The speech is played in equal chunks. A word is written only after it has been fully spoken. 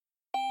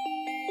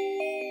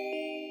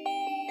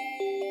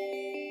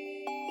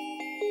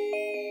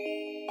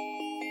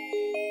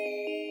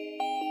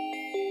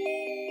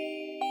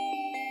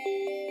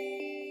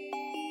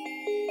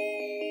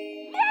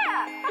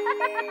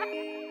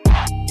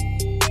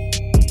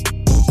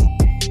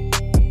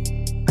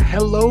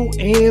Hello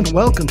and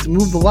welcome to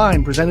Move the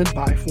Line, presented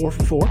by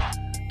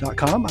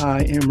 4for4.com.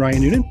 I am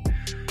Ryan Noonan.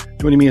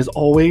 Joining me as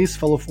always,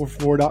 fellow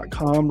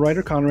 4for4.com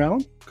writer Connor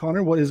Allen.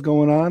 Connor, what is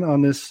going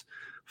on this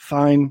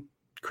fine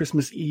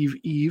Christmas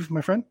Eve,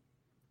 my friend?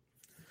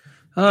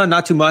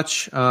 Not too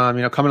much.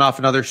 Coming off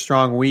another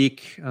strong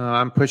week.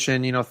 I'm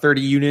pushing,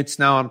 30 units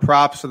now on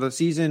props for the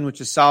season,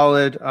 which is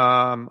solid.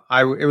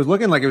 It was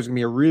looking like it was going to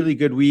be a really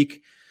good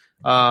week.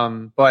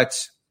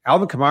 But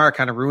Alvin Kamara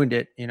kind of ruined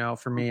it,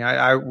 for me.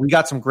 We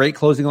got some great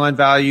closing line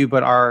value,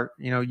 but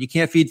you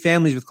can't feed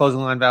families with closing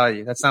line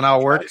value. That's not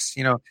how it works.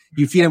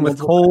 You feed them with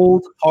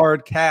cold,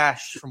 hard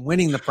cash from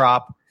winning the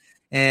prop.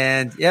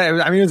 And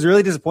yeah, it was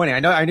really disappointing. I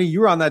know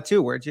you were on that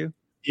too, weren't you?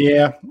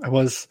 Yeah, I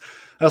was.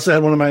 I also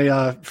had one of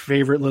my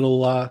favorite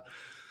little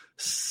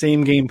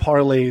same game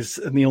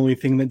parlays, and the only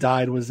thing that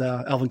died was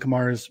Alvin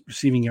Kamara's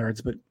receiving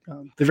yards. But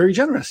they're very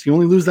generous. You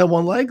only lose that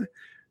one leg,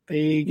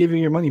 they give you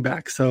your money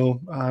back. So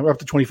we're up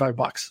to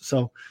 $25.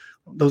 So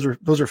those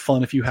are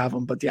fun if you have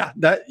them. But yeah,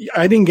 that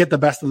I didn't get the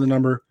best of the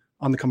number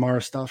on the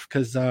Kamara stuff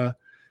because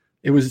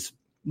it was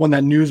when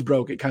that news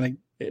broke.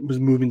 It was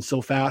moving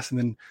so fast, and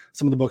then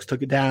some of the books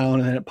took it down,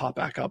 and then it popped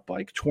back up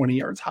like 20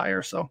 yards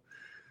higher. So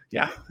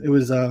yeah, it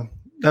was that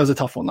was a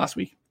tough one last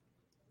week.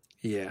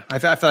 Yeah, I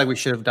feel like we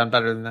should have done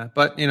better than that.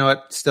 But you know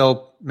what?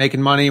 Still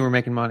making money. We're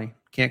making money.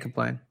 Can't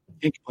complain.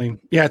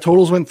 Yeah,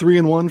 totals went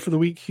 3-1 for the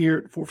week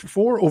here at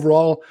 4for4.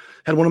 Overall,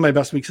 had one of my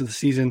best weeks of the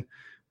season.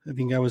 I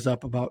think I was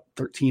up about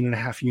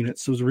 13.5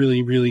 units. So it was a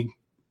really, really,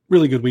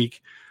 really good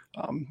week.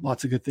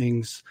 Lots of good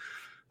things.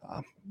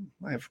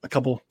 I have a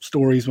couple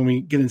stories when we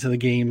get into the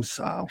games.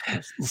 We'll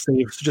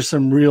save just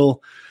running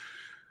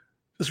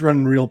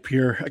real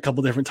pure a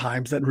couple different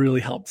times that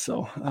really helped.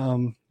 So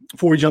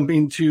before we jump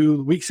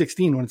into week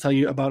 16, I want to tell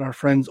you about our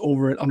friends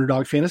over at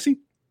Underdog Fantasy.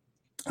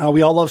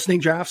 We all love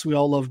snake drafts. We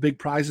all love big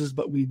prizes,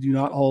 but we do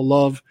not all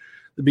love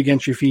the big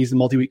entry fees and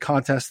multi-week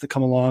contests that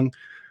come along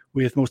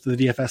with most of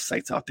the DFS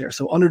sites out there.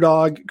 So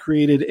Underdog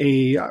created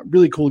a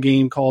really cool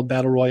game called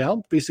Battle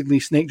Royale,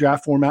 basically snake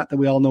draft format that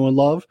we all know and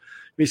love,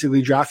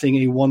 basically drafting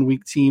a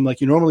 1-week team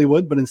like you normally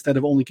would, but instead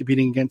of only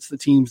competing against the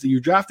teams that you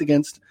draft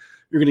against,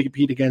 you're going to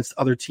compete against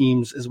other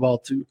teams as well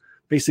to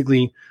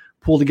basically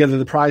pull together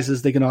the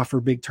prizes. They can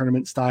offer big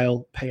tournament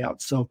style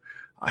payouts. So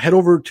head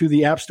over to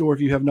the App Store if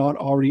you have not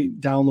already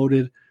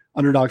downloaded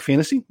Underdog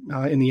Fantasy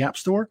in the App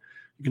Store.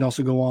 You can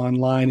also go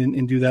online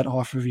and do that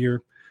off of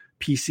your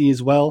PC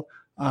as well.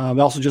 They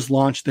also just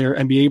launched their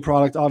NBA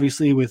product,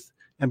 obviously, with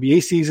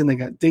NBA season. They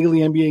got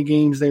daily NBA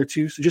games there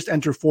too. So just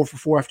enter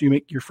 4for4 after you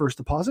make your first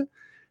deposit.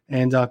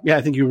 And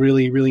I think you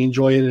really, really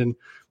enjoy it. And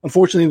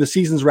unfortunately, the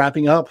season's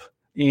wrapping up,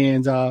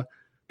 and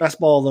best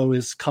ball, though,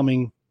 is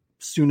coming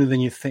sooner than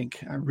you think.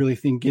 I really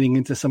think getting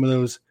into some of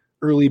those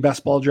early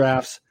best ball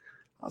drafts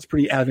is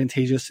pretty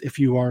advantageous if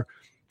you are,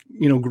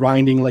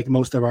 grinding like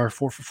most of our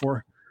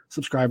 4for4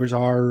 subscribers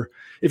are.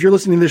 If you're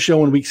listening to this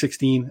show in week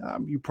 16,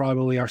 you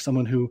probably are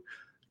someone who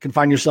can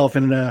find yourself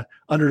in an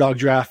underdog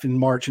draft in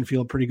March and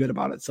feel pretty good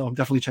about it. So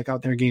definitely check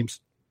out their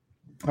games.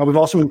 We've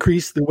also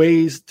increased the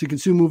ways to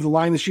consume Move the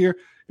Line this year.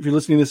 If you're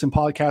listening to this in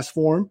podcast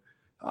form,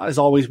 as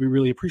always, we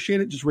really appreciate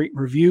it. Just rate and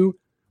review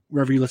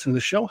wherever you listen to the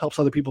show. Helps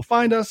other people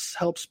find us,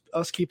 helps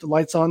us keep the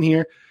lights on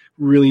here.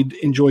 We really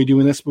enjoy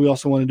doing this, but we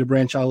also wanted to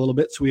branch out a little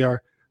bit. So we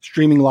are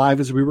streaming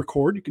live as we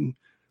record. You can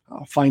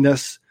find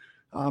us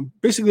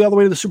basically all the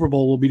way to the Super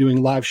Bowl. We'll be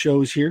doing live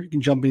shows here. You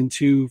can jump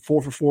into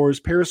 4for4's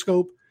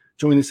Periscope,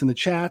 join us in the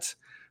chat.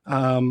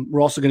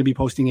 We're also going to be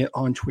posting it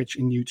on Twitch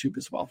and YouTube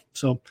as well.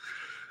 So,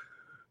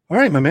 all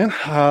right, my man,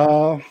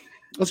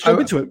 let's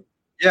jump into it.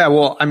 Yeah,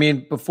 well,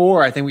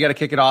 before, I think we got to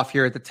kick it off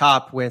here at the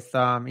top with,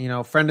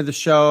 friend of the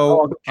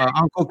show,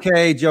 Uncle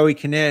K, Joey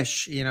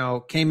Knish,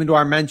 came into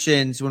our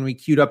mentions when we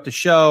queued up the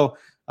show,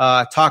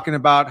 talking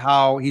about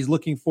how he's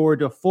looking forward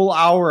to a full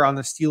hour on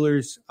the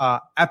Steelers'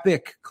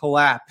 epic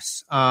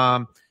collapse.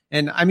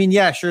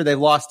 Sure, they've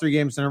lost 3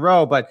 games in a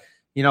row, but,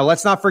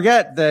 let's not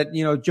forget that,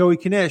 Joey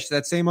Knish,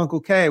 that same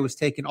Uncle K, was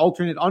taking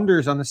alternate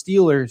unders on the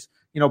Steelers,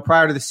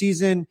 prior to the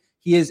season.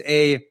 He is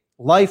a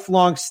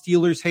lifelong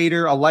Steelers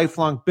hater, a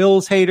lifelong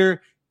Bills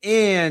hater,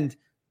 and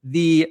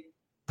the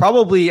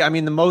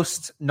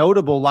most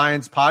notable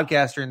Lions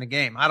podcaster in the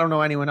game. I don't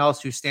know anyone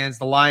else who stands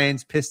the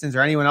Lions, Pistons,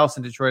 or anyone else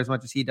in Detroit as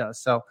much as he does.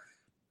 So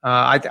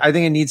I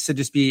think it needs to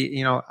just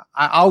be,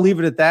 I'll leave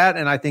it at that.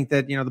 And I think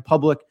that,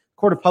 the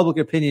court of public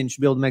opinion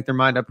should be able to make their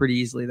mind up pretty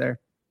easily there.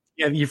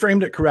 Yeah, you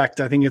framed it correct.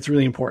 I think it's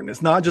really important.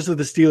 It's not just that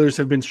the Steelers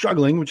have been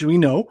struggling, which we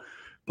know,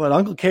 but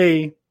Uncle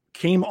K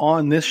came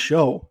on this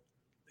show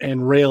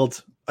and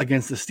railed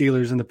against the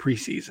Steelers in the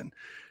preseason.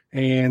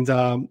 And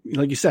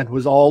like you said,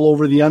 was all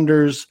over the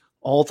unders,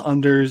 alt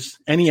unders,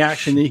 any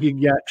action that he could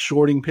get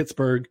shorting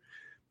Pittsburgh,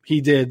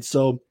 he did.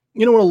 So,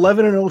 an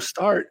 11-0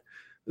 start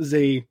is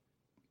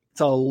it's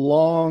a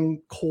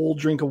long, cold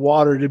drink of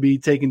water to be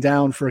taken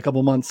down for a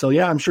couple months. So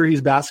yeah, I'm sure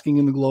he's basking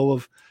in the glow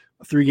of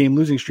a 3-game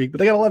losing streak, but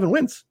they got 11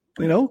 wins,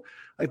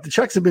 like the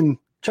checks have been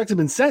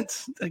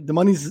sent. Like the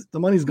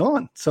money's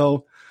gone.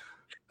 So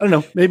I don't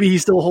know. Maybe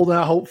he's still holding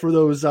out hope for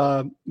those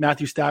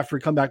Matthew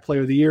Stafford Comeback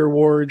Player of the Year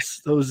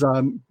awards. Those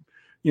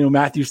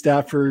Matthew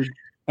Stafford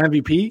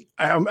MVP.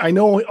 I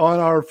know on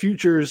our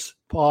futures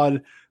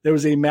pod there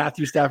was a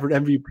Matthew Stafford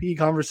MVP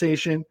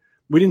conversation.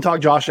 We didn't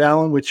talk Josh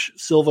Allen, which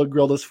Silva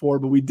grilled us for,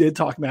 but we did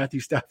talk Matthew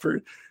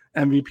Stafford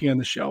MVP on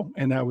the show,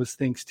 and that was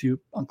thanks to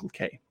Uncle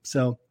K.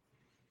 So,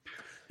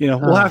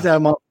 we'll have to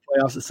have him on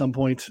the playoffs at some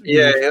point.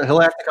 Yeah, he'll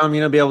have to come,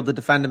 be able to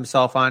defend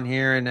himself on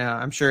here, and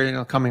I'm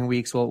sure, coming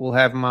weeks we'll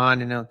have him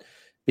on, and it'll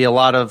be a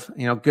lot of,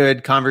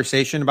 good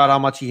conversation about how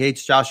much he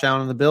hates Josh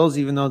Allen and the Bills,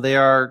 even though they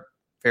are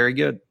very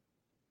good.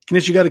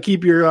 Knish, you got to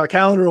keep your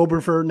calendar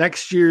open for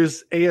next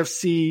year's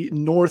AFC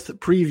North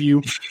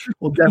preview.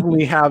 We'll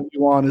definitely have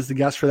you on as the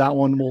guest for that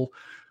one. We'll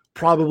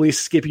probably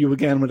skip you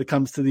again when it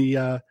comes to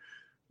the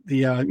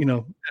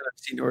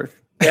NFC North.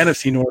 The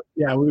NFC North.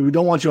 Yeah, we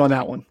don't want you on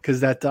that one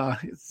because that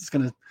it's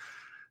going to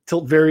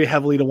tilt very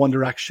heavily to one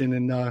direction.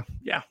 And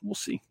we'll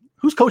see.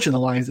 Who's coaching the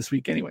Lions this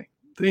week anyway?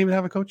 Do they even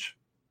have a coach?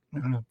 I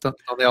don't know. Don't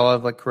they all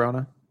have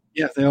Corona?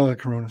 Yeah, they all have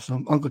Corona.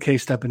 So Uncle K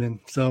stepping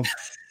in. So.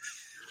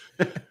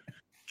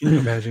 Can you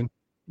imagine?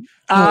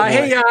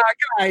 Hey,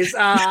 guys.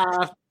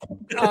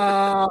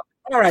 All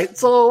right.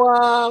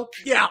 So,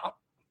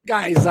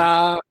 guys.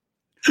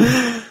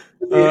 It'd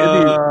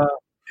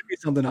be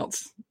something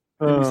else.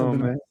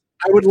 I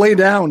would lay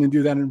down and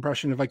do that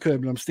impression if I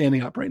could, but I'm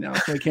standing up right now,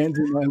 so I can't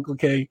do my Uncle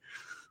K,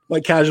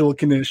 like casual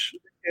Knish.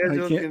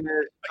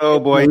 Oh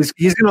boy,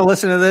 he's going to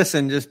listen to this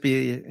and just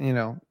be,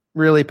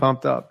 really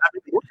pumped up. I've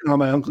been working on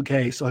my Uncle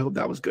K, so I hope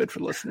that was good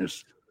for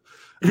listeners.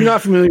 If you're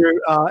not familiar,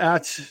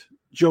 at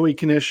Joey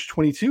Knish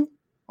 22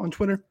 on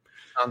Twitter.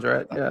 Sounds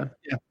right. Yeah.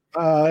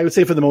 I would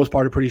say for the most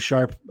part, a pretty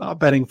sharp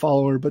betting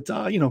follower, but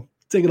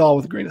take it all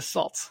with a grain of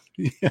salt.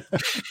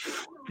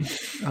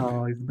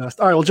 Oh, he's the best.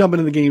 All right, we'll jump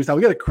into the games now.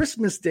 We got a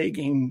Christmas Day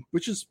game,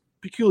 which is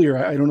peculiar.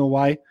 I don't know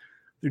why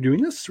they're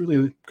doing this.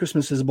 Really,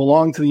 Christmas has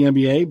belonged to the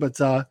NBA, but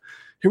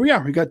here we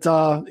are. We got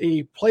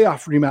a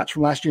playoff rematch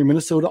from last year in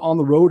Minnesota on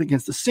the road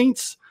against the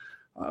Saints.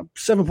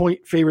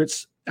 7-point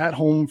favorites at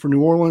home for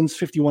New Orleans.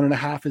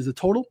 51.5 is the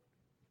total.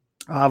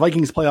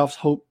 Vikings their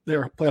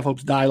playoff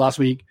hopes die last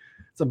week.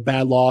 It's a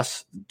bad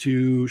loss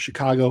to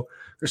Chicago,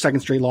 their second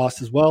straight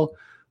loss as well.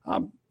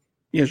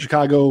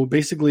 Chicago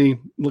basically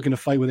looking to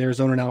fight with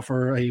Arizona now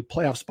for a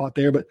playoff spot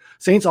there, but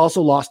Saints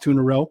also lost 2 in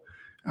a row.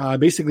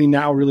 Basically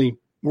now really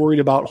worried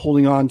about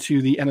holding on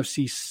to the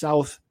NFC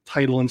South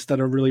title instead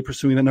of really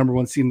pursuing the number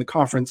 1 seed in the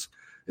conference.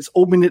 It's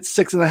opened at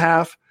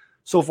 6.5.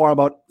 So far,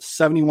 about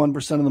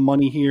 71% of the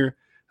money here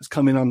has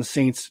come in on the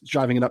Saints,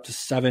 driving it up to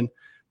 7.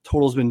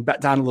 Total's been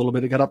bet down a little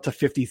bit. It got up to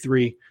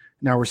 53.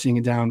 Now we're seeing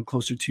it down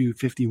closer to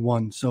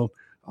 51. So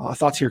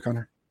thoughts here,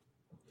 Connor?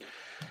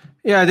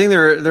 Yeah, I think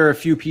there are a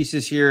few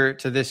pieces here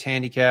to this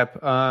handicap.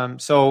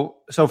 So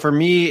for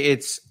me,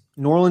 it's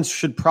New Orleans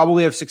should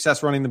probably have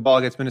success running the ball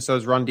against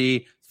Minnesota's run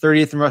D.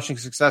 30th in rushing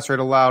success rate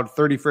allowed,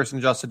 31st in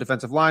adjusted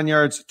defensive line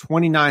yards,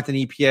 29th in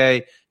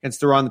EPA against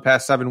the run the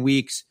past 7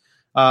 weeks.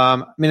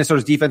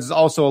 Minnesota's defense has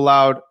also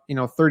allowed,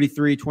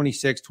 33,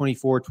 26,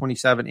 24,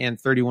 27, and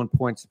 31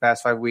 points the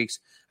past 5 weeks.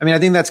 I mean, I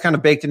think that's kind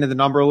of baked into the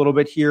number a little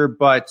bit here,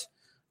 but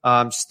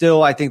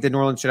still, I think that New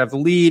Orleans should have the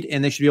lead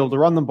and they should be able to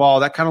run the ball.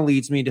 That kind of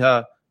leads me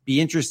to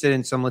be interested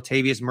in some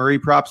Latavius Murray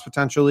props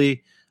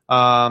potentially.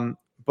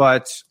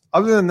 But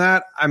other than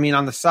that, I mean,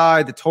 on the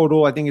side, the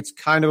total, I think it's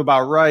kind of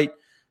about right.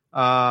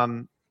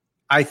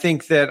 I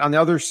think that on the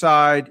other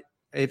side,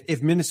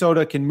 if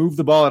Minnesota can move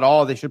the ball at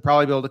all, they should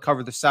probably be able to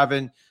cover the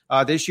 7.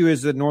 The issue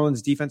is that New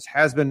Orleans defense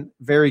has been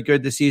very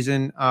good this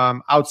season,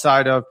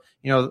 outside of,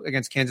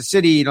 against Kansas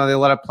City. They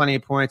let up plenty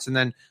of points, and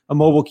then a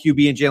mobile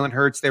QB and Jalen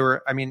Hurts. They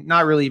were,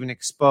 not really even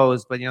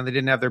exposed, but, they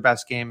didn't have their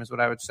best game is what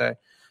I would say.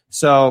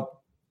 So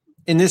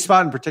in this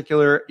spot in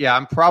particular,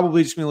 I'm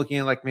probably just going to be looking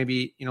at like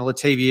maybe,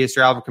 Latavius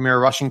or Alvin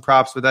Kamara rushing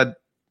props, but that'd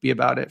be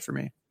about it for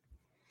me.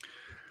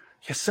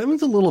 Yeah,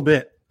 7's a little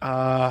bit.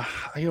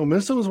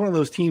 Minnesota's one of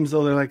those teams,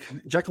 though. They're like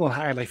Jekyll and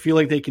Hyde. I feel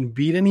like they can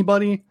beat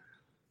anybody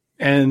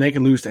and they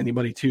can lose to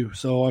anybody too.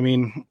 So, I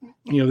mean,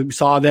 we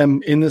saw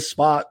them in this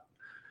spot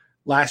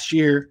last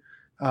year.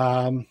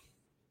 Sorry,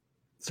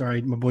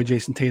 my boy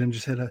Jason Tatum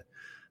just hit a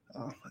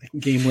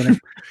game winner.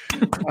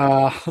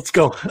 Let's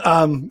go.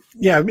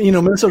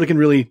 Minnesota can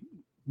really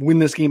win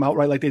this game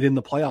outright like they did in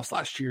the playoffs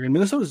last year. And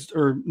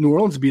New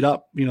Orleans beat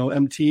up.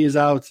 MT is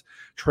out.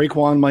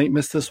 Traquan might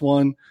miss this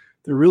one.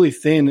 They're really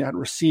thin at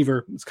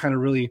receiver. It's kind of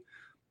really,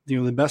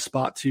 the best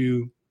spot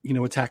to,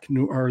 attack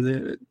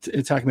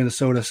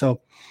Minnesota.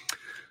 So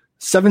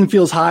 7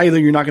 feels high, though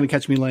you're not going to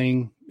catch me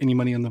laying any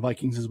money on the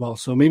Vikings as well.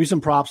 So maybe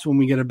some props when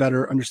we get a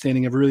better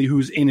understanding of really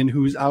who's in and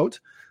who's out.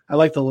 I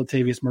like the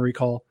Latavius Murray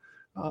call.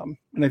 And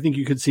I think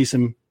you could see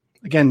some,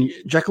 again,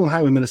 Jekyll and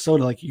Hyde with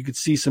Minnesota, like you could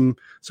see some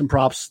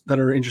props that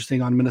are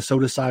interesting on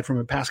Minnesota's side from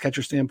a pass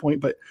catcher standpoint,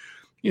 but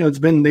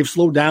they've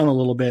slowed down a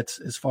little bit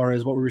as far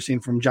as what we were seeing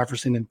from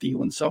Jefferson and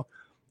Thielen. So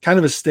kind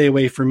of a stay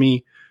away for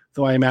me,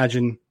 though I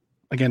imagine,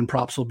 again,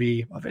 props will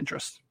be of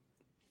interest.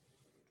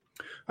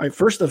 All right,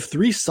 first of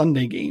 3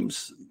 Sunday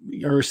games,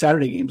 or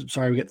Saturday games, I'm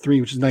sorry, we get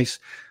 3, which is nice.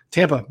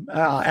 Tampa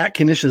at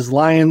Kanish's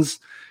Lions.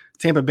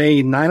 Tampa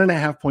Bay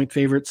 9.5-point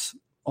favorites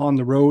on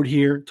the road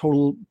here.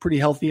 Total pretty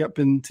healthy up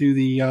into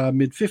the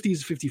mid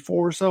 50s,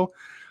 54 or so.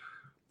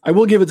 I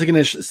will give it to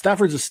Kanish.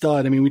 Stafford's a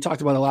stud. I mean, we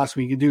talked about it last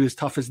week. The dude is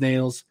tough as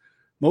nails.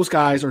 Most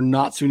guys are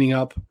not suiting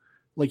up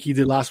like he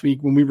did last week.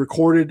 When we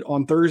recorded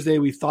on Thursday,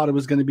 we thought it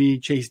was going to be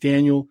Chase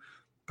Daniel,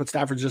 but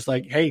Stafford's just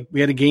like, hey, we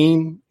had a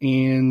game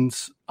and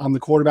I'm the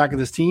quarterback of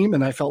this team,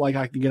 and I felt like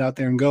I could get out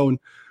there and go, and,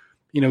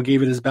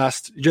 gave it his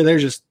best. They're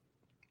just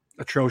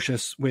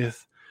atrocious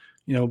with,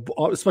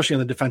 especially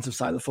on the defensive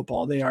side of the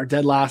football. They are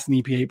dead last in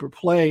EPA per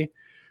play,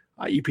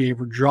 EPA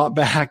per drop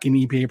back, and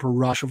EPA per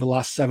rush over the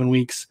last 7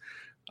 weeks.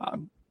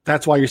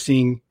 That's why you're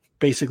seeing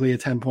basically a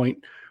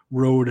 10-point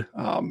road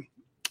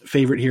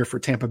favorite here for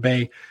Tampa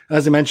Bay.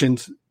 As I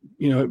mentioned,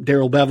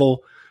 Darrell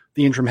Bevel,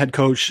 the interim head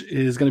coach,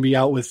 is going to be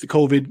out with the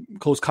COVID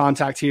close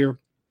contact here.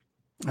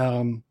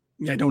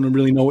 I don't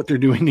really know what they're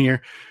doing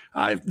here.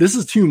 This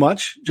is too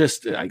much.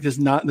 Just this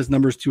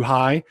number is too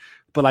high,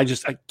 but I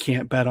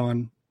can't bet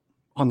on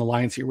the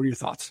Lions here. What are your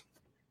thoughts?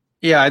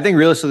 Yeah, I think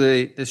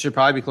realistically this should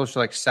probably be closer to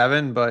like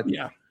 7, but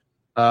yeah.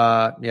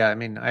 I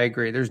mean, I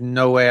agree. There's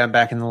no way I'm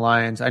backing the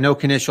Lions. I know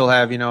Kanish will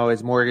have,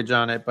 his mortgage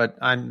on it, but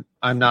I'm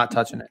not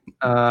touching it.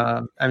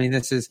 I mean,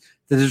 the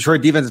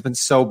Detroit defense has been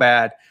so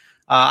bad.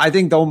 I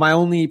think though my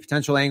only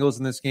potential angles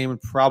in this game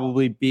would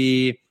probably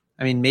be,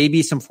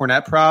 maybe some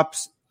Fournette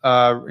props.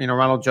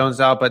 Ronald Jones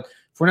out, but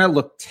Fournette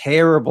looked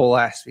terrible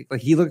last week.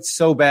 Like, he looked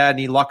so bad, and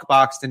he luck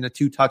boxed into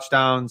 2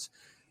 touchdowns.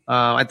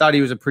 I thought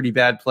he was a pretty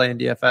bad play in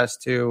DFS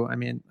too. I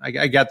mean,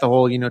 I get the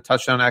whole,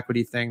 touchdown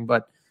equity thing,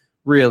 but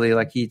really,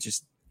 like, he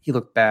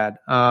looked bad.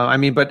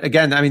 But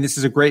again, this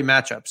is a great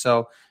matchup.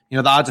 So,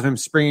 the odds of him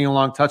springing a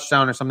long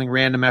touchdown or something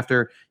random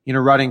after,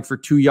 running for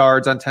 2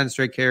 yards on 10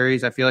 straight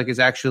carries, I feel like is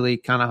actually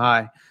kind of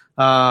high.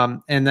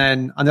 And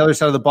then on the other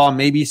side of the ball,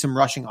 maybe some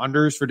rushing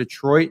unders for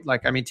Detroit.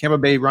 Tampa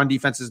Bay run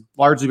defense has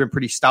largely been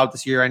pretty stout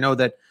this year. I know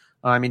that,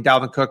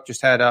 Dalvin Cook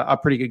just had a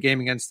pretty good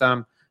game against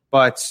them,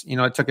 but,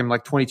 it took him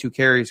like 22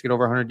 carries to get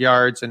over 100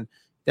 yards. And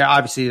they're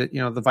obviously,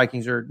 the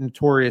Vikings are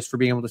notorious for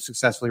being able to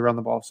successfully run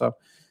the ball. So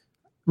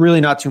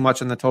really not too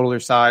much on the totaler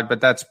side,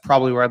 but that's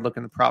probably where I'd look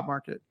in the prop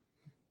market.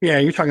 Yeah,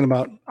 you're talking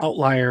about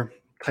outlier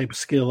type of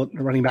skill at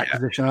the running back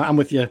position. I'm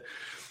with you.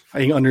 I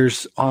think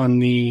unders on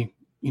the,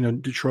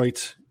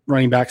 Detroit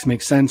running backs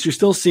make sense. You're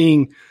still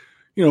seeing,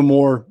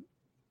 more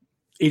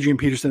Adrian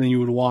Peterson than you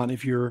would want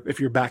if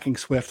you're backing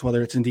Swift,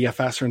 whether it's in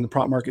DFS or in the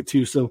prop market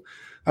too. So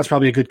that's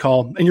probably a good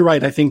call. And you're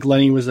right. I think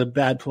Lenny was a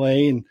bad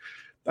play, and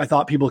I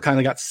thought people kind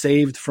of got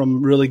saved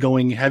from really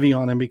going heavy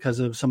on him because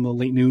of some of the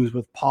late news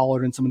with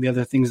Pollard and some of the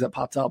other things that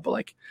popped out.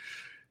 But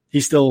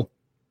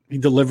he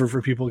delivered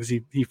for people because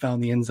he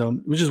found the end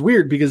zone, which is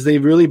weird because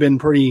they've really been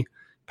pretty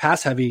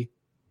pass heavy,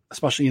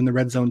 especially in the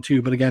red zone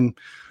too. But again,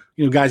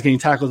 guys getting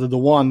tackled at the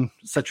one,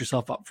 set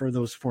yourself up for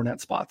those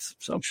Fournette spots.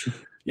 So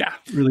yeah,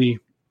 really,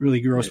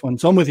 really gross one.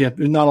 So I'm with you.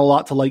 There's not a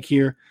lot to like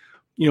here.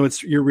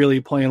 You're really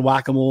playing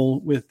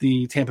whack-a-mole with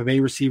the Tampa Bay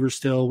receivers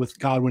still, with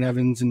Godwin,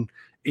 Evans, and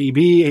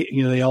AB.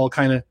 They all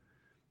kind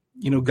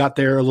of, got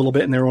there a little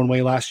bit in their own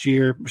way last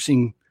year. We're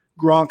seeing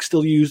Gronk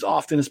still used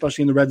often,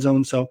 especially in the red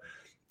zone. So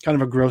kind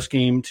of a gross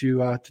game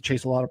to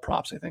chase a lot of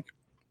props, I think.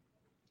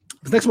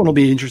 The next one will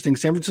be interesting.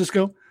 San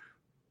Francisco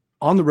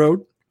on the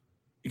road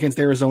against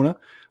Arizona.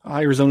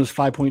 Arizona's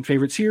 5-point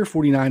favorites here.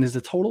 49 is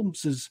the total.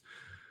 This is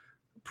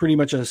pretty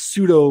much a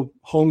pseudo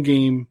home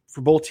game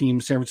for both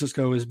teams. San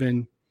Francisco has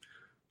been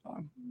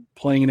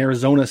playing in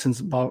Arizona since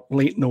about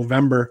late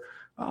November,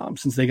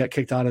 since they got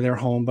kicked out of their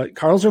home. But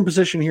Cardinals are in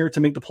position here to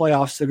make the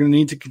playoffs. They're going to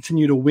need to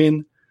continue to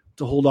win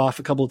to hold off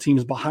a couple of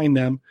teams behind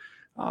them.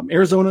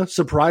 Arizona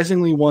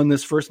surprisingly won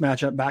this first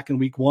matchup back in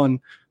week 1.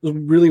 It was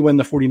really when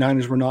the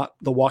 49ers were not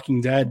the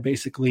Walking Dead,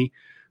 basically.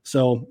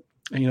 So,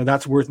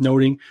 that's worth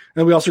noting.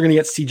 And we also are going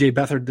to get CJ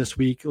Beathard this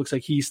week. It looks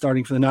like he's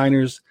starting for the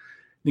Niners.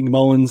 I think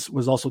Mullins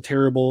was also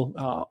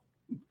terrible.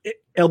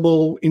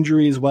 Elbow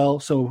injury as well.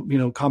 So,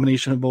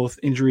 combination of both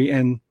injury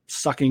and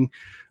sucking.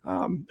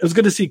 It was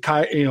good to see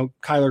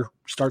Kyler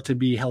start to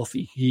be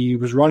healthy. He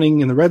was running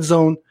in the red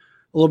zone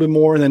a little bit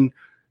more, and then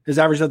his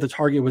average at the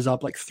target was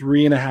up like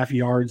 3.5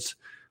 yards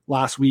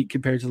last week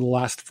compared to the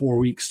last 4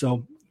 weeks.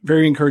 So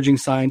very encouraging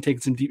sign,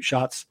 taking some deep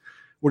shots.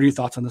 What are your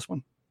thoughts on this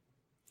one?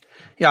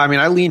 Yeah,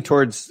 I lean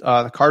towards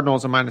the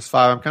Cardinals at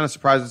 -5. I'm kind of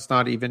surprised it's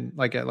not even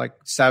at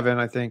 7,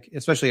 I think,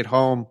 especially at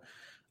home.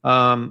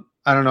 I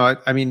don't know.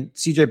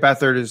 CJ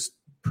Beathard is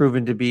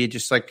proven to be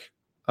just like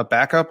a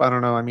backup. I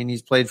don't know.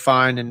 He's played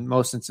fine in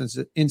most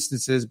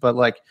instances,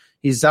 but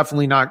he's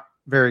definitely not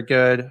very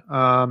good.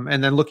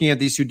 And then looking at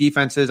these two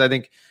defenses, I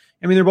think,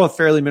 they're both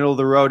fairly middle of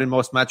the road in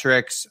most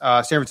metrics.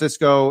 San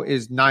Francisco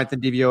is 9th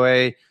in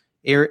DVOA,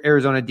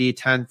 Arizona D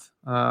 10th.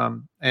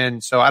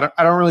 And so I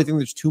don't really think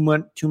there's too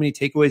many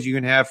takeaways you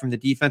can have from the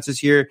defenses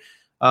here.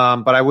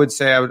 But I would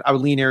say I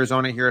would lean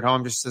Arizona here at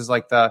home, just as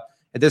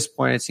at this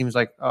point, it seems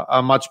like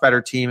a much better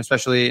team,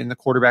 especially in the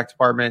quarterback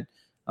department.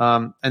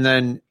 And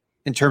then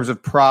in terms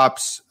of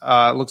props,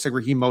 it looks like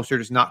Raheem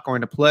Mostert is not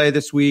going to play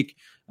this week.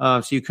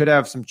 So you could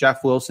have some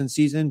Jeff Wilson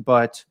season,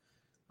 but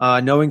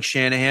Knowing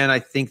Shanahan, I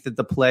think that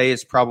the play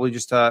is probably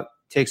just to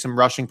take some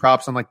rushing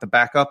props on like the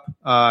backup,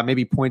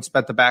 maybe points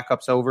bet the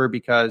backups over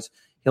because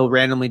he'll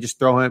randomly just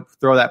throw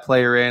that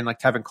player in like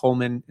Tevin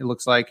Coleman, it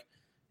looks like.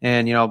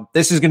 And,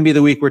 this is going to be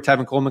the week where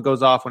Tevin Coleman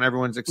goes off when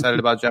everyone's excited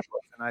about Jeff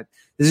Wilson.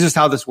 This is just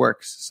how this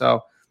works.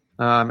 So,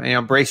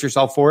 brace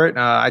yourself for it.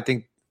 I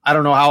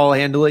don't know how I'll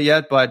handle it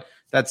yet, but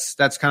that's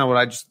kind of what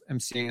I just am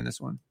seeing in this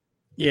one.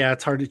 Yeah,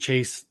 it's hard to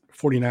chase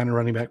 49er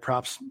running back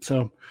props.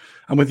 So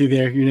I'm with you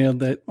there. You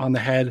nailed it on the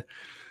head.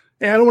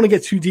 And I don't want to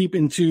get too deep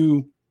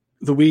into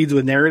the weeds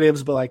with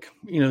narratives, but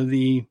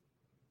the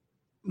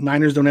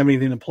Niners don't have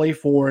anything to play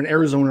for, and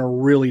Arizona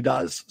really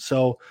does.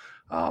 So,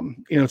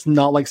 it's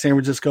not like San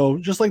Francisco,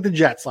 just like the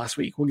Jets last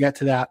week. We'll get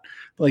to that.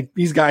 But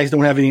these guys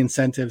don't have any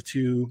incentive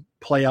to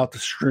play out the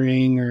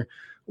string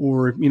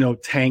or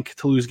tank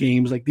to lose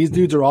games. These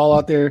dudes are all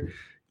out there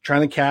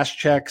trying to cash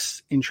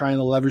checks and trying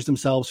to leverage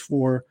themselves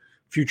for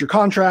future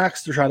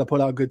contracts to try to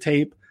put out good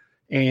tape.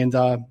 And,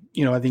 I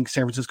think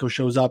San Francisco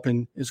shows up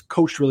and is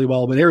coached really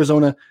well. But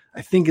Arizona,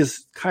 I think,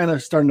 is kind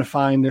of starting to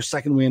find their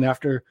second win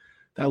after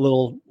that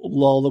little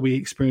lull that we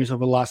experienced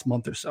over the last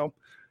month or so.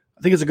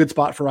 I think it's a good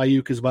spot for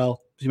Ayuk as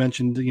well. As you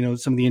mentioned,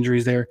 some of the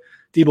injuries there.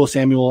 Deebo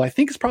Samuel, I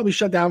think, is probably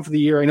shut down for the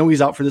year. I know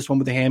he's out for this one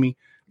with the hammy.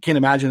 I can't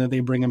imagine that they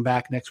bring him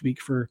back next week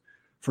for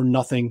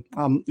nothing.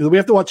 We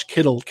have to watch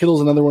Kittle.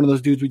 Kittle's another one of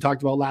those dudes we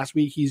talked about last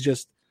week.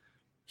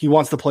 He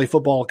wants to play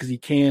football because he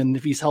can.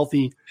 If he's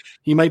healthy,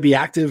 he might be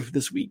active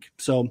this week.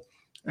 So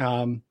I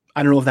don't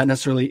know if that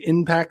necessarily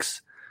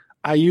impacts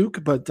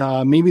Ayuk,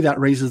 but maybe that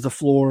raises the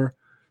floor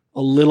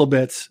a little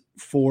bit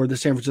for the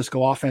San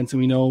Francisco offense.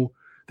 And we know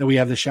that we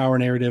have the shower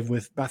narrative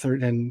with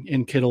Beathard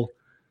and Kittle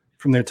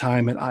from their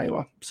time at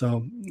Iowa.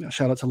 So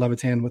shout out to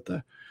Levitan with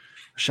the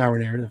shower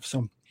narrative.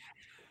 So,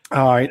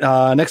 all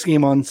right. Next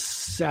game on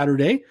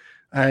Saturday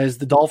is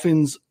the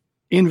Dolphins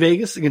in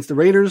Vegas against the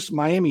Raiders.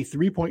 Miami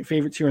 3-point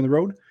favorites here on the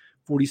road.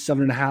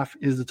 47.5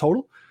 is the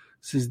total.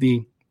 This is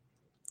the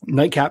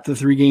nightcap to the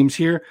 3 games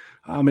here.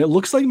 It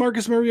looks like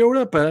Marcus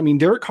Mariota, but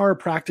Derek Carr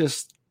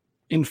practiced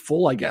in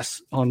full, I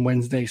guess, on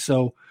Wednesday.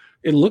 So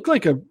it looked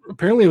like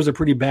apparently it was a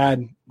pretty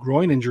bad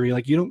groin injury.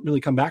 You don't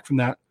really come back from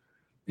that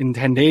in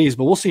 10 days,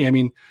 but we'll see.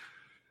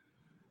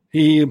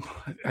 They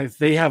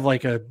have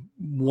a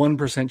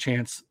 1%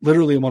 chance,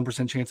 literally a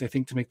 1% chance, I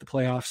think, to make the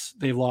playoffs.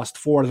 They've lost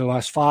 4 of their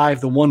last 5,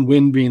 the one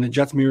win being the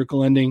Jets'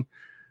 miracle ending.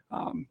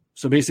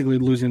 So basically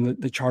losing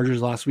the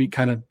Chargers last week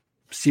kind of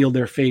sealed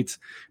their fates.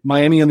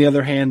 Miami, on the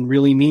other hand,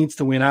 really needs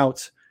to win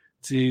out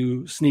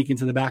to sneak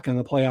into the back end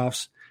of the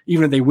playoffs.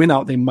 Even if they win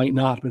out, they might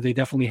not, but they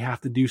definitely have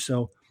to do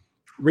so.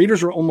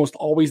 Raiders are almost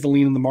always the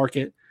lean in the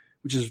market,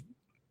 which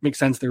makes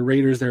sense. They're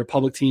Raiders. They're a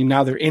public team.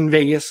 Now they're in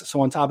Vegas.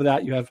 So on top of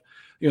that, you have,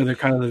 they're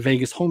kind of the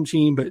Vegas home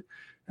team, but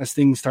as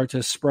things start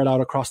to spread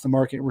out across the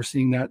market, we're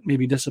seeing that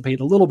maybe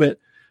dissipate a little bit.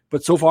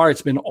 But so far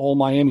it's been all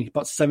Miami.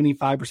 About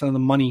 75% of the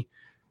money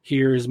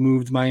here has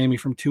moved Miami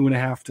from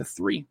 2.5 to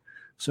 3.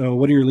 So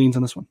what are your leans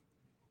on this one?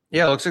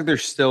 Yeah, it looks like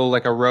there's still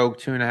a rogue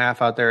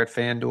 2.5 out there at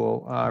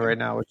FanDuel right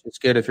now, which is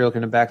good if you're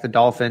looking to back the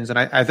Dolphins. And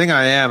I think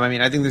I am.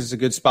 I think this is a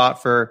good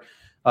spot for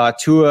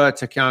Tua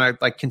to kind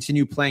of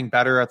continue playing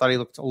better. I thought he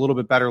looked a little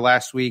bit better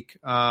last week.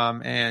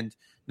 And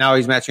now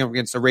he's matching up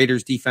against the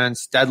Raiders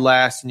defense, dead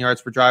last in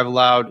yards per drive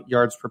allowed,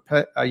 yards per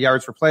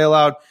play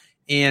allowed,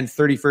 and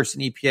 31st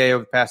in EPA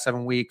over the past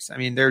 7 weeks.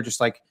 They're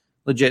just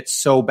legit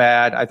so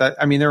bad.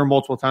 There were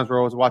multiple times where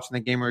I was watching the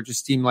game where it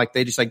just seemed like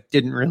they just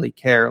didn't really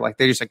care.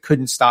 They just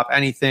couldn't stop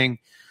anything.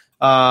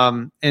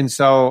 And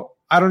so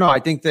I don't know.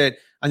 I think that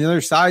on the other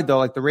side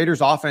though, the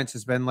Raiders offense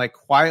has been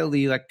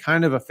quietly,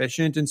 kind of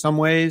efficient in some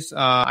ways.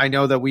 I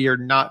know that we are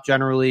not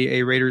generally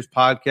a Raiders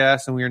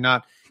podcast and we are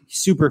not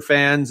super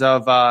fans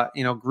of,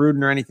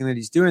 Gruden or anything that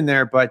he's doing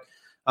there, but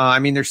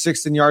they're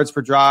 6th in yards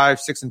per drive,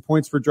 6th in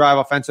points per drive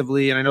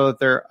offensively. And I know that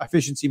their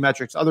efficiency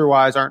metrics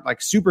otherwise aren't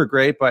super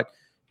great, but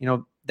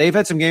they've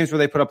had some games where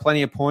they put up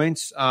plenty of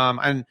points.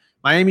 And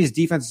Miami's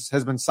defense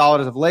has been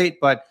solid as of late,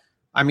 but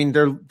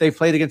they've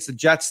played against the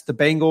Jets, the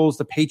Bengals,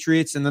 the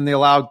Patriots, and then they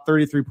allowed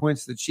 33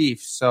 points to the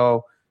Chiefs.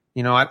 So,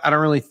 I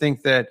don't really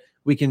think that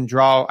we can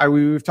draw.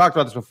 We've talked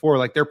about this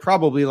before. They're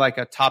probably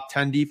a top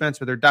 10 defense,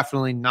 but they're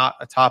definitely not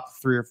a top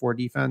 3 or 4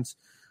 defense,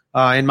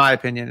 in my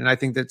opinion. And I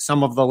think that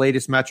some of the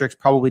latest metrics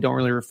probably don't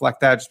really reflect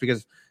that just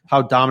because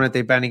how dominant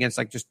they've been against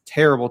just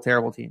terrible,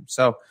 terrible teams.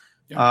 So,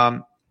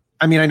 yeah.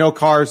 I know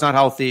Carr is not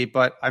healthy,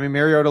 but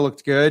Mariota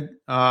looked good.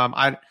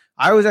 I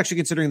was actually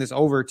considering this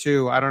over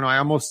too. I don't know. I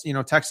almost,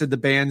 texted the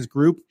bands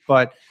group,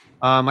 but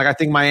I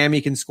think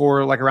Miami can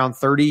score around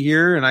 30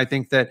 here. And I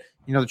think that,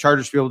 the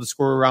Chargers should be able to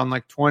score around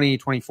 20,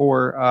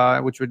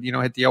 24, which would,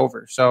 hit the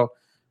over. So,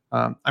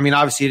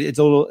 obviously it is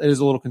a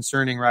little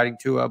concerning riding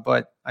Tua,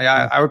 but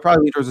I would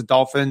probably lead towards the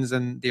Dolphins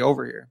and the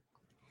over here.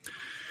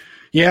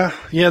 Yeah.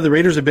 The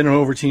Raiders have been an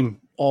over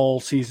team all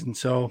season.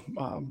 So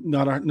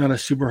not a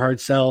super hard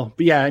sell,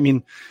 but yeah,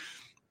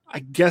 I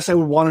guess I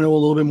would want to know a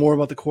little bit more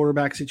about the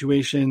quarterback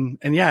situation.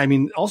 And yeah,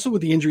 also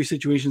with the injury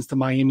situations to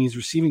Miami's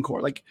receiving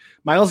core,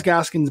 Myles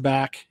Gaskin's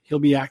back, he'll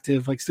be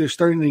active. They're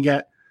starting to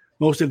get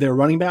most of their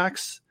running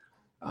backs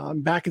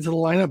back into the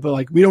lineup, but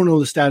like we don't know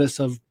the status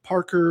of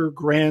Parker,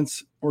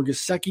 Grant, or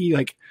Gesicki.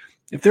 Like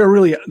if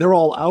they're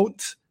all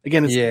out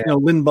again, it's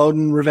Lynn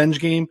Bowden revenge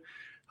game.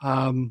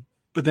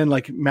 But then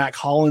like Mac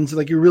Hollins,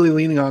 like you're really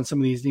leaning on some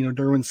of these,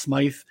 Derwin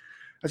Smythe.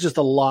 That's just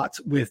a lot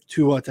with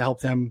Tua to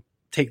help them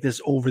take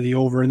this over the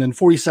over. And then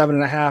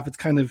 47.5, it's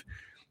kind of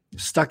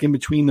stuck in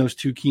between those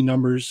two key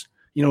numbers.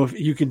 If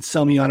you could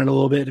sell me on it a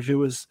little bit, if it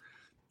was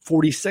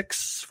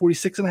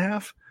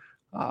 46.5.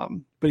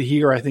 But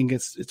here I think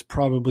it's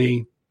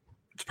probably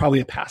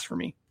a pass for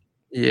me.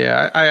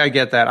 Yeah, I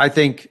get that. I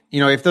think,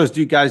 if those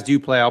guys do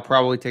play, I'll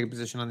probably take a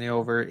position on the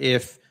over.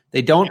 If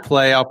they don't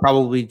play, I'll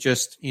probably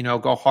just,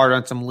 go hard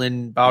on some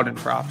Lynn Bowden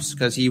props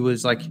because he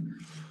was like,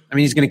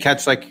 he's going to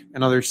catch like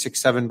another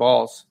 6-7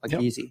 balls,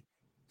 easy.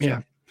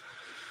 Yeah.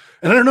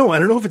 And I don't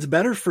know if it's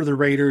better for the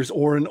Raiders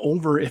or an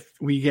over if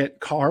we get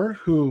Carr,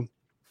 who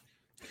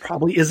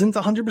probably isn't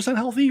 100%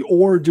 healthy,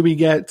 or do we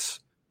get,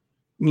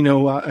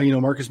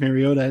 Marcus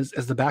Mariota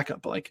as the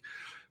backup? Like,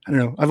 I don't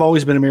know. I've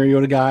always been a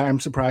Mariota guy. I'm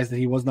surprised that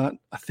he was not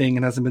a thing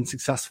and hasn't been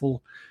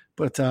successful.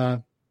 But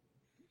I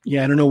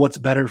don't know what's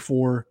better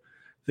for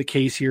the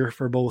case here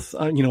for both,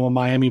 a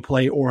Miami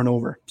play or an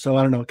over. So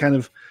I don't know. Kind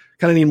of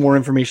need more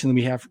information than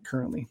we have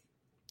currently.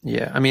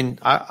 Yeah,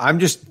 I'm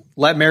just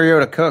let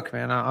Mariota cook,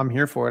 man. I'm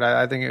here for it.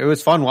 I think it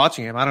was fun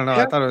watching him. I don't know.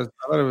 Yeah. I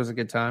thought it was a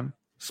good time,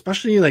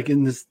 especially like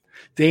in this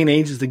day and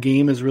age as the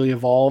game has really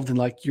evolved and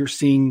like you're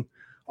seeing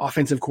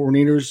offensive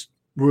coordinators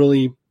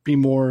really be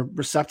more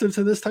receptive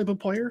to this type of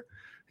player.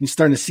 And you're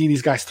starting to see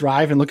these guys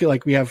thrive and look at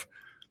like we have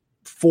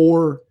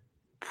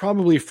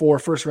probably four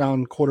first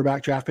round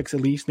quarterback draft picks,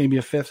 at least maybe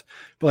a fifth,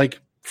 but like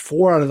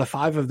 4 out of the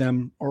 5 of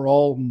them are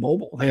all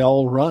mobile. They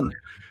all run,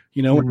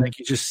 and like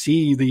you just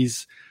see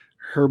these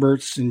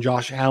Herberts and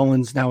Josh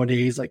Allens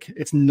nowadays. Like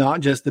it's not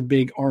just the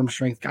big arm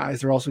strength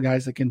guys. They're also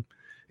guys that can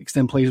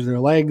extend plays with their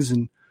legs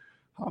and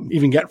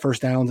even get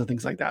first downs and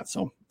things like that.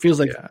 So it feels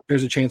like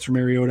there's a chance for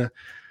Mariota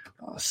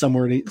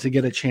somewhere to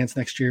get a chance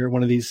next year.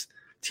 One of these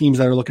teams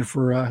that are looking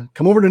for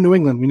come over to New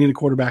England. We need a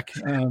quarterback.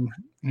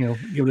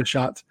 Give it a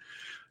shot.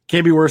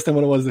 Can't be worse than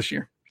what it was this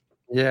year.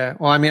 Yeah.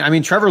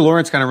 Well, Trevor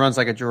Lawrence kind of runs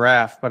like a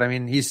giraffe, but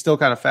he's still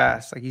kind of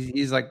fast. Like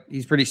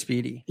he's pretty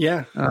speedy.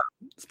 Yeah.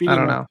 Speedy. I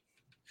don't know.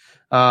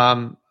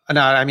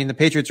 No, the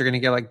Patriots are going to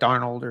get like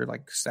Darnold or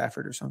like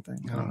Stafford or something.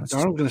 Darnold's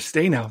going to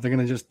stay now. They're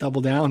going to just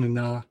double down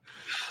and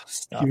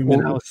keep him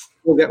in-house.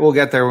 We'll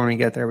get there when we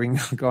get there. We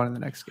can go on to the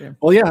next game.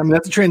 Well, yeah,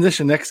 that's a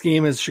transition. Next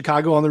game is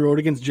Chicago on the road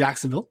against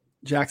Jacksonville.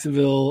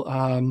 Jacksonville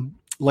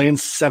laying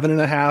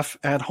 7.5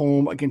 at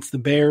home against the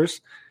Bears.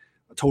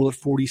 A total of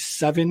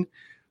 47.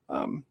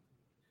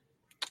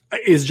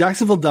 Is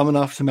Jacksonville dumb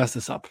enough to mess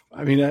this up?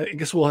 I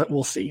guess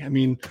we'll see.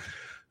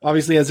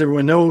 Obviously, as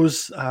everyone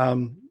knows,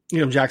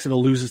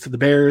 Jacksonville loses to the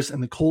Bears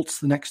and the Colts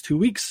the next 2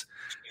 weeks.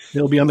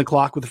 They'll be on the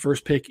clock with the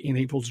first pick in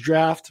April's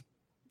draft.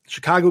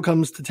 Chicago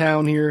comes to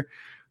town here.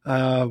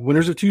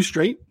 Winners of 2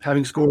 straight,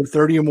 having scored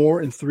 30 or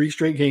more in 3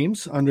 straight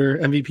games under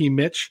MVP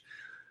Mitch.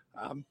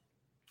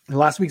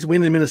 Last week's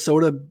win in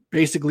Minnesota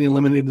basically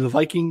eliminated the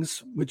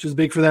Vikings, which is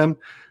big for them.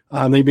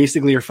 They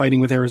basically are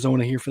fighting with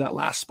Arizona here for that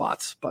last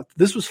spot. But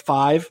this was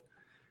 5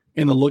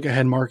 in the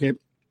look-ahead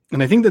market.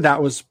 And I think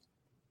that was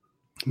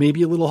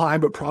maybe a little high,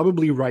 but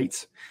probably right.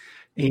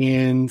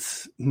 And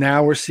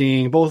now we're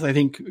seeing both, I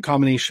think, a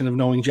combination of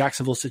knowing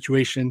Jacksonville's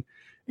situation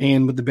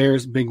and with the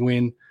Bears' big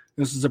win.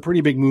 This is a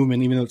pretty big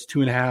movement, even though it's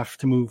 2.5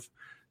 to move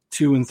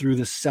 2 and through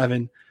the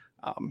 7.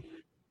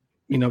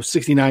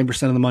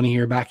 69% of the money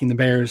here backing the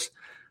Bears.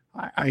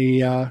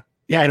 I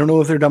don't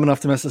know if they're dumb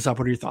enough to mess this up.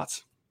 What are your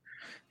thoughts?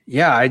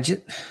 Yeah,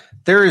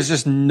 there is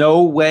just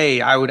no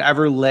way I would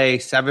ever lay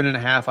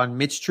 7.5 on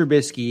Mitch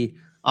Trubisky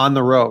on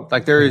the road.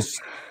 Like there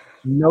is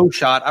no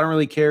shot. I don't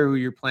really care who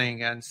you're playing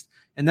against.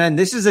 And then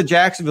this is a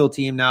Jacksonville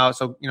team now.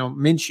 So,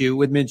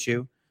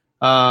 Minshew,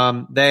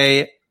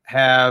 they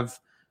have,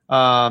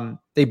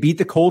 they beat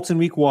the Colts in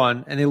week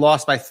 1 and they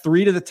lost by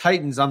 3 to the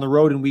Titans on the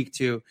road in week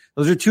 2.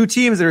 Those are 2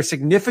 teams that are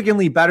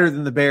significantly better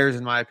than the Bears,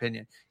 in my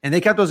opinion. And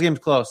they kept those games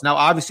close. Now,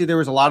 obviously there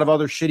was a lot of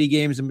other shitty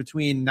games in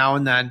between now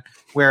and then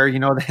where,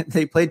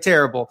 they played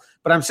terrible,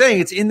 but I'm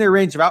saying it's in their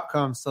range of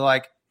outcomes to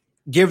like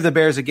give the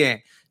Bears a game.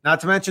 Not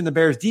to mention the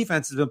Bears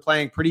defense has been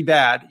playing pretty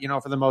bad,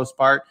 for the most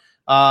part.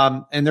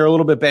 And they're a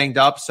little bit banged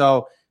up.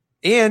 So,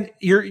 and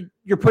you're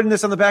putting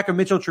this on the back of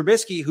Mitchell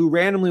Trubisky, who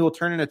randomly will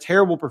turn in a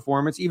terrible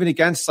performance, even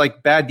against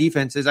like bad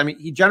defenses.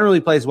 He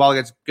generally plays well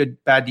against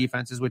good, bad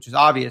defenses, which is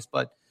obvious,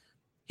 but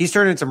he's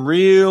turned in some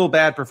real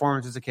bad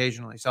performances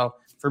occasionally. So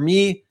for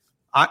me,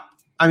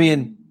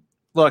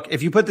 look,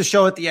 if you put the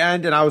show at the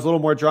end and I was a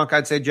little more drunk,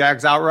 I'd say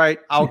Jags outright.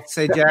 I'll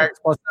say Jags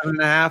plus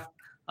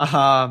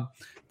 7.5.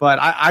 But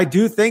I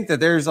do think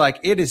that there's like,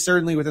 it is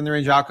certainly within the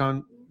range of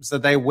outcomes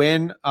that they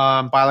win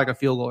by like a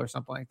field goal or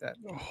something like that.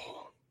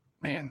 Oh,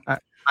 man.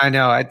 I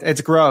know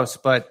it's gross,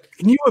 but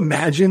can you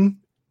imagine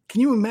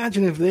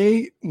if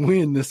they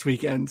win this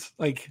weekend?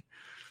 Like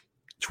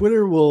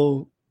Twitter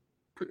will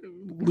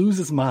lose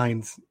its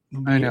mind.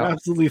 I know,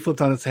 absolutely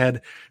flipped on its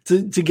head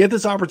to get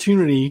this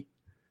opportunity.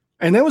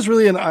 And that was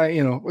really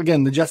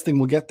again, the Jets thing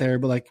will get there,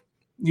 but like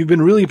you've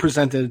been really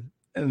presented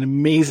an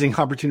amazing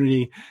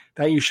opportunity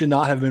that you should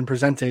not have been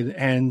presented.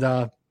 And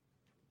I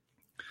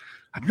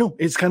don't know,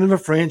 it's kind of a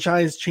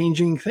franchise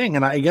changing thing.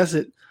 And I guess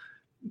it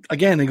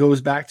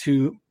goes back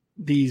to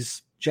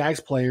these Jags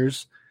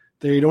players.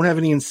 They don't have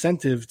any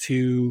incentive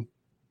to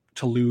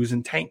lose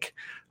and tank.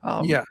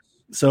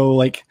 So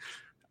like,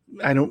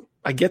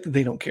 I get that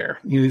they don't care.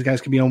 These guys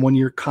could be on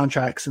 1-year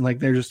contracts and like,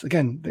 they're just,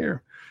 again,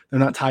 they're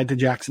not tied to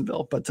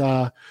Jacksonville, but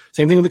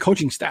same thing with the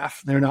coaching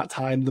staff. They're not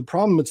tied. The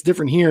problem that's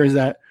different here is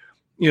that,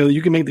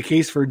 you can make the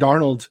case for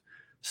Darnold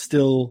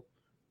still,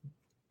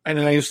 and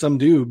I know some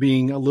do,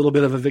 being a little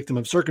bit of a victim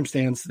of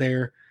circumstance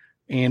there.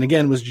 And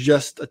again, was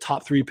just a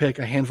top 3 pick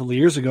a handful of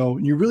years ago.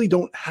 And you really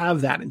don't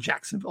have that in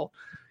Jacksonville.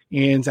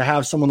 And to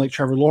have someone like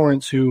Trevor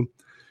Lawrence, who,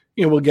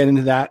 we'll get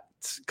into that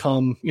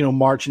come,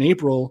 March and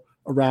April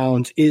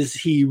around, is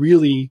he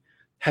really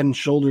head and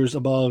shoulders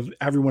above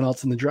everyone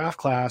else in the draft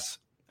class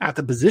at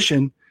the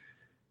position?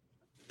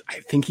 I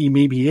think he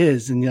maybe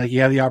is. And like, you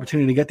have the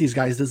opportunity to get these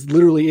guys. This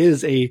literally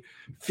is a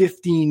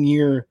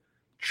 15-year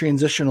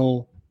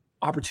transitional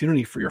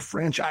opportunity for your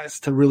franchise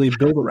to really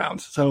build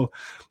around. So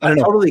I don't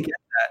know. Totally get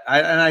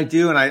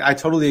that. I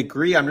totally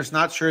agree. I'm just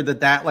not sure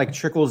that like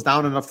trickles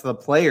down enough to the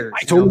players.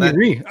 I totally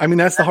agree. I mean,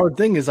 that's the hard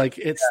thing, is like,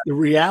 it's the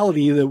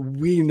reality that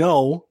we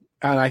know.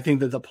 And I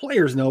think that the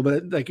players know,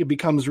 but it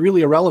becomes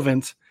really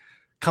irrelevant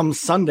come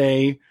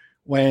Sunday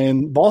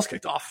when ball's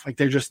kicked off. Like,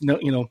 they're just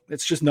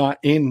it's just not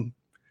in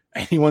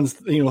anyone's,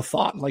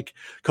 thought. Like,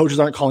 coaches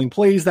aren't calling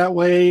plays that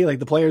way. Like,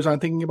 the players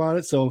aren't thinking about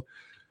it. So,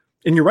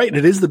 and you're right.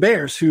 It is the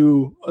Bears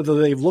who, although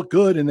they've looked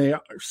good and they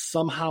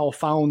somehow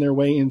found their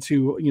way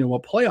into, a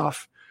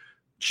playoff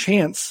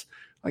chance,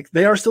 like,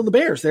 they are still the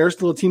Bears. They're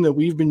still a team that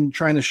we've been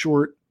trying to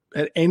short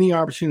at any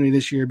opportunity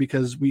this year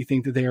because we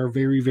think that they are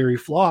very, very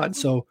flawed.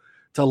 So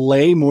to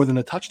lay more than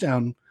a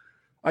touchdown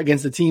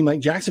against a team like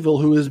Jacksonville,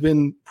 who has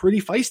been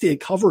pretty feisty at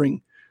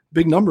covering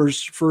big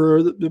numbers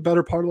for the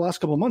better part of the last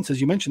couple of months,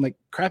 as you mentioned, like,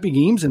 crappy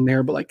games in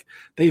there, but like,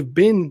 they've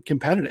been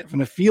competitive,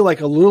 and I feel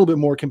like a little bit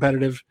more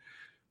competitive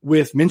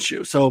with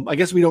Minshew. So I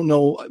guess we don't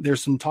know.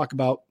 There's some talk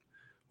about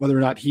whether or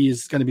not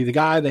he's going to be the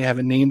guy. They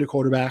haven't named a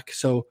quarterback.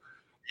 So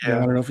I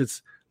don't know if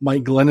it's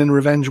Mike Glennon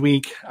revenge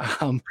week.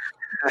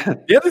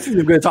 The other thing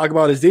I'm going to talk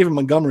about is David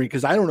Montgomery,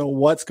 because I don't know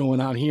what's going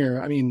on here.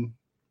 I mean,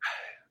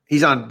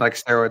 he's on like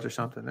steroids or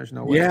something. There's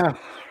no way. Yeah.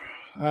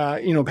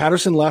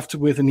 Patterson left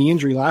with a knee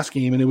injury last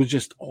game, and it was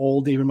just all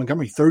David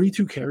Montgomery.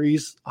 32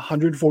 carries,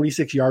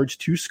 146 yards,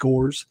 2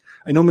 scores.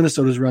 I know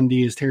Minnesota's run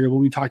D is terrible.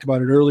 We talked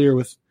about it earlier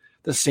with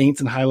the Saints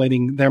and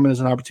highlighting them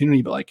as an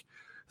opportunity, but like,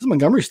 this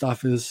Montgomery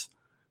stuff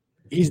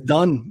he's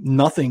done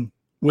nothing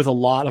with a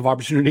lot of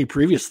opportunity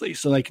previously.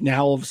 So like,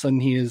 now all of a sudden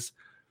he's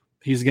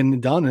getting it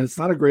done, and it's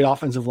not a great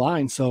offensive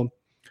line. So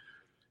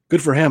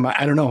good for him.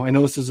 I don't know. I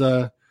know this is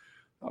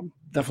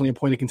definitely a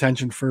point of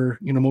contention for,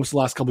 most of the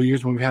last couple of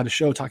years when we've had a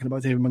show talking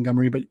about David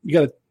Montgomery, but you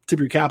got to tip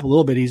your cap a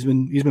little bit. He's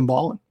been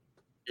balling.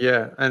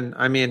 Yeah. And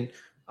I mean,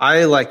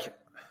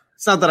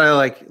 it's not that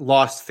I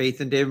lost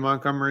faith in David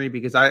Montgomery,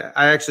 because I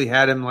actually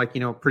had him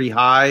pretty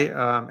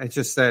high. It's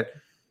just that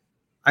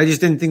I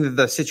just didn't think that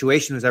the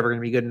situation was ever going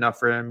to be good enough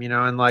for him,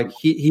 and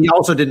he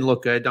also didn't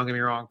look good. Don't get me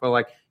wrong,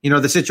 but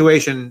the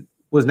situation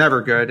was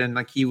never good. And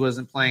he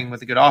wasn't playing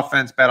with a good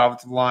offense, bad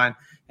offensive line.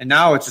 And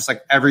now it's just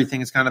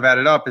everything is kind of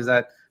added up, is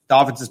that the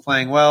offense is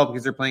playing well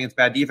because they're playing against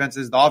bad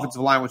defenses. The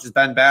offensive line, which has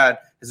been bad,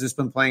 has just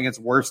been playing against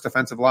worse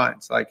defensive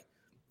lines.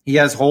 He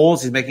has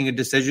holes. He's making good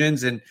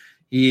decisions, and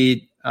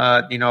he,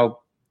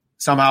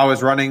 somehow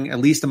is running at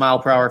least a mile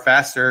per hour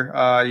faster,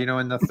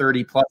 in the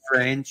 30 plus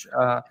range.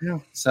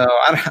 So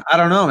I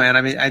don't know, man.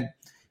 I mean,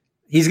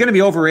 he's going to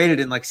be overrated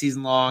in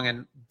season long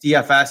and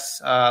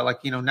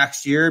DFS,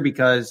 next year,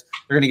 because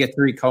they're going to get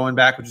Tariq Cohen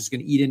back, which is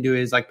going to eat into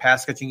his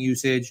pass catching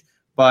usage.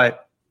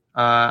 But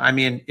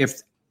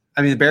if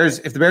the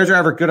Bears are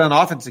ever good on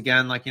offense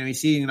again,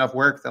 he's seeing enough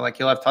work that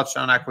he'll have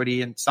touchdown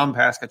equity and some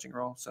pass catching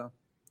role. So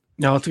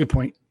no, that's a good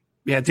point.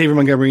 Yeah, David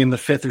Montgomery in the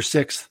 5th or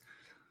 6th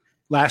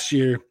last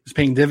year is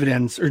paying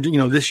dividends, or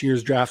this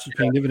year's draft was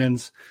paying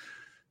dividends,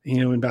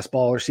 in best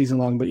ball or season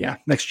long. But yeah,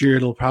 next year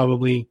it'll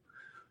be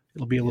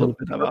a little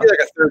bit of a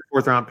 3rd,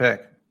 4th round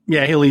pick.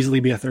 Yeah, he'll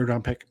easily be a 3rd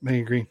round pick. I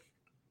agree.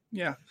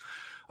 Yeah.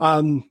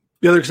 The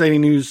other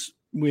exciting news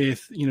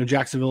with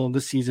Jacksonville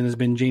this season has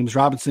been James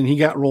Robinson. He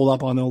got rolled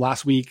up on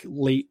last week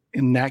late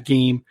in that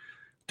game.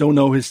 Don't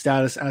know his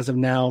status as of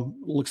now.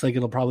 Looks like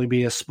it'll probably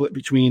be a split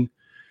between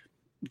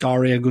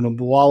Dare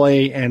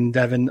Ogunbowale and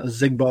Devin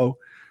Ozigbo.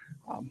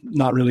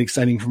 Not really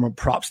exciting from a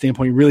prop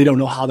standpoint. Really don't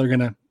know how they're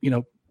going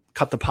to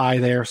cut the pie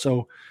there.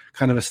 So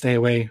kind of a stay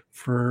away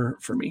for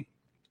me.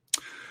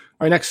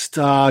 All right, next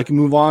I can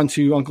move on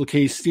to Uncle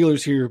K's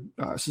Steelers here.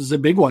 This is a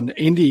big one.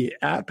 Indy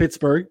at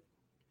Pittsburgh.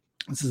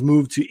 This is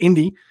moved to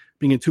Indy,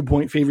 being a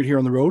 2-point favorite here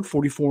on the road.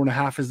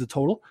 44.5 is the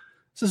total.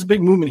 This is a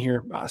big movement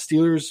here.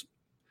 Steelers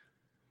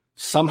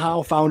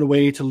somehow found a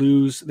way to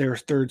lose their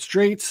 3rd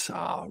straight.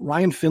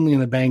 Ryan Finley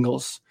and the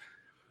Bengals,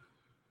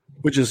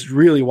 which is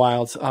really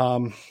wild.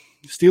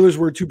 Steelers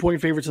were 2-point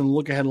favorites in the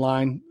look-ahead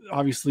line.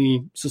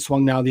 Obviously, it's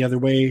swung now the other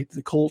way.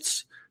 The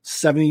Colts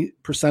 70%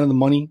 of the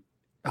money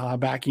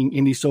backing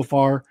Indy so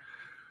far.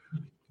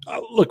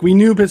 Look, we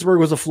knew Pittsburgh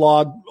was a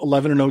flawed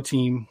 11-0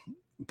 team,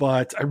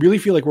 but I really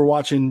feel like we're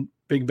watching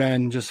Big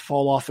Ben just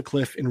fall off a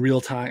cliff in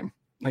real time.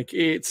 Like,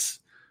 it's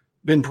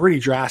been pretty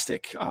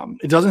drastic.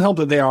 It doesn't help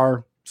that they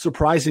are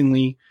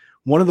surprisingly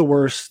one of the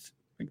worst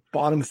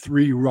bottom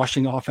 3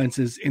 rushing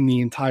offenses in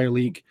the entire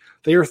league.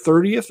 They are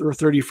 30th or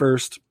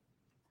 31st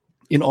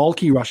in all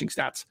key rushing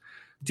stats: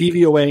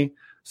 DVOA,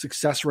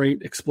 success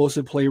rate,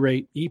 explosive play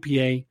rate,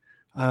 EPA.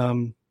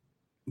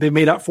 They've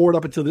made up for it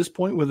up until this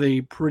point with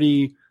a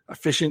pretty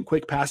efficient,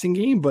 quick passing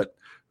game, but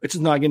it's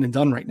just not getting it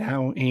done right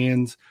now.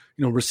 And,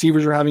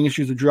 receivers are having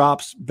issues with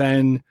drops.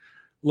 Ben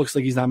looks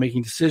like he's not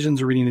making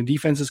decisions or reading the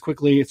defenses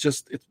quickly.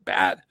 It's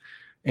bad.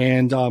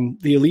 And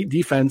the elite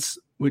defense,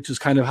 which is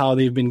kind of how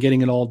they've been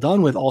getting it all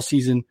done with all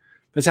season,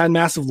 has had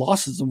massive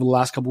losses over the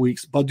last couple of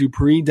weeks. Bud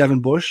Dupree, Devin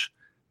Bush,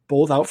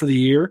 both out for the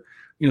year.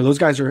 Those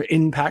guys are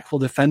impactful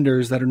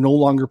defenders that are no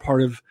longer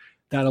part of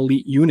that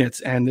elite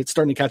unit, and it's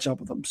starting to catch up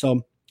with them.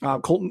 So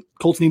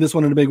Colts need this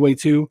one in a big way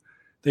too.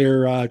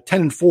 They're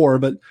 10-4,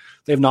 but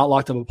they've not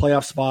locked up a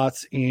playoff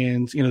spots.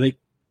 And, they,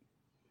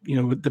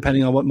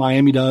 depending on what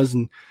Miami does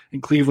and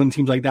Cleveland,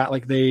 teams like that,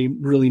 like, they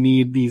really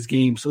need these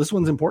games. So this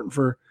one's important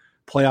for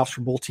playoffs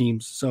for both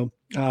teams. So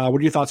what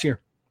are your thoughts here?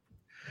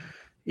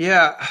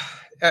 Yeah,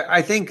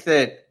 I think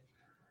that,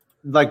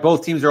 like,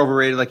 both teams are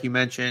overrated, like you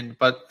mentioned.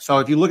 But so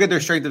if you look at their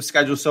strength of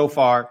schedule so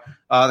far,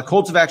 the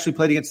Colts have actually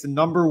played against the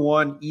number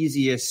 1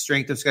 easiest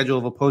strength of schedule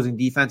of opposing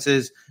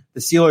defenses. The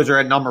Steelers are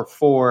at number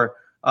 4.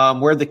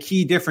 Where the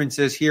key difference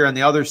is here on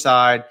the other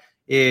side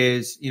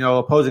is,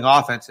 opposing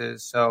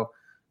offenses. So,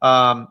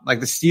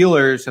 like, the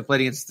Steelers have played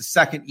against the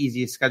second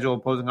easiest schedule of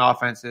opposing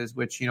offenses,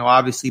 which,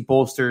 obviously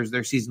bolsters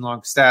their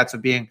season-long stats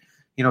of being,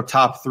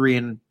 top 3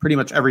 in pretty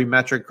much every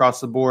metric across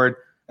the board.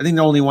 I think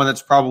the only one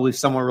that's probably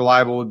somewhat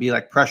reliable would be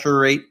like pressure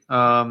rate,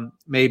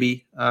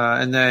 maybe.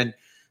 And then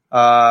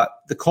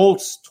the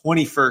Colts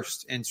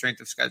 21st in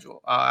strength of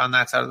schedule on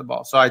that side of the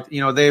ball. So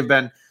they've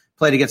been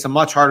played against a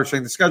much harder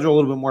strength of schedule, a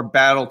little bit more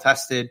battle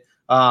tested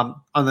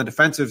on the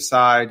defensive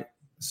side.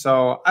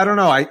 So I don't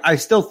know. I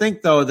still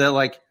think though that,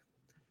 like,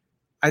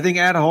 I think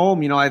at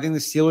home, I think the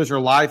Steelers are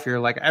live here.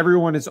 Like,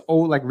 everyone is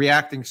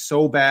reacting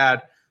so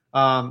bad,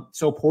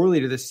 so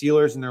poorly to the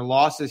Steelers and their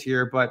losses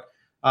here. But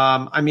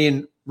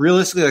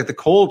realistically, like, the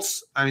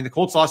Colts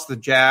lost to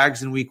the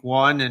Jags in week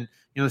 1, and,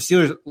 the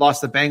Steelers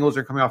lost to the Bengals.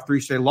 They're coming off 3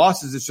 straight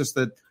losses. It's just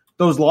that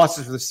those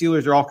losses for the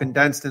Steelers are all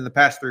condensed in the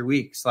past 3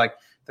 weeks. Like,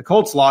 the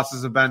Colts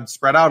losses have been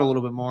spread out a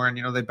little bit more,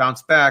 and, they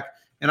bounced back.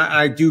 And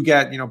I do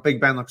get,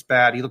 Big Ben looks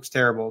bad. He looks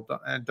terrible.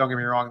 Don't get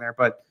me wrong there.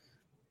 But,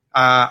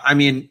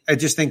 I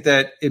just think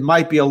that it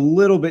might be a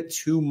little bit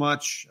too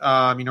much,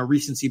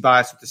 recency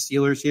bias with the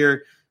Steelers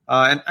here.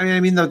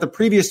 The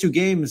previous 2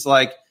 games,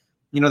 like,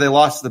 they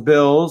lost to the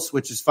Bills,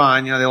 which is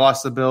fine. They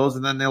lost to the Bills,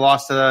 and then they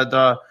lost to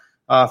the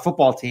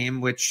football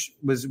team, which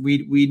was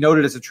we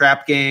noted as a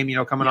trap game,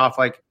 coming off,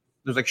 like,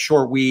 there's like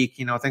short week,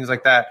 things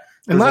like that.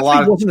 And last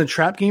week wasn't a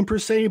trap game per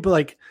se, but,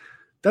 like,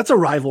 that's a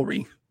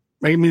rivalry,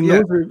 right?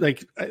 Those are,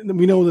 like,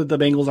 we know that the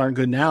Bengals aren't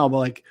good now, but,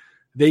 like,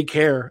 they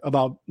care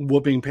about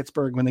whooping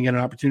Pittsburgh when they get an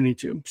opportunity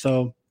to.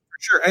 So for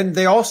sure. And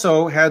they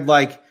also had,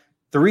 like,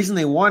 the reason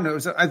they won,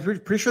 I'm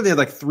pretty sure they had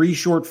like 3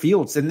 short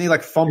fields. Didn't they,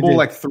 like, fumble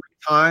like 3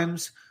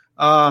 times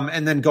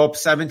and then go up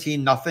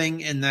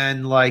 17-0? And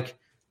then, like,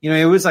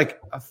 it was like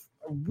a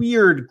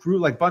weird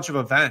group, like, bunch of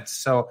events.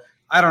 So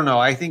I don't know.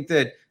 I think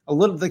that a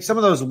little, like, some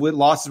of those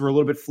losses were a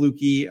little bit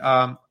fluky.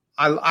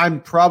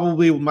 I'm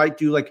probably might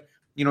do, like,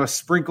 a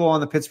sprinkle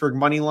on the Pittsburgh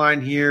money line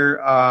here.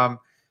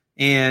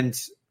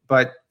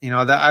 But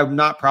that I'm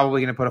not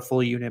probably going to put a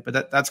full unit,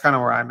 but that's kind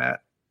of where I'm at.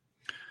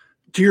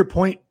 To your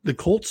point, the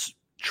Colts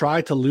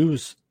tried to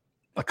lose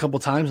a couple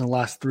times in the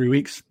last 3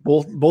 weeks.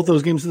 Both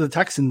those games to the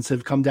Texans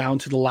have come down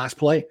to the last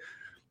play.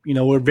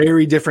 We're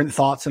very different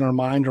thoughts in our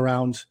mind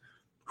around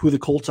who the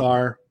Colts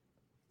are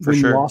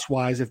loss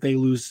wise if they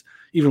lose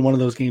even one of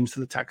those games to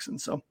the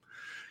Texans. So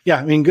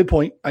yeah, good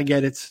point. I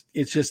get it.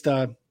 It's just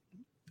the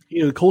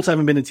Colts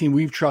haven't been a team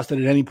we've trusted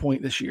at any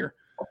point this year.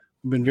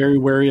 We've been very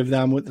wary of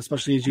them,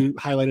 especially as you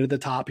highlighted at the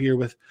top here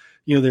with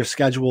their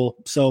schedule.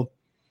 So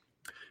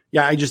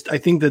yeah, I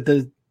think that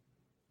the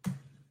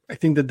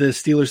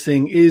Steelers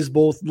thing is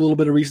both a little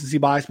bit of recency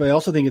bias, but I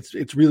also think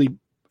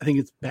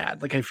it's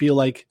bad. Like, I feel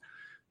like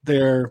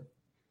they're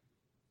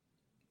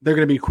going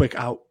to be a quick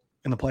out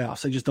in the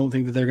playoffs. I just don't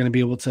think that they're going to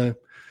be able to.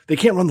 They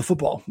can't run the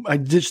football. I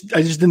just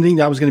didn't think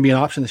that was going to be an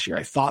option this year.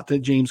 I thought that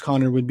James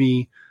Conner would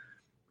be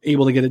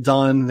able to get it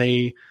done.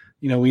 We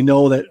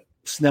know that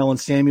Snell and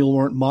Samuel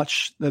weren't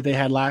much that they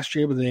had last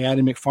year, but they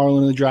added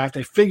McFarland in the draft.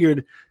 I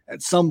figured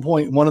at some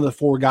point one of the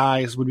 4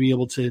 guys would be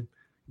able to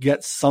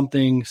get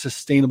something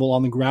sustainable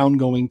on the ground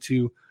going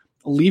to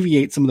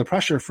alleviate some of the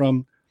pressure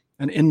from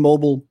an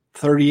immobile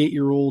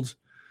 38-year-old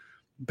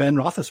Ben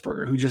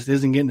Roethlisberger who just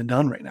isn't getting it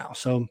done right now.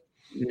 So,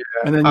 yeah.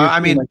 And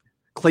then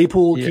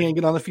Claypool can't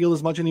get on the field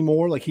as much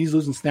anymore. Like, he's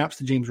losing snaps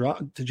to James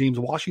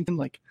Washington.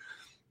 Like,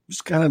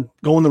 just kind of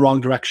going the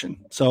wrong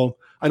direction. So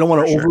I don't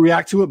want to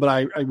overreact to it, but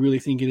I really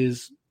think it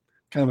is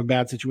kind of a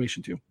bad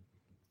situation too.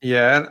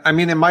 Yeah, I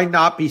mean, it might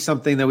not be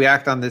something that we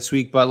act on this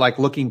week, but like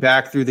looking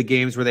back through the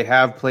games where they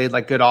have played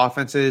like good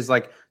offenses,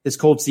 like this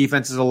Colts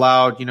defense has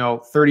allowed,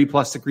 30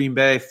 plus to Green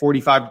Bay,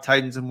 45 to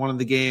Titans in one of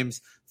the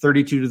games,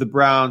 32 to the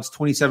Browns,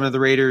 27 to the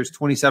Raiders,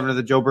 27 to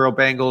the Joe Burrow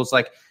Bengals.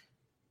 Like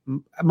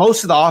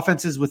most of the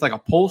offenses with like a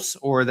pulse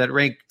or that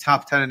rank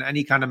top 10 in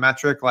any kind of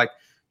metric, like,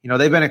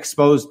 they've been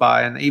exposed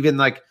by, and even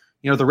like,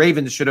 the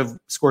Ravens should have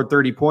scored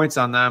 30 points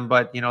on them,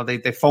 but,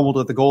 they fumbled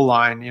at the goal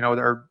line,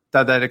 or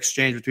that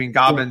exchange between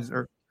Dobbins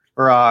or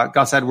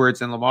Gus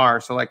Edwards and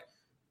Lamar. So like,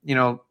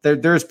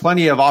 there's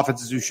plenty of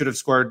offenses who should have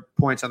scored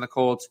points on the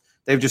Colts.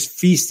 They've just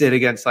feasted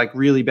against like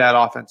really bad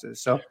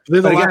offenses. So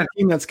they're the last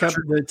team that's kept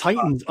the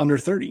Titans under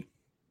 30.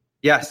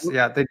 Yes.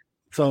 Yeah.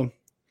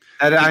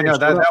 I know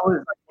that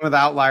was one of the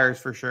outliers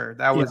for sure.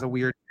 That was a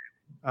weird,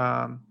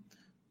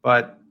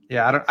 but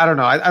yeah, I don't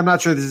know. I'm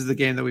not sure this is the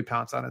game that we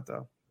pounce on it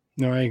though.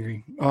 No, I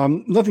agree.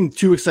 Nothing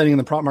too exciting in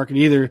the prop market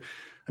either.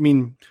 I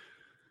mean,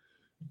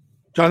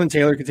 Jonathan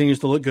Taylor continues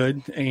to look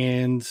good,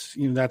 and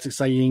that's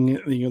exciting.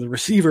 The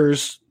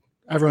receivers,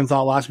 everyone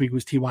thought last week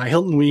was T.Y.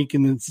 Hilton week,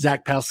 and it's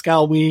Zach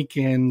Pascal week,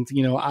 and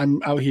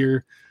I'm out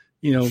here,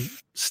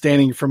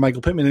 standing for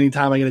Michael Pittman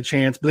anytime I get a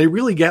chance. But they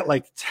really get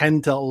like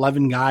 10 to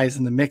 11 guys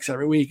in the mix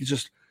every week. It's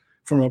just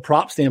from a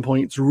prop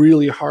standpoint, it's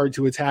really hard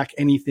to attack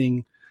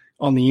anything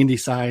on the Indy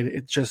side.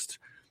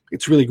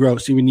 It's really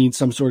gross. You would need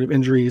some sort of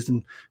injuries,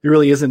 and there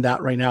really isn't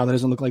that right now. There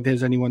doesn't look like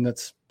there's anyone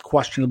that's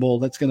questionable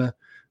that's going to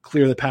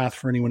clear the path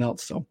for anyone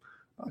else. So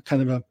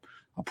kind of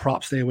a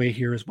prop stay away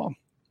here as well.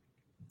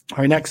 All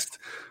right, next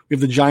we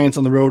have the Giants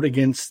on the road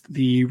against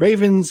the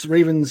Ravens.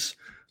 Ravens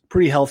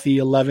pretty healthy,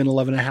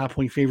 11.5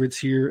 point favorites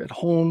here at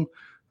home,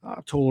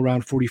 total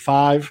around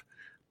 45.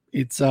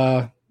 It's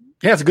a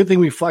good thing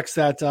we flexed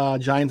that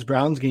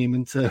Giants-Browns game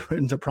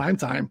into prime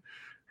time,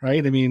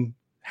 right? I mean,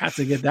 had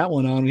to get that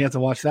one on. We had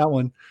to watch that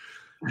one.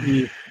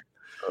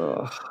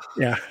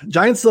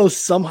 Giants, though,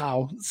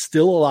 somehow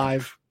still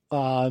alive.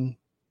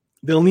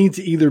 They'll need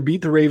to either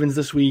beat the Ravens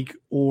this week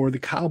or the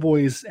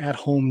Cowboys at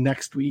home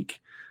next week,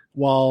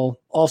 while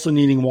also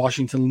needing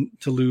Washington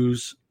to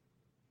lose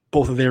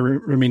both of their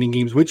remaining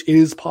games, which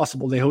is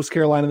possible. They host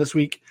Carolina this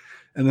week,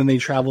 and then they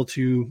travel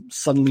to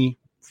suddenly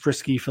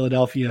frisky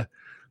Philadelphia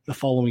the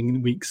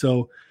following week.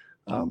 So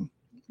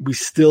we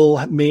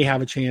still may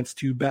have a chance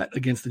to bet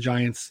against the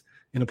Giants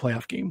in a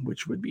playoff game,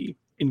 which would be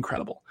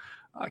incredible.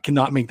 I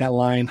cannot make that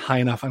line high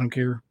enough. I don't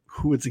care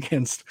who it's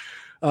against.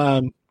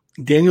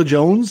 Daniel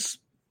Jones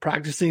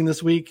practicing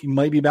this week. He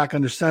might be back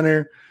under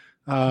center.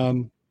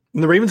 And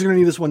the Ravens are going to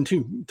need this one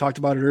too. We talked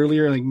about it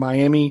earlier. Like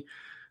Miami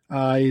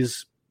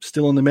is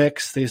still in the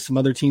mix. There's some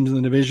other teams in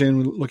the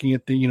division looking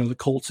at the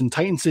Colts and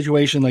Titans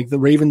situation. Like the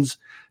Ravens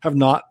have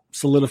not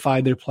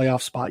solidified their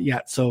playoff spot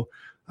yet. So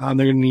they're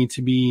going to need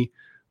to be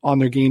on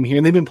their game here.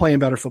 And they've been playing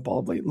better football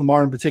of late.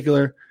 Lamar in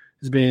particular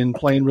has been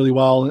playing really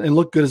well and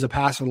looked good as a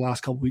passer the last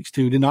couple of weeks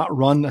too. Did not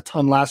run a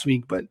ton last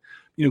week, but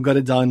got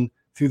it done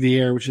through the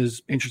air, which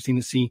is interesting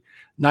to see.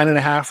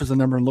 9.5 is the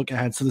number and look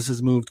ahead. So this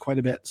has moved quite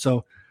a bit.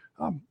 So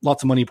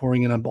lots of money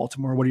pouring in on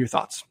Baltimore. What are your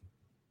thoughts?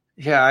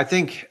 Yeah, it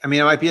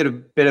might be at a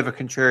bit of a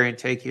contrarian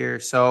take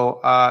here. So,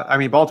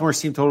 Baltimore's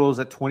team total is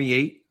at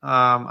 28.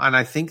 And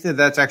I think that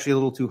that's actually a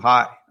little too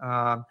high.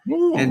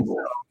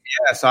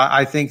 So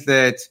I think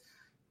that,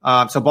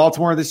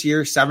 Baltimore this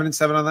year,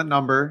 7-7 on that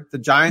number. The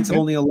Giants have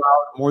only allowed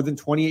more than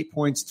 28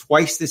 points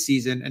twice this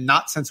season and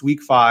not since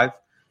week 5.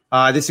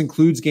 This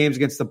includes games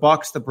against the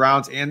Bucs, the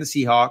Browns, and the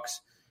Seahawks.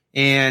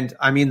 And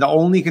the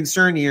only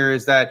concern here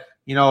is that,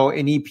 in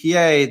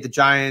EPA, the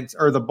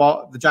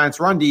Giants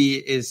run D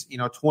is,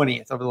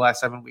 20th over the last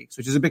 7 weeks,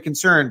 which is a big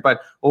concern.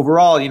 But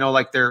overall,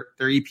 their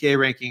EPA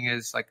ranking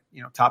is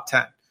top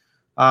 10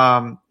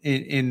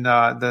 in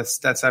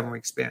that 7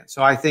 week span.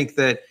 So I think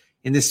that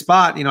in this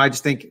spot, I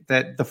just think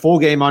that the full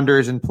game under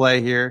is in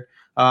play here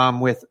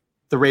with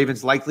the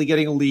Ravens likely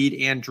getting a lead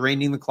and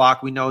draining the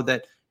clock. We know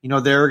that,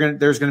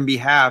 there's going to be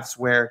halves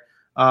where,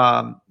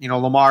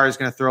 Lamar is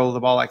going to throw the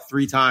ball like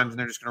 3 times and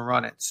they're just going to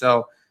run it.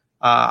 So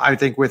I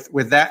think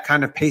with that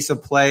kind of pace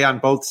of play on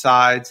both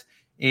sides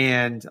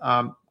and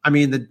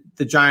the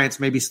Giants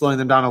maybe slowing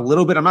them down a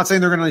little bit. I'm not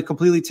saying they're going to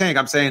completely tank.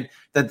 I'm saying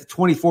that the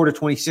 24 to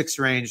 26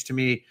 range to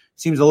me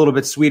seems a little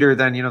bit sweeter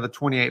than, the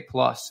 28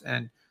 plus.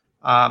 And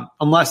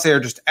unless they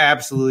are just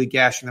absolutely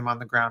gashing them on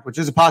the ground, which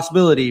is a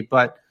possibility.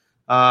 But,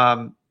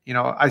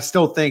 I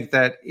still think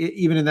that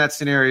even in that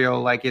scenario,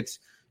 like it's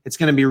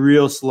going to be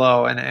real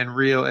slow and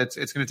real. It's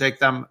going to take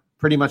them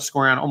pretty much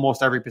scoring on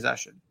almost every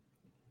possession.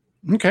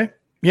 Okay.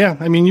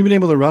 Yeah. You've been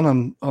able to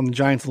run on the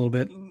Giants a little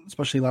bit,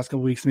 especially the last couple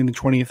of weeks. The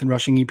 20th in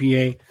rushing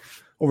EPA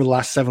over the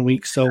last 7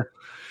 weeks. So,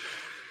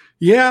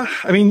 yeah,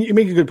 you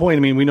make a good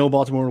point. We know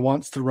Baltimore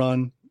wants to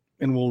run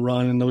and will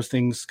run, and those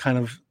things kind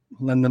of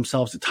lend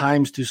themselves at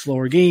times to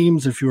slower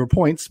games and fewer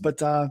points.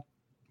 But,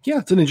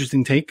 it's an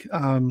interesting take.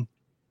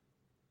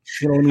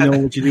 You don't know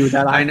what you do with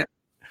that. I know.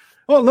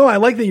 Well, no, I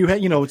like that you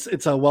had,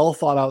 it's a well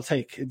thought out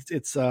take.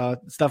 It's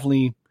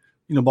definitely,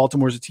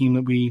 Baltimore's a team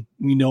that we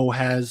know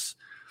has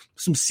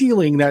some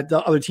ceiling that the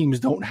other teams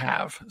don't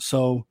have.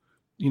 So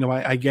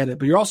I get it.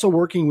 But you're also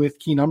working with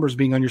key numbers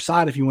being on your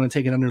side if you want to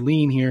take it under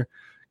lean here,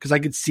 because I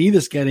could see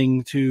this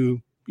getting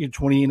to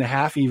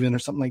 20.5 even or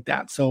something like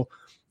that. So,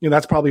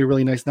 that's probably a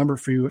really nice number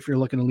for you if you're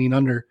looking to lean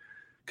under,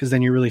 because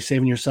then you're really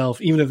saving yourself.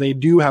 Even if they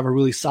do have a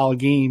really solid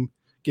game,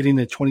 getting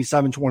to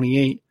 27,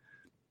 28,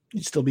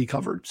 you'd still be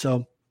covered.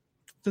 So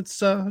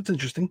it's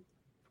interesting.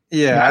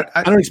 Yeah.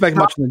 I don't expect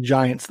much from the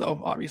Giants, though,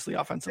 obviously,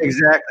 offensively.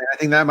 Exactly. I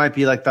think that might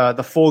be like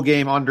the full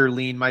game under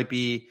lean might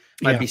be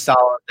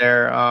solid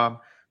there.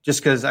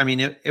 Just because,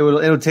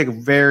 it'll take a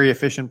very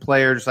efficient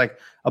player, just like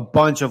a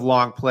bunch of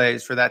long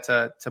plays for that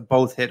to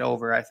both hit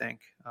over, I think.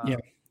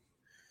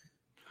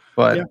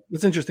 But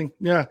that's interesting.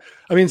 Yeah.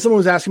 Someone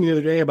was asking me the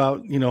other day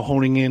about,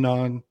 honing in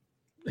on,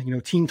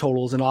 team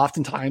totals. And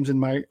oftentimes in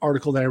my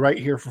article that I write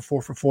here for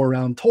 4 for 4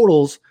 round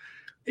totals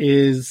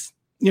is,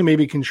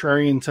 maybe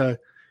contrarian to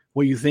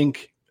what you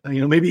think,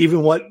 maybe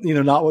even what,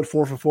 not what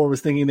 4 for 4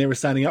 was thinking they were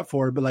signing up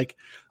for. But like,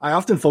 I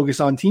often focus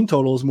on team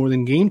totals more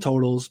than game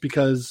totals,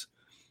 because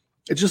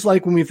it's just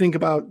like when we think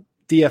about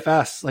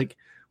DFS, like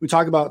we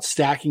talk about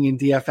stacking in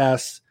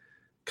DFS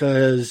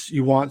because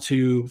you want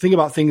to think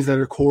about things that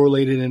are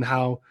correlated and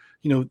how,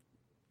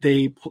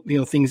 they,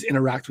 things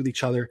interact with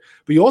each other.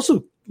 But you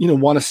also,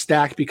 want to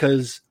stack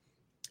because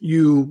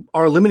you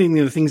are limiting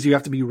the things you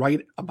have to be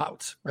right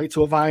about, right?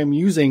 So if I'm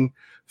using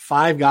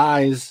 5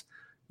 guys,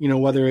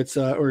 whether it's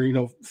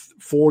or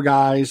 4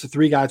 guys,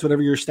 3 guys,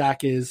 whatever your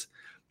stack is,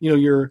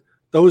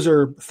 those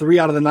are 3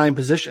 out of the 9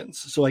 positions.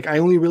 So like I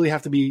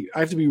have to be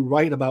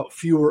right about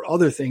fewer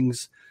other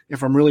things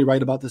if I'm really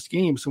right about this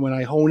game. So when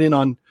I hone in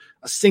on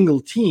a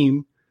single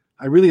team,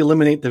 I really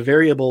eliminate the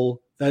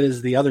variable that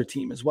is the other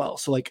team as well.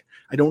 So like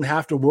I don't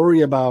have to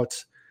worry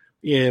about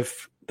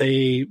if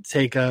they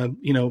take a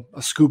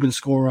scoop and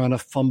score on a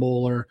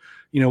fumble, or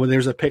when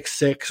there's a pick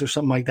 6 or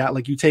something like that.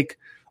 Like you take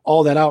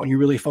all that out and you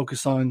really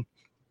focus on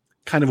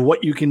kind of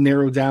what you can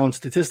narrow down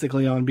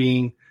statistically on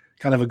being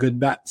kind of a good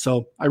bet.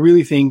 So I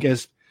really think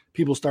as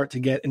people start to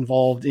get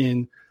involved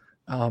in,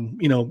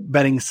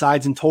 betting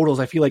sides and totals,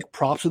 I feel like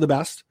props are the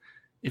best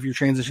if you're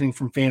transitioning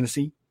from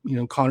fantasy.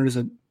 Connor is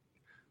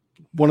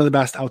one of the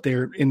best out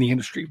there in the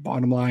industry,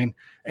 bottom line,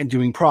 and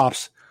doing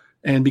props.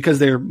 And because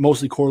they're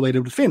mostly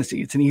correlated with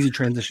fantasy, it's an easy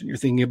transition. You're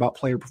thinking about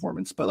player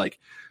performance. But like,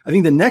 I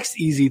think the next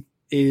easy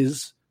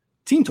is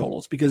team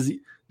totals, because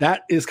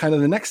that is kind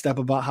of the next step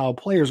about how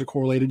players are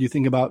correlated. You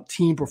think about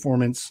team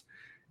performance.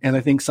 And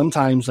I think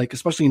sometimes, like,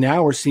 especially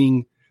now, we're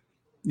seeing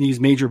these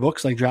major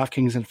books like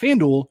DraftKings and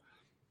FanDuel.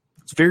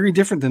 It's very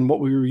different than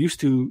what we were used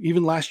to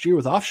even last year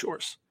with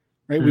offshores,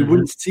 right? Mm-hmm. We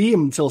wouldn't see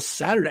them until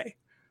Saturday.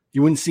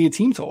 You wouldn't see a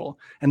team total.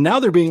 And now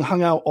they're being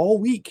hung out all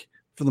week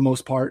for the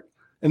most part.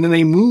 And then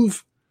they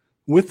move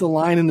with the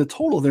line in the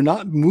total. They're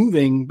not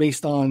moving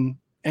based on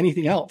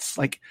anything else.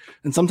 Like,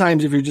 and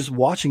sometimes if you're just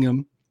watching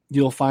them,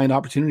 you'll find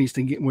opportunities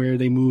to get where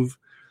they move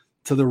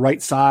to the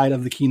right side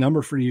of the key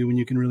number for you, and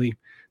you can really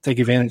take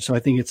advantage. So I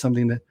think it's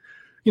something that,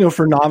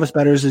 for novice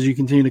bettors, as you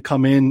continue to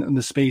come in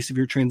the space, if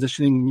you're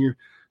transitioning, your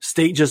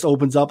state just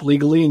opens up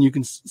legally and you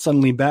can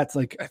suddenly bet.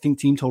 Like, I think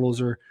team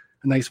totals are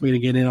a nice way to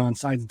get in on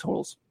sides and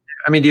totals.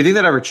 Do you think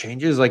that ever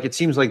changes? Like, it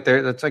seems like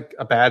that's like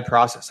a bad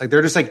process. Like,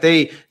 they're just like,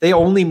 they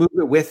only move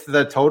it with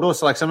the total.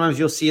 So like sometimes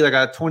you'll see like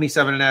a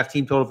 27.5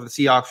 team total for the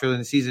Seahawks early in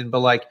the season, but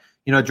like,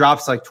 it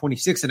drops like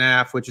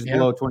 26.5, which is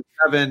below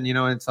 27,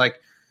 and it's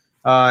like,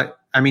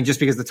 just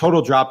because the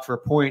total dropped for a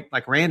point,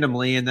 like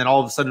randomly, and then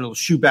all of a sudden it'll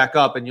shoot back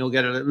up and you'll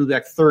get it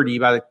like 30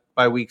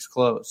 by week's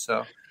close.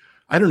 So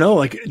I don't know,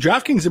 like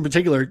DraftKings in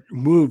particular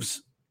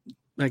moves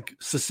like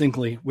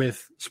succinctly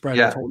with spread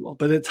and total,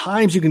 but at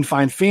times you can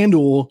find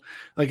FanDuel,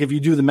 like if you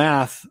do the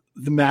math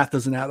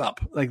doesn't add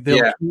up. Like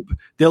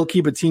they'll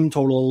keep a team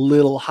total a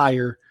little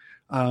higher.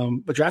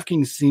 But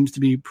DraftKings seems to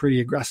be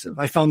pretty aggressive.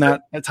 I found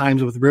that at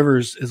times with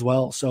Rivers as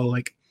well. So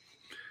like,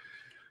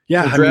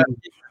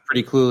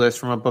 pretty clueless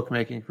from a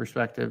bookmaking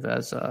perspective,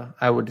 as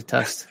I would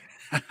attest.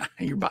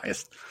 You're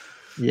biased.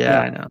 Yeah,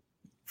 I know.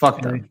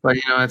 Fuck them, but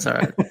it's all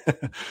right.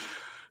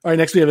 All right,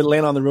 next we have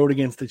Atlanta on the road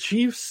against the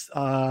Chiefs.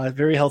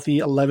 Very healthy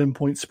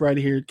 11-point spread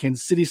here at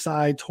Kansas City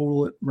side,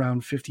 total at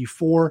around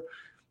 54.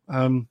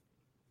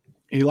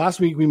 Last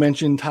week we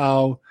mentioned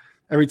how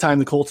every time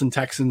the Colts and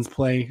Texans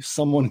play,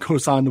 someone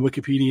goes on to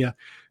Wikipedia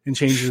and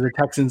changes the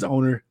Texans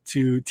owner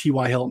to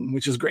T.Y. Hilton,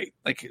 which is great.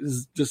 Like,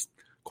 it's just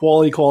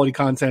quality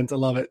content. I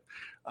love it.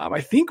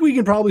 I think we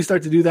can probably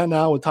start to do that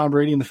now with Tom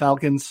Brady and the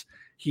Falcons.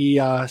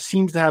 He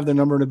seems to have their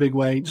number in a big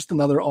way. Just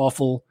another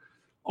awful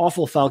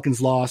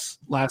Falcons loss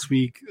last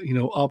week,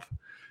 up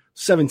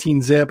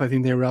 17-zip. I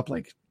think they were up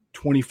like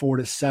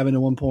 24-7 at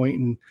one point,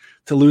 and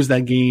to lose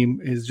that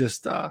game is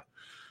just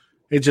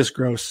it's just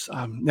gross.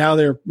 Now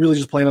they're really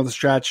just playing on the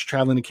stretch,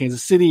 traveling to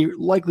Kansas City,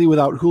 likely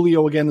without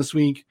Julio again this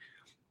week.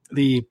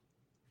 The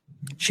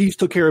Chiefs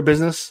took care of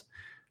business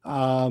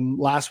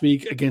last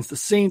week against the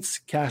Saints,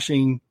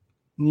 cashing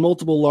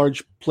multiple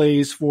large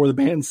plays for the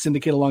band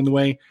syndicate along the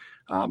way.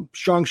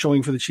 Strong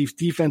showing for the Chiefs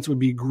defense would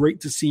be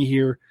great to see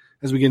here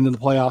as we get into the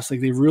playoffs. Like,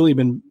 they've really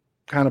been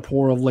kind of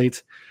poor of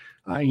late.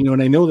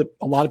 And I know that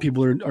a lot of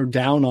people are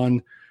down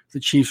on the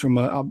Chiefs from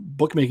a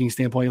bookmaking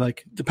standpoint.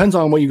 Like, depends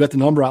on what you got the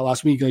number at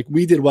last week. Like,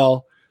 we did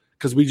well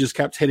because we just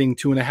kept hitting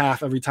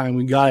 2.5 every time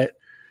we got it,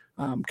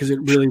 because it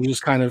really was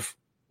just kind of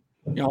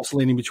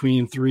oscillating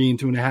between 3 and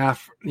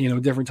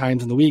 2.5, different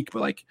times in the week.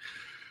 But like,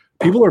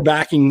 people are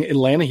backing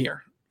Atlanta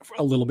here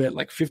a little bit,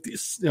 like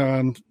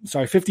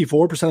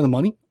 54% of the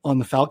money on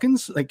the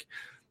Falcons. Like,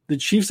 the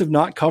Chiefs have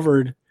not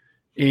covered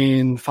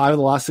in 5 of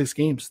the last 6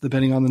 games,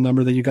 depending on the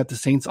number that you got the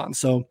Saints on.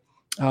 So,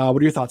 what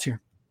are your thoughts here?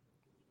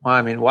 Well,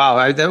 I mean, wow.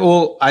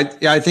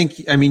 I think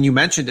you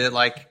mentioned it,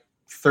 like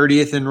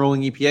 30th in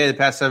rolling EPA the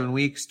past 7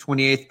 weeks,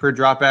 28th per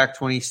dropback,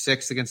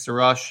 26th against the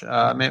rush.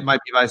 It might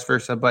be vice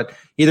versa, but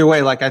either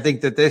way, like, I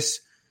think that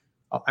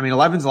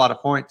 11's a lot of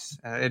points.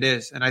 It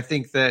is. And I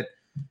think that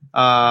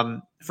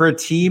for a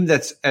team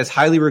that's as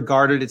highly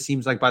regarded, it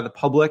seems like, by the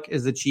public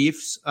as the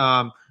Chiefs,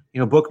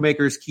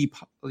 bookmakers keep,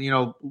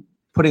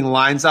 putting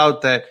lines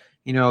out that,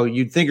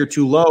 you'd think are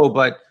too low,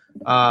 but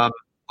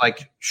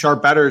like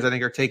sharp bettors, I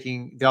think, are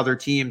taking the other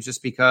teams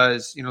just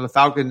because, the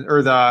Falcons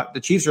or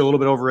the Chiefs are a little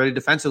bit overrated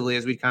defensively,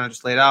 as we kind of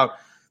just laid out.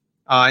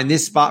 In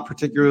this spot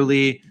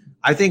particularly,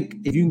 I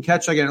think if you can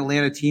catch like an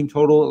Atlanta team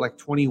total at like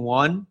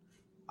 21,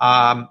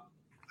 I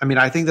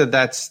think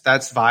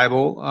that's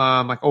viable,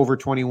 like over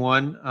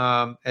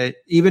 21.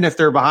 Even if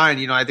they're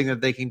behind, I think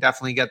that they can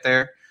definitely get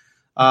there.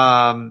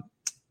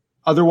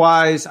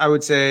 Otherwise, I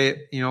would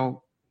say,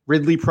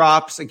 Ridley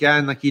props,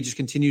 again, like, he just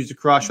continues to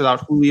crush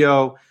without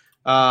Julio.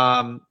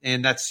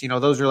 And that's,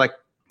 those are like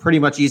pretty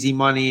much easy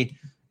money.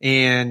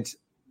 And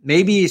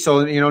maybe,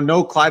 so,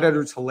 no Clyde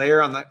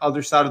Edwards-Helaire on the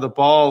other side of the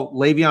ball.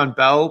 Le'Veon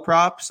Bell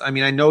props. I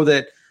mean, I know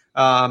that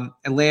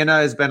Atlanta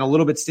has been a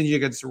little bit stingy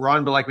against the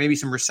run, but like maybe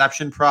some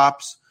reception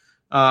props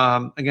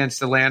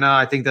against Atlanta.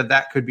 I think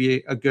that could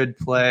be a good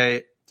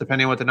play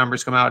depending on what the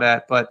numbers come out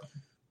at. But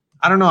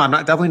I don't know.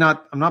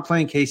 I'm not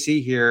playing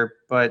KC here,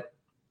 but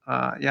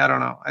I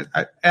don't know.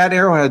 I at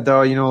Arrowhead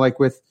though,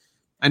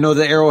 I know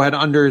the Arrowhead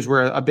unders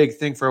were a big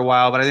thing for a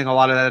while, but I think a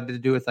lot of that had to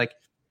do with like,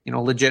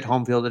 legit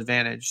home field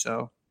advantage.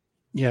 So,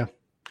 yeah,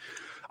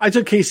 I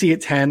took KC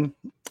at 10,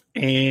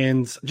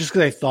 and just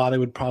because I thought it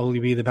would probably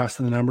be the best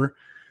in the number.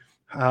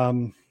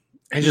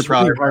 It's just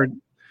really hard.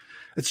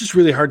 It's just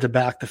really hard to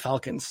back the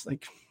Falcons.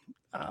 Like,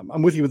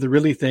 I'm with you with the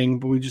Ridley thing,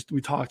 but we've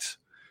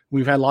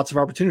had lots of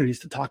opportunities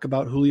to talk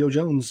about Julio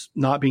Jones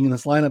not being in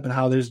this lineup and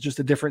how there's just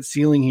a different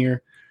ceiling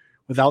here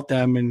without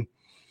them. And,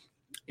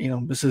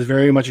 this is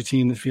very much a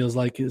team that feels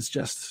like is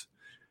just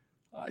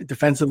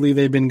defensively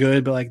they've been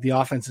good, but like the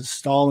offense is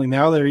stalling.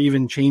 Now they're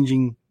even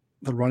changing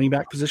the running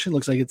back position.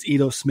 Looks like it's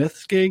Ito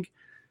Smith's gig,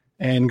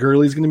 and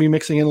Gurley's going to be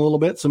mixing in a little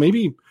bit. So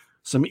maybe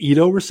some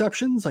Ito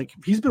receptions. Like,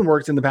 he's been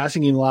worked in the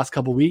passing game the last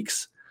couple of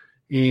weeks,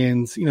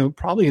 and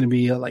probably going to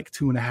be like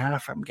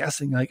 2.5. I'm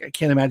guessing. Like, I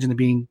can't imagine it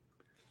being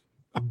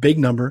a big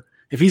number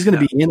if he's going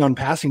to be in on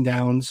passing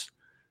downs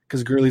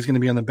because Gurley's going to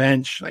be on the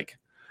bench. Like,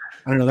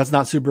 I don't know. That's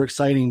not super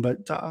exciting,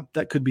 but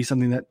that could be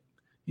something that,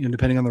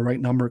 depending on the right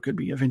number, could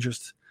be of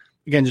interest.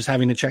 Again, just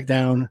having to check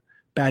down,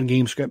 bad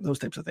game script, those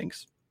types of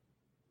things.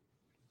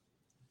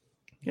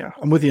 Yeah,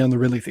 I'm with you on the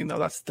Ridley thing, though.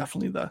 That's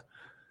definitely the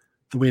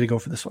way to go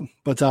for this one.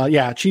 But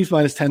Chiefs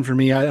minus 10 for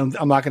me. I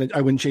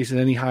wouldn't chase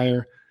it any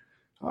higher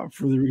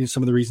for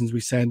some of the reasons we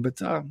said. But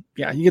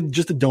you get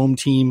just a dome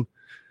team,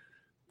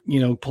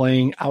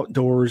 playing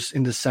outdoors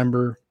in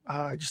December.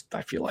 I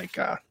feel like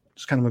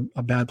just kind of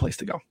a bad place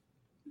to go.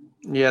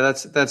 Yeah,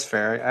 that's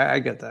fair. I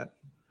get that.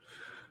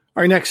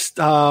 All right, next,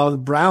 the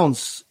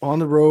Browns on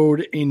the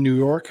road in New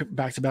York,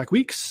 back-to-back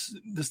weeks,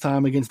 this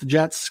time against the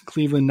Jets.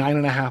 Cleveland,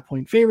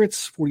 9.5-point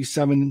favorites,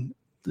 47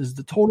 is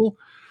the total.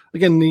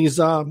 Again,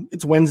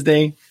 it's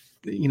Wednesday.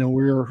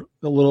 We're a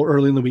little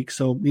early in the week,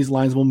 so these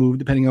lines will move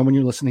depending on when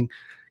you're listening.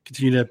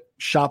 Continue to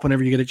shop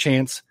whenever you get a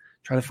chance.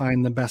 Try to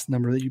find the best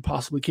number that you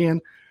possibly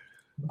can.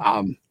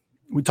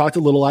 We talked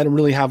a little. I don't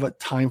really have a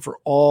time for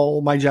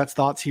all my Jets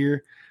thoughts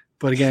here.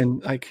 But again,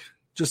 like,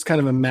 just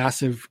kind of a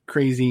massive,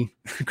 crazy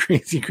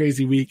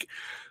week.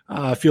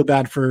 I feel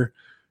bad for,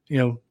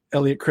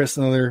 Elliot, Chris,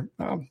 and other,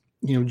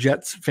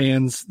 Jets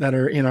fans that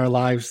are in our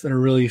lives that are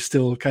really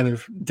still kind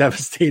of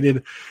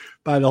devastated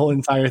by the whole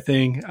entire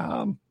thing.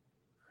 And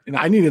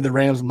I needed the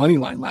Rams money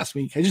line last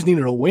week. I just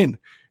needed a win.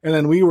 And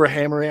then we were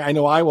hammering. I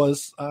know I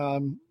was, I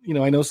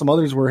know some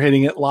others were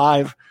hitting it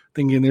live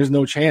thinking there's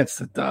no chance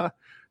that, the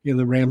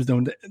Rams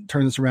don't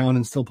turn this around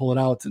and still pull it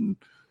out. And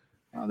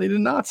they did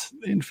not.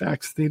 In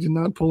fact, they did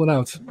not pull it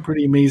out.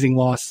 Pretty amazing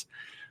loss.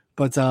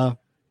 But 2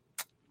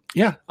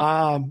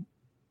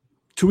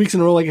 weeks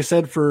in a row, like I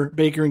said, for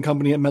Baker and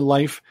company at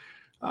MetLife.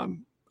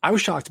 I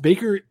was shocked.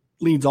 Baker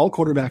leads all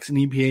quarterbacks in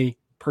EPA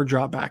per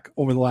dropback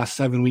over the last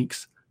 7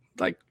 weeks.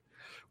 Like,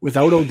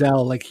 without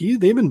Odell, like they've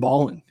been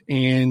balling.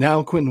 And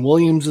now Quentin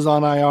Williams is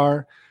on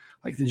IR.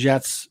 Like, the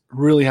Jets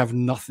really have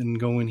nothing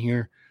going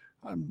here.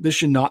 This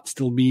should not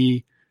still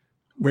be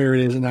where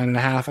it is at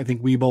 9.5. I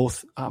think we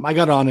both, I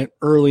got on it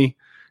early.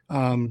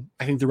 I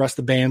think the rest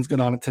of the band's got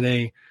on it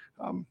today.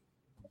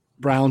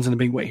 Browns in a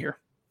big way here.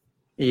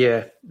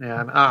 Yeah,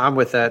 I'm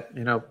with that.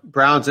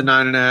 Browns at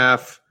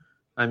 9.5.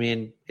 I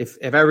mean, if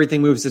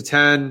everything moves to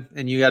 10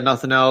 and you got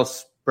nothing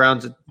else,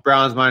 Browns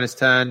minus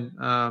 10,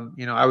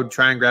 I would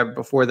try and grab it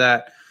before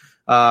that.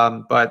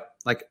 But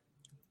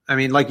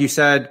like you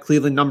said,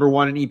 Cleveland number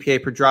 1 in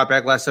EPA per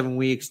dropback last 7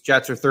 weeks.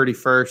 Jets are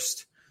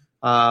 31st.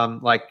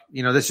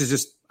 This is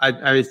just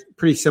I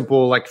pretty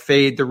simple. Like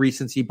fade the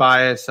recency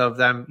bias of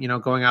them,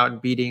 going out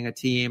and beating a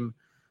team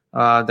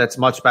that's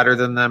much better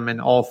than them in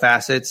all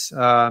facets,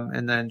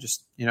 and then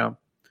just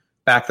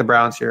back the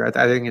Browns here. I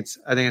think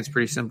it's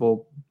pretty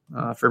simple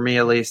for me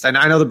at least. And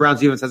I know the Browns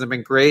defense hasn't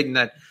been great, and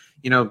that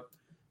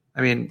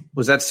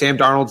was that Sam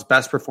Darnold's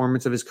best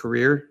performance of his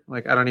career?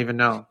 Like I don't even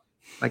know.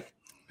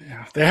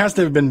 Yeah, there has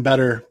to have been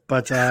better,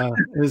 but it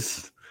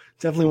was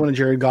definitely one of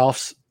Jared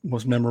Goff's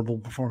most memorable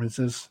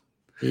performances.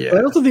 Yeah,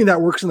 but I also think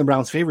that works in the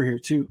Browns' favor here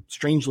too.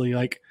 Strangely,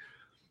 like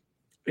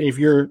if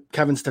you're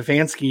Kevin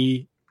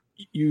Stefanski,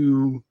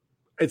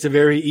 it's a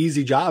very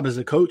easy job as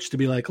a coach to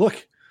be like,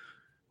 look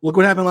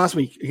what happened last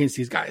week against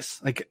these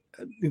guys. Like,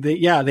 they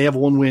have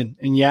one win,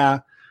 and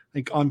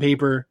like on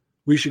paper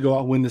we should go out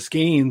and win this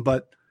game,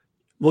 but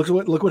look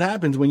what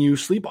happens when you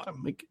sleep on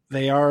them. Like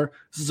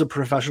this is a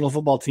professional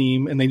football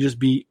team, and they just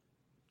beat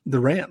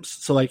the Rams.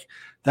 So like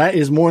that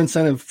is more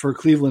incentive for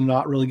Cleveland to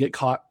not really get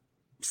caught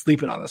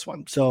sleeping on this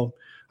one. So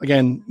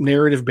again,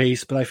 narrative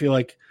based, but I feel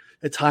like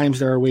at times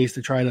there are ways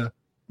to try to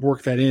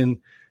work that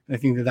in. And I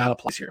think that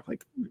applies here.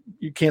 Like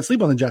you can't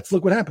sleep on the Jets.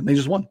 Look what happened. They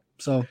just won.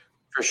 So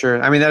for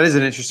sure. I mean, that is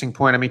an interesting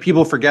point. I mean,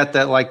 people forget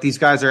that like these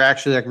guys are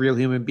actually like real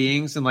human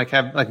beings, and like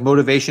have like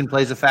motivation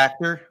plays a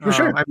factor. For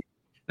sure. Like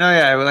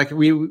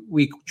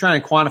we try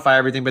and quantify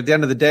everything, but at the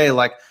end of the day,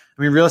 like,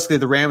 I mean, realistically,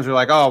 the Rams are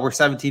like, oh, we're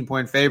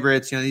 17-point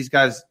favorites. These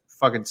guys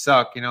fucking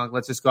suck.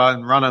 Let's just go out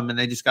and run them, and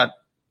they just got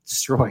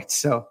destroyed.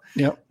 So,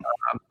 it's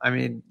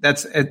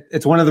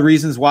one of the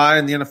reasons why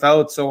in the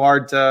NFL it's so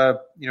hard to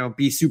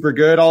be super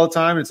good all the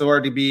time. It's so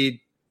hard to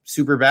be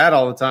super bad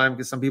all the time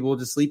because some people will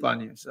just sleep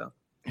on you. So,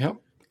 I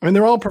mean,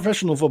 they're all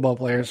professional football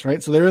players,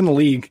 right? So they're in the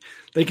league,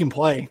 they can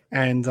play,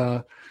 and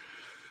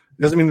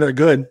it doesn't mean they're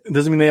good. It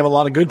doesn't mean they have a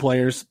lot of good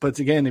players. But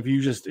again, if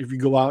you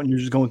go out and you're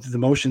just going through the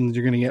motions,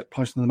 you're going to get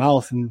punched in the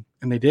mouth, and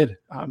they did.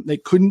 They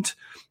couldn't.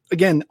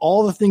 Again,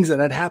 all the things that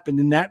had happened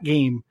in that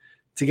game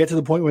to get to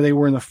the point where they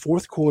were in the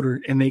fourth quarter,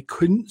 and they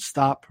couldn't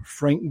stop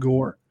Frank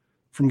Gore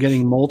from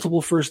getting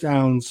multiple first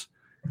downs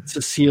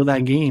to seal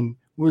that game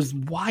was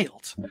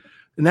wild.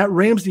 And that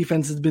Rams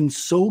defense has been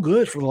so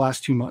good for the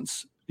last 2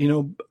 months.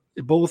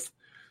 Both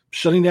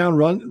shutting down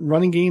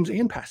running games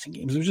and passing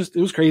games. It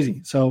was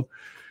crazy. So.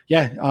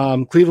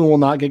 Cleveland will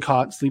not get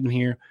caught sleeping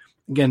here.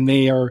 Again,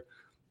 they're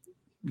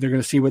going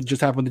to see what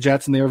just happened with the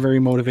Jets, and they are very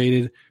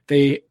motivated.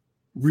 They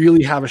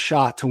really have a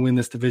shot to win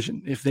this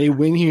division. If they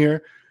win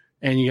here,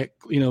 and you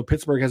get,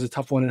 Pittsburgh has a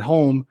tough one at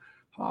home,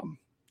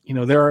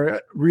 there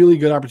are really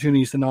good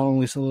opportunities to not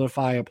only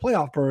solidify a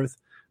playoff berth,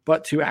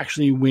 but to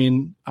actually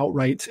win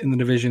outright in the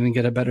division and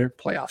get a better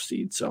playoff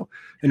seed. So,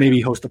 and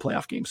maybe host a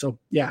playoff game. So,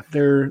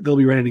 they'll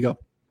be ready to go.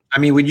 I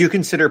mean, would you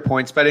consider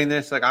points betting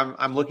this? Like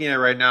I'm looking at it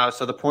right now.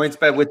 So the points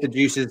bet with the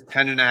juice is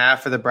 10.5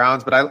 for the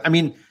Browns. But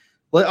right.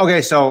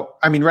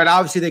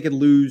 Obviously they could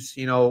lose,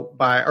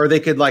 or they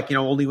could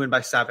only win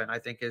by 7, I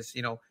think is,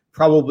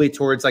 probably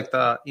towards like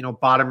the,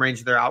 bottom range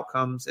of their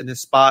outcomes in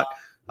this spot.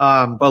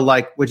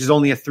 Which is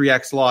only a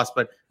 3x loss.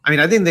 But I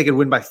mean, I think they could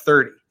win by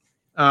 30.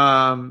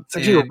 It's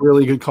actually a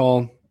really good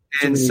call.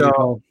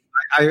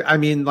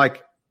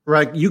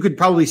 Right, you could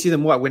probably see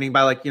them winning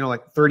by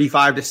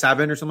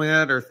 35-7 or something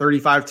like that, or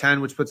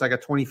 35-10, which puts like a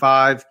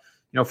 25,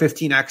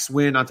 15x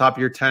win on top of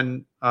your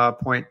 10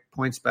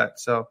 points bet.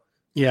 So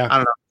I don't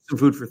know, some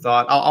food for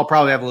thought. I'll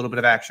probably have a little bit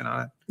of action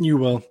on it. You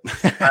will.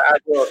 I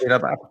will look it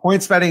up.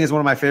 Points betting is one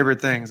of my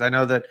favorite things. I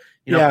know that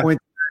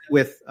points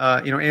with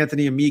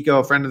Anthony Amico,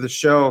 a friend of the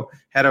show,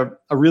 had a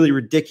really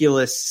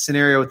ridiculous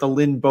scenario with the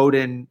Lynn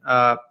Bowden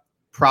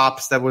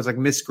props that was like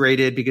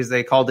misgraded because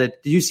they called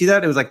it. Did you see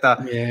that? It was like the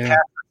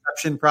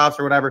reception props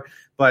or whatever.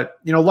 But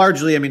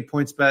largely, I mean,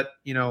 PointsBet,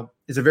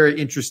 is a very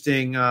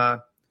interesting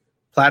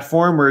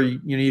platform where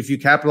if you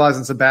capitalize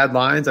on some bad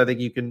lines, I think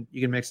you can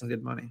make some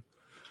good money.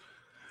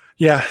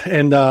 Yeah,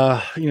 and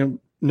Noah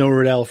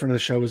Riddell, friend of the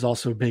show, is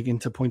also big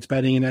into points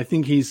betting, and I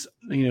think he's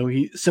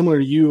similar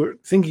to you,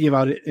 thinking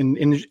about it in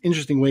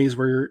interesting ways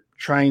where you're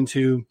trying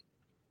to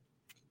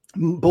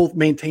both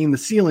maintain the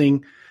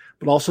ceiling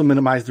but also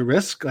minimize the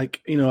risk. I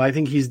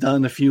think he's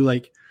done a few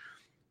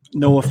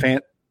Noah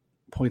Fant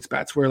points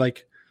bets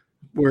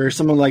where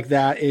someone like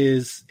that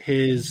is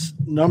his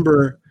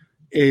number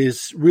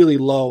is really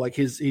low.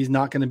 He's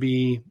not going to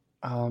be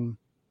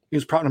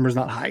his prop number is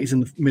not high. He's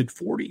in the mid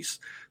 40s.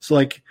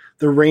 So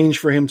the range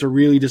for him to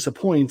really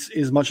disappoint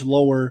is much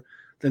lower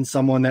than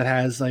someone that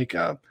has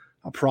a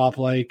prop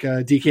like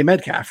DK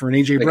Metcalf or an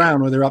AJ Brown,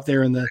 where they're up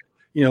there in the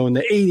in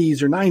the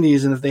 80s or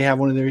 90s. And if they have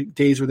one of their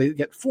days where they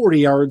get 40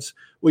 yards,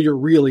 well, you're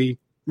really,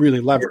 really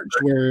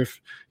leveraged. Where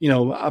if,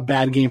 a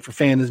bad game for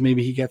Fan is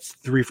maybe he gets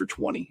 3 for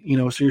 20,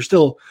 so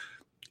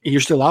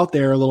you're still out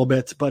there a little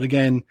bit. But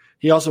again,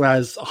 he also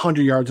has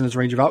 100 yards in his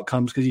range of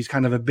outcomes because he's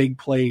kind of a big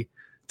play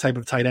type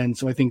of tight end.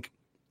 So I think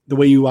the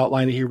way you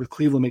outlined it here with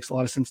Cleveland makes a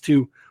lot of sense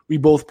too. We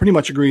both pretty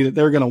much agree that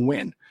they're going to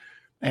win,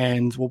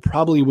 and we'll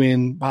probably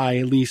win by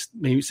at least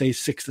maybe say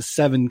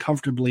 6-7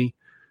 comfortably.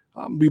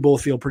 We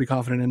both feel pretty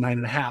confident in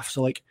 9.5.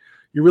 So like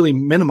you're really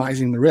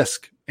minimizing the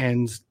risk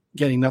and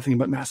getting nothing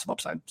but massive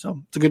upside.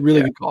 So it's a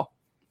really good call.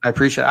 I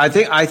appreciate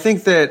it. I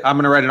think that I'm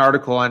going to write an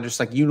article on just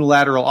like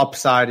unilateral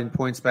upside in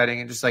points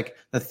betting and just like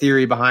the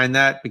theory behind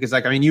that, because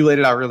like, I mean, you laid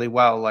it out really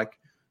well. Like,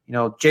 you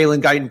know,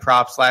 Jalen Guyton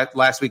props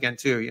last weekend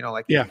too, you know,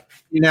 like Keenan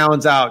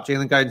Allen's out,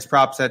 Jalen Guyton's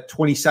props at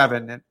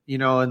 27 and, you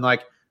know, and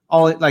like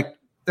all like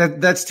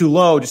that's too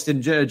low just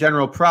in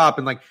general prop.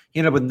 And like he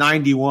ended up with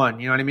 91,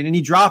 you know what I mean? And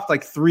he dropped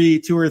like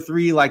two or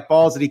three like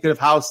balls that he could have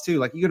housed too.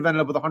 Like he could have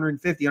ended up with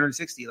 150,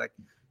 160, like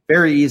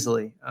very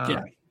easily.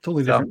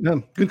 Totally different. Yeah,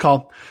 good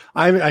call.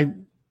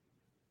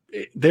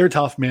 They're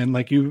tough, man.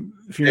 Like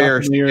if you're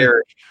not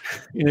familiar,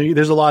 you know,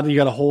 there's a lot that you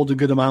got to hold to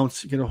good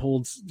amounts. You got to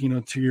hold, you know,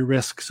 to your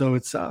risk. So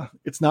it's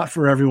not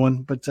for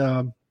everyone, but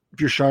if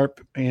you're sharp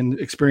and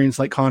experienced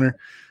like Connor,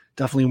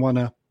 definitely want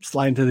to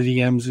slide into the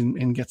DMs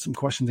and get some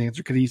questions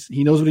answered, because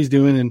he knows what he's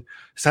doing and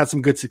has had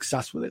some good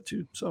success with it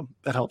too. So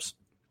that helps.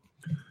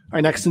 All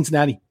right, next,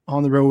 Cincinnati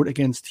on the road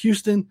against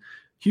Houston.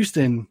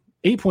 Houston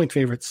 8-point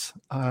favorites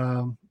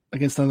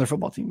against another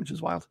football team, which is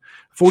wild.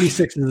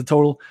 46 is the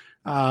total.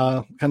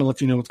 Kind of let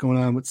you know what's going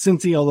on with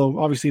Cincy, although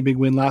obviously a big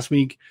win last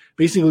week,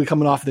 basically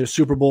coming off of their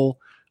Super Bowl,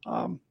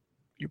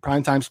 your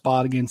primetime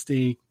spot against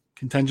a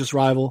contentious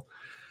rival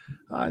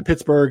in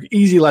Pittsburgh.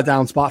 Easy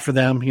letdown spot for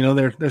them. You know,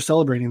 they're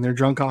celebrating. They're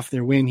drunk off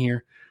their win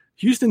here.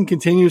 Houston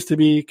continues to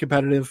be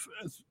competitive,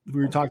 as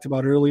we talked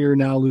about earlier,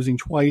 now losing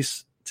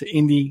twice to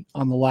Indy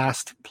on the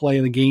last play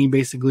of the game,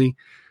 basically.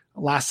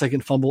 Last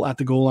second fumble at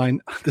the goal line.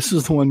 This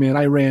is the one, man,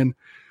 I ran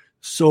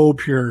so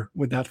pure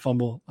with that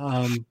fumble.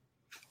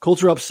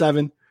 Colts are up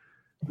 7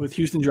 with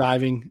Houston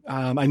driving.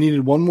 I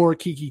needed one more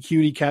Kiki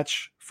Cutie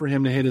catch for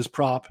him to hit his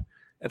prop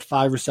at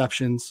 5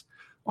 receptions.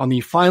 On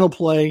the final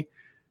play,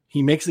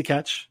 he makes the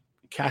catch,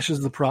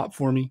 cashes the prop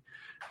for me.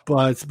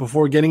 But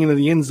before getting into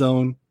the end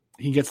zone,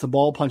 he gets the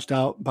ball punched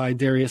out by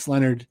Darius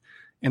Leonard,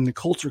 and the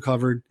Colts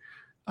recovered.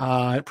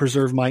 It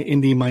preserved my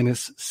Indy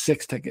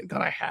 -6 ticket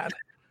that I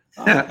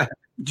had.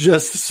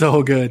 Just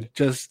so good.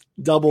 Just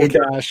double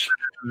cash.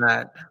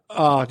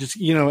 Just,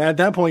 you know, at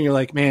that point, you're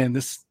like, man,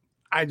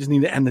 I just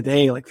need to end the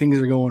day. Like things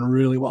are going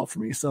really well for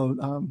me.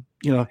 So,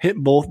 you know, hit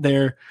both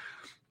there.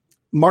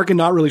 Mark,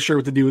 not really sure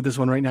what to do with this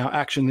one right now.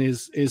 Action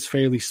is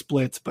fairly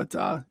split, but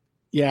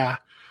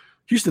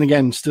Houston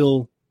again,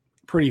 still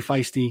pretty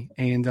feisty.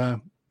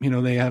 And, you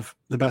know, they have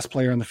the best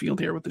player on the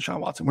field here with Deshaun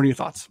Watson. What are your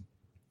thoughts?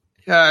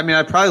 Yeah, I mean,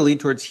 I'd probably lean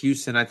towards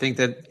Houston. I think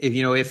that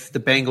if the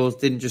Bengals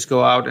didn't just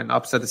go out and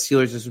upset the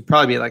Steelers, this would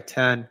probably be like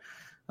 10.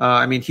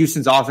 I mean,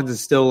 Houston's offense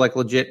is still like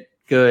legit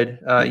good,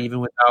 even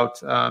without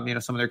some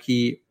of their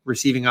key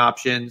receiving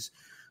options.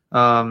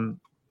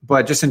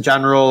 But just in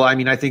general, I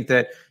mean, I think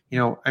that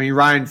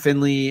Ryan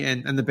Finley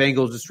and the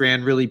Bengals just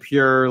ran really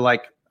pure.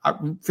 Like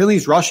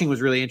Finley's rushing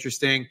was really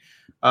interesting.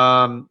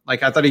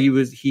 Like I thought he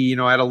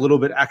had a little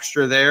bit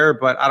extra there,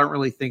 but I don't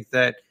really think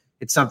that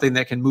it's something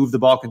that can move the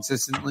ball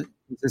consistently.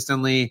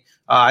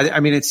 I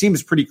mean, it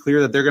seems pretty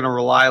clear that they're going to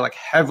rely like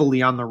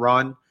heavily on the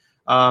run.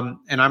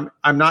 And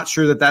I'm not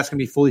sure that that's going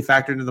to be fully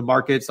factored into the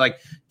markets. Like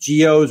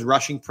Gio's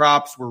rushing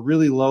props were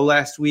really low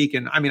last week.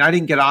 And I mean, I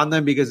didn't get on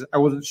them because I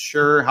wasn't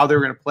sure how they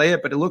were going to play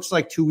it, but it looks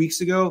like 2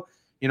 weeks ago,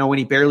 when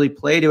he barely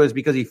played, it was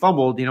because he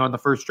fumbled, on the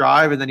first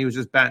drive and then he was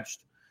just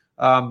benched.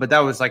 But that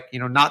was like,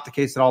 not the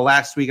case at all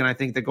last week. And I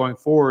think that going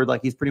forward,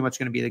 like he's pretty much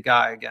going to be the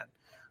guy again.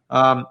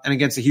 And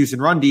against the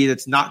Houston run D,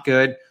 that's not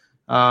good.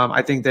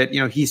 I think that,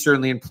 he's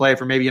certainly in play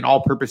for maybe an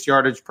all-purpose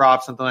yardage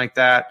prop, something like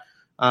that.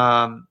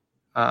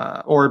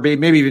 Or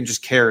maybe even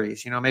just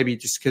carries, maybe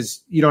just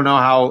because you don't know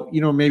how,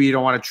 maybe you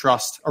don't want to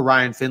trust a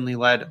Ryan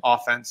Finley-led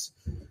offense.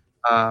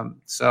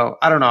 So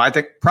I don't know. I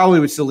think probably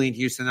would still lean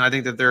Houston. And I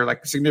think that they're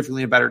like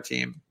significantly a better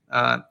team.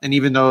 And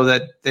even though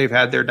that they've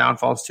had their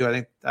downfalls too,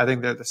 I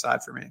think they're the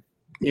side for me.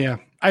 Yeah,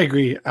 I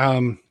agree.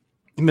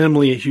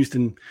 Minimally a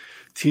Houston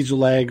teaser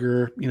leg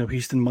or,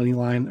 Houston money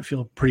line, I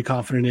feel pretty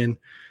confident in.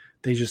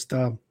 They just,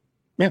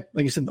 like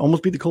you said,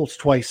 almost beat the Colts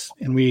twice.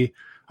 And we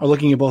are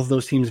looking at both of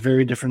those teams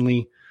very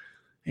differently.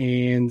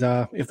 And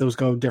if those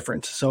go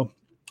different. So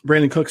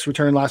Brandon Cooks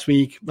returned last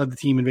week, led the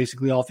team in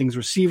basically all things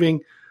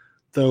receiving,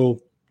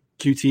 though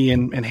QT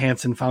and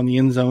Hansen found the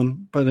end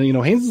zone. But,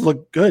 Hansen's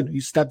looked good.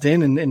 He stepped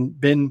in and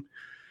been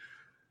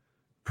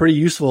pretty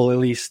useful at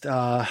least.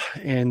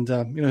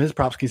 His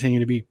props continue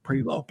to be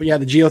pretty low. But, yeah,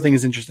 the Gio thing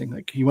is interesting.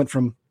 Like he went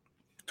from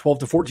 12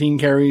 to 14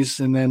 carries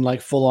and then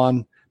like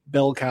full-on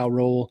bell cow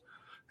roll.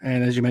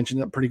 And as you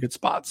mentioned, a pretty good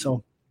spot.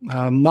 So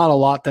not a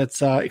lot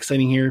that's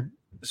exciting here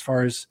as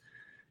far as,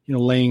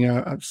 laying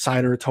a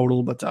side or a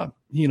total, but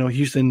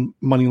Houston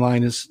money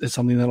line is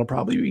something that'll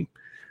probably be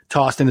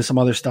tossed into some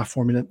other stuff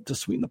for me to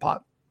sweeten the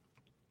pot.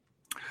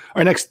 All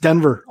right, next,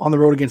 Denver on the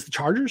road against the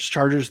Chargers.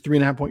 Chargers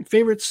 3.5-point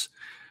favorites.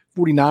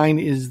 49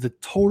 is the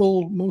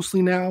total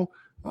mostly now.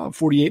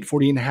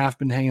 48.5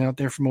 been hanging out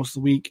there for most of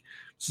the week.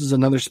 This is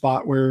another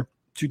spot where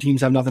two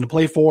teams have nothing to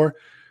play for.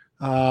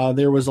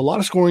 There was a lot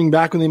of scoring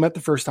back when they met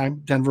the first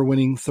time. Denver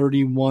winning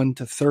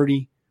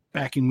 31-30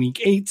 back in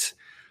week 8.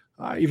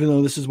 Even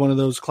though this is one of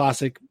those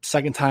classic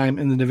second time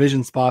in the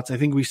division spots, I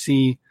think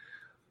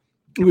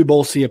we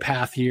both see a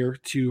path here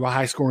to a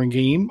high scoring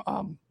game.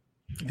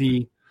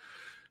 The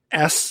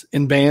S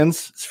in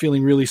bands is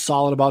feeling really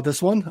solid about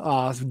this one.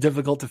 It's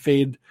difficult to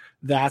fade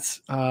that,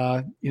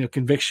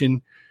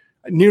 conviction.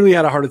 I nearly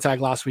had a heart attack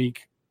last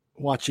week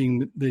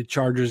watching the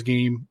Chargers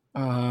game.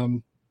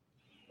 And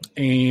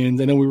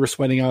I know we were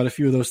sweating out a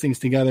few of those things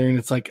together. And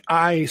it's like,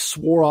 I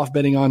swore off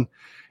betting on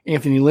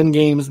Anthony Lynn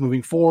games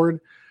moving forward.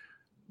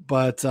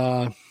 But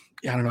I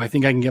don't know. I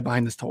think I can get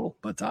behind this total.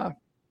 But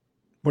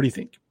what do you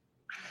think?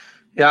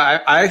 Yeah,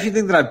 I actually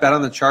think that I bet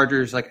on the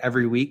Chargers like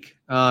every week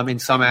in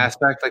some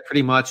aspect, like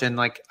pretty much. And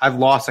like I've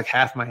lost like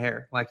half my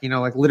hair. Like,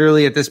 like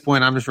literally at this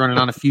point, I'm just running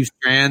on a few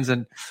strands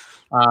and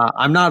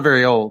I'm not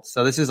very old.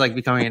 So this is like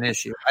becoming an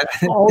issue.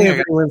 All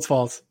Anthony Lynn's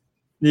fault.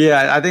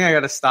 Yeah, I think I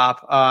got to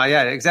stop.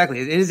 Yeah, exactly.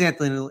 It is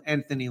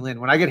Anthony Lynn.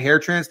 When I get hair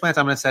transplants,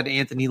 I'm going to send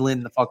Anthony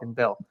Lynn the fucking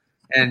bill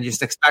and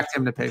just expect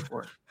him to pay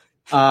for it.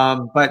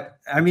 But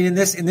I mean, in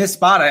this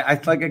spot,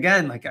 I like,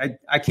 again, like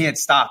I can't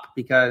stop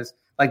because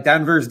like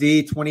Denver's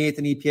D 28th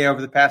in EPA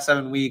over the past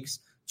 7 weeks.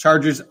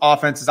 Chargers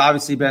offense has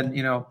obviously been,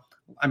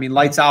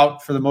 lights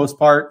out for the most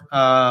part.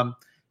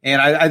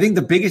 And I think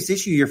the biggest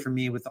issue here for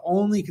me with the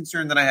only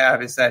concern that I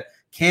have is that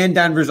can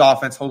Denver's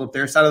offense hold up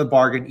their side of the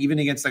bargain, even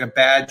against like a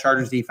bad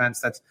Chargers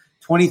defense that's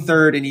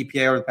 23rd in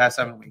EPA over the past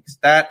 7 weeks?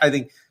 That I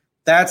think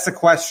that's the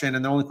question,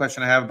 and the only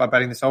question I have about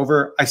betting this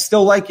over. I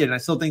still like it, and I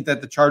still think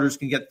that the Chargers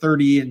can get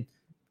 30 and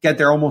get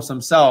there almost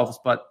themselves,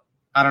 but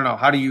I don't know.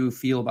 How do you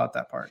feel about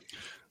that part?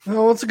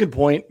 Well, that's a good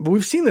point. But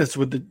we've seen this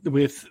with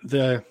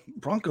the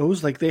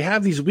Broncos. Like they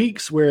have these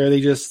weeks where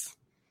they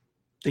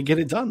get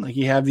it done. Like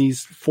you have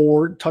these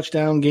 4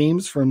 touchdown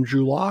games from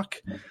Drew Lock,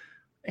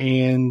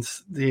 and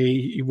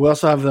we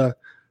also have the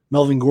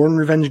Melvin Gordon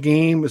revenge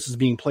game. This is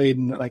being played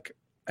in like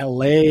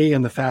LA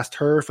and the fast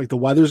turf. Like the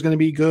weather's going to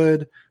be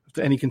good.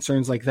 Any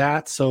concerns like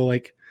that? So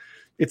like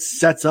it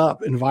sets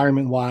up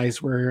environment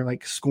wise where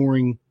like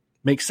scoring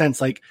makes sense.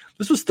 Like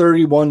this was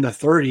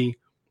 31-30.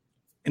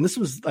 And this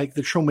was like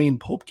the Tromaine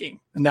Pope game.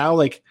 And now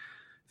like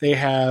they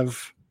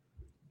have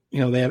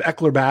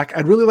Eckler back.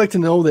 I'd really like to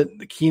know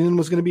that Keenan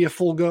was going to be a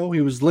full go.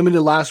 He was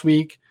limited last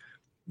week.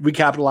 We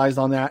capitalized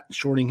on that,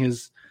 shorting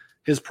his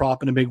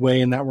prop in a big way,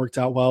 and that worked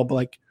out well. But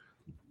like,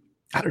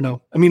 I don't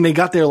know. I mean, they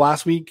got there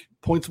last week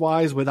points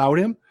wise without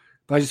him,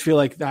 but I just feel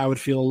like I would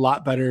feel a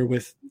lot better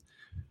with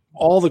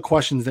all the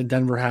questions that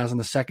Denver has in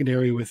the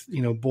secondary with,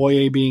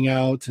 Boye being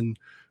out and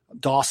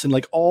Dawson,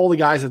 like all the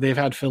guys that they've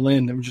had fill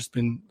in have just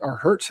are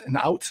hurt and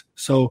out.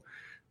 So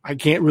I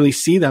can't really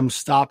see them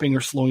stopping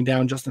or slowing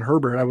down Justin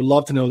Herbert. I would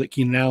love to know that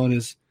Keenan Allen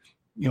is,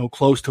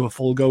 close to a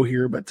full go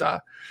here, but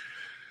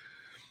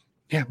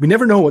we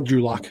never know what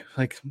Drew Lock,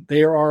 like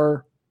there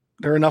are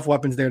enough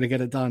weapons there to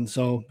get it done.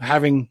 So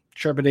having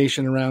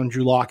trepidation around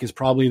Drew Lock is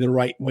probably the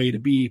right way to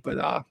be,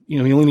 but he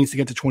only needs to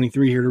get to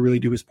 23 here to really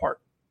do his part.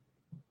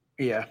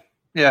 Yeah.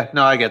 Yeah.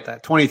 No, I get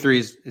that. 23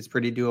 is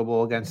pretty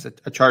doable against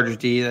a Chargers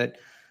D that,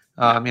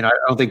 I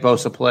don't think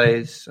Bosa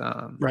plays.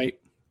 Right.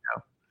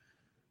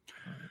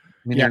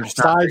 No.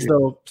 Sides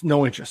though,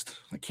 no interest.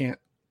 I can't.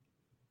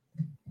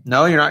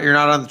 No, you're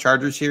not on the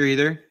Chargers here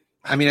either.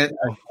 I mean,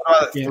 what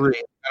about the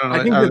 3? I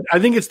don't know. I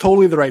think it's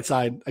totally the right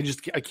side.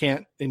 I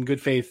can't in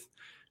good faith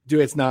do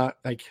it. It's not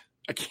like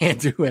I can't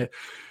do it.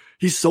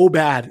 He's so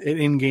bad at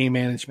in-game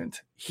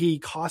management. He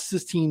costs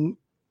his team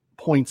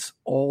points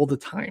all the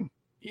time.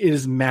 It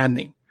is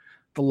maddening.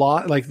 The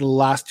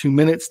last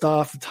 2-minute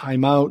stuff, the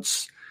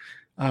timeouts.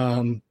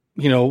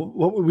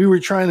 What we were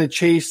trying to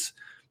chase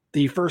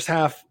the first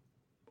half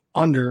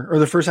under or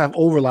the first half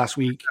over last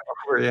week,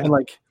 and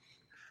like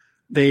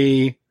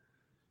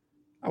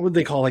what would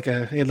they call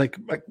they had like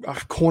a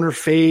corner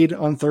fade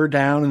on 3rd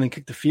down and then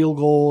kicked the field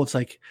goal. It's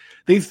like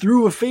they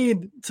threw a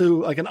fade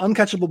to like an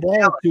uncatchable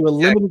ball to a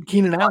limited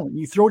Keenan Allen.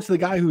 You throw it to the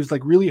guy who's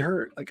like really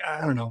hurt. Like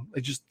I don't know,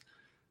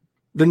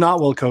 they're not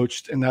well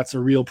coached, and that's a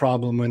real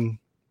problem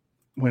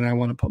when I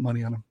want to put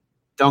money on them.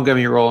 Don't get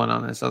me rolling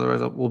on this. Otherwise,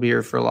 we'll be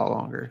here for a lot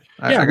longer.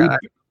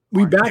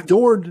 We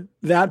backdoored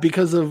that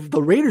because of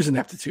the Raiders'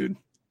 ineptitude.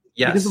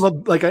 Yes. Because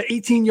of like an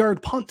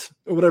 18-yard punt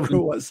or whatever it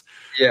was.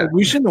 Yeah. Like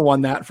we shouldn't have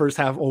won that first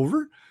half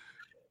over.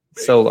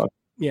 So low.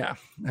 Yeah.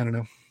 I don't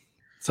know.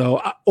 So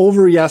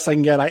over, yes, I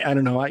can get. I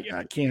don't know. I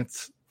can't.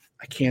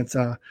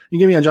 You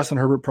give me on Justin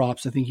Herbert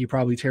props. I think he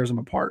probably tears them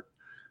apart,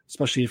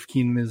 especially if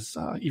Keenan is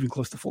even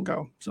close to full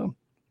go. So.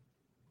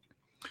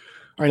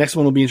 All right, next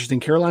one will be interesting.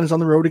 Carolina's on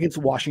the road against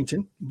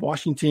Washington.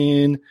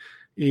 Washington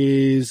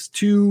is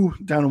 2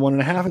 down to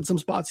 1.5 in some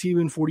spots,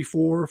 even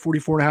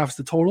 44.5 is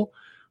the total.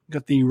 We've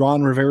got the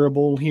Ron Rivera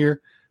Bowl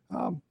here.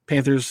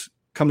 Panthers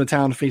come to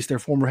town to face their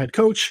former head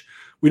coach.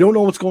 We don't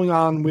know what's going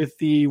on with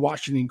the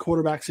Washington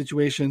quarterback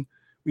situation.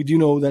 We do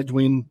know that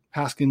Dwayne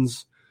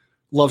Haskins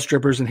loves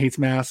strippers and hates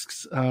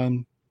masks.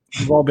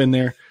 We've all been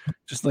there,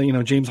 just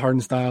like, James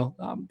Harden style.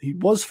 He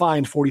was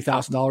fined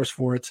 $40,000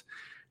 for it.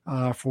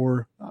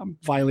 For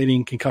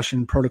violating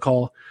concussion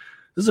protocol.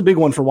 This is a big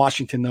one for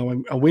Washington,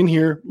 though. A win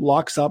here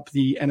locks up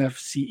the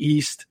NFC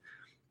East.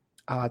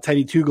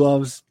 Teddy Two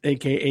Gloves,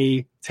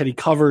 a.k.a. Teddy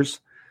Covers,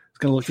 is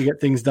going to look to get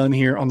things done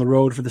here on the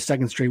road for the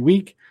second straight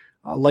week.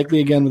 Likely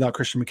again without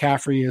Christian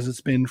McCaffrey, as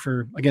it's been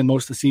for, again,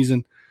 most of the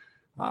season.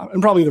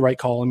 And probably the right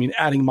call. I mean,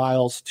 adding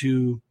Miles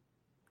to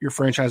your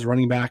franchise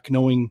running back,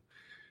 knowing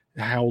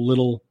how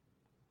little,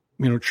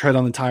 tread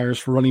on the tires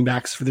for running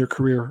backs for their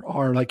career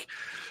are, like,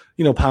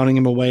 pounding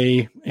him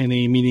away in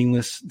a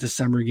meaningless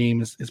December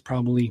game is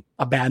probably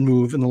a bad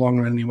move in the long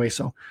run anyway.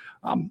 So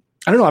I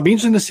don't know. I'd be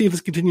interested to see if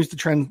this continues to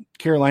trend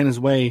Carolina's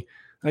way.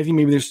 I think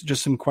maybe there's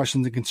just some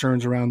questions and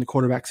concerns around the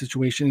quarterback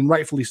situation, and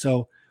rightfully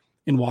so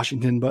in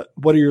Washington. But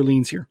what are your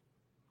leans here?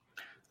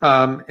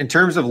 In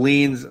terms of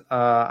leans,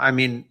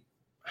 I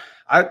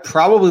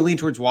probably lean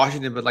towards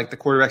Washington, but like the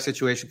quarterback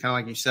situation, kind of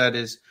like you said,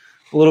 is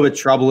a little bit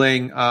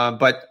troubling.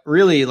 But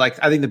really, like,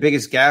 I think the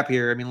biggest gap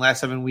here,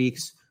 last 7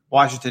 weeks,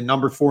 Washington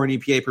number 4 in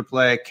EPA per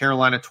play,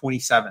 Carolina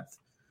 27th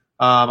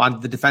on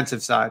the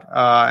defensive side.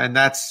 And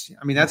that's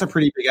a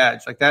pretty big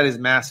edge. Like, that is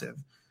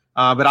massive.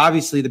 But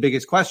obviously the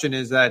biggest question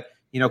is that,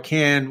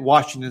 can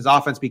Washington's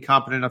offense be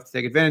competent enough to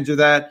take advantage of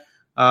that?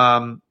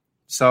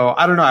 So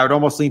I don't know. I would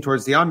almost lean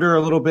towards the under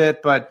a little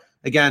bit, but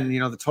again,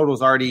 the total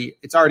is already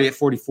at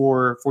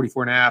 44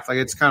 and a half. Like,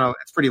 it's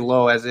pretty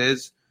low as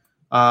is.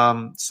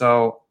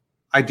 So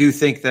I do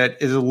think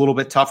that is a little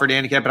bit tougher to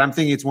handicap, but I'm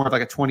thinking it's more of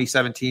like a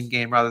 2017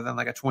 game rather than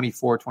like a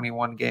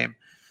 24-21 game.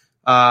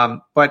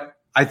 But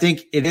I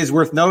think it is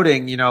worth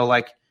noting,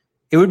 like,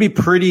 it would be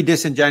pretty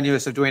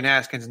disingenuous of Dwayne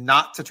Haskins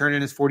not to turn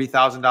in his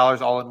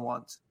 $40,000 all in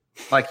once.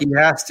 Like, he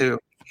has to.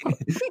 He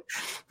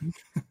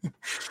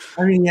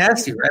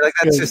has to, right? Like,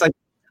 that's just like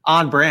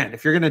on brand.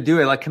 If you're going to do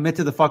it, like, commit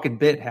to the fucking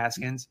bit,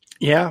 Haskins.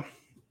 Yeah.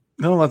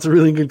 No, that's a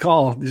really good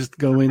call. Just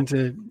go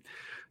into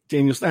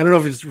Daniel. I don't know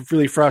if it's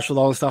really fresh with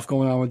all the stuff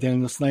going on with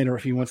Daniel Snyder,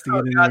 if he wants to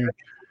get in there.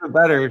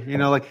 Better,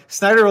 like,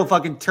 Snyder will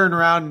fucking turn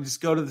around and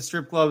just go to the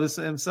strip club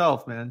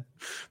himself, man.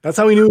 That's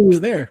how he knew he was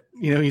there.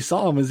 He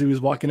saw him as he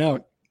was walking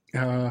out.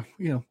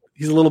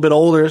 He's a little bit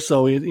older,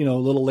 so a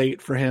little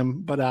late for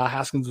him. But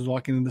Haskins was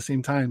walking in the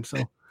same time, so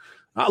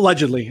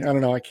allegedly, I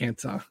don't know. I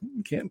can't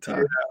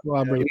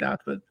corroborate that,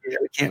 but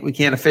we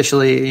can't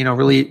officially,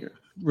 really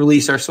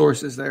release our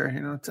sources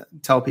there, to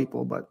tell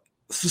people. But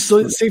so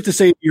it's safe to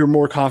say you're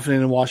more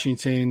confident in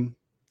Washington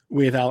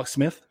with Alex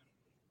Smith.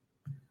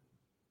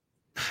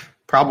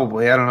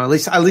 Probably. I don't know. At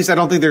least I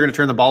don't think they're going to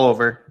turn the ball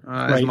over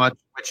as much,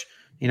 which,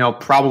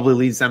 probably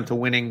leads them to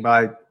winning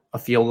by a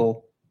field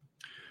goal.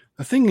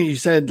 The thing that you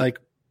said, like,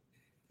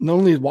 not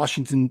only is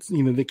Washington,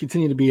 they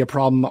continue to be a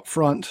problem up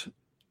front,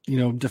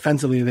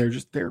 defensively,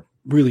 they're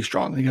really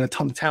strong. They got a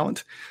ton of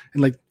talent.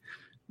 And, like,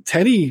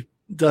 Teddy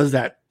does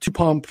that two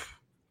pump,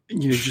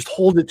 just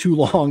hold it too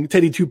long.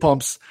 Teddy two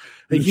pumps.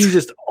 Like,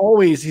 he's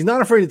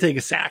not afraid to take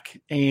a sack.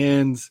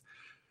 And,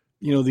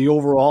 the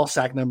overall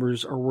sack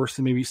numbers are worse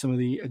than maybe some of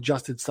the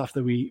adjusted stuff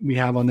that we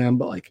have on them.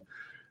 But, like,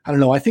 I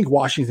don't know. I think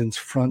Washington's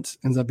front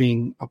ends up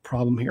being a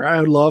problem here. I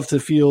would love to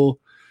feel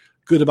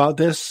good about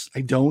this.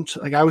 I don't.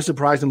 Like, I was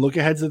surprised in look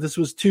aheads that this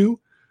was 2,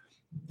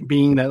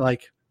 being that,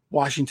 like,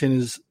 Washington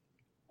is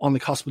on the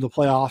cusp of the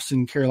playoffs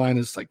and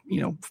Carolina's, like,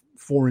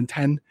 4 and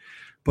 10.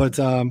 But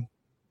they're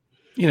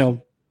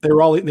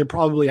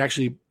probably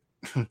actually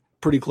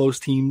pretty close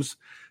teams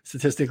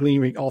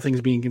statistically, all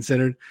things being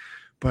considered.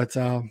 But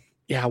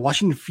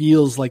Washington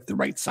feels like the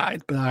right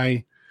side, but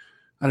I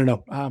don't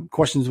know.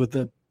 Questions with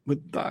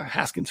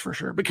Haskins for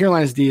sure. But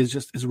Carolina's D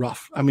is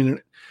rough.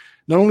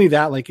 Not only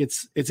that, like,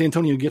 it's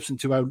Antonio Gibson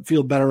too. I would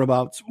feel better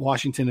about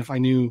Washington if I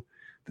knew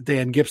that they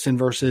had Gibson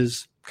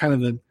versus kind of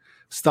the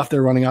stuff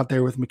they're running out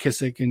there with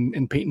McKissick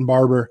and Peyton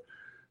Barber.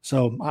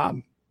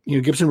 So,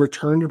 Gibson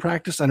returned to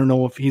practice. I don't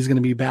know if he's going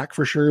to be back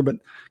for sure, but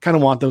kind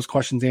of want those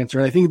questions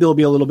answered. I think there'll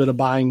be a little bit of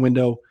buying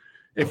window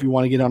if you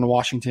want to get on to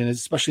Washington,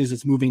 especially as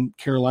it's moving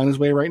Carolina's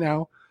way right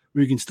now,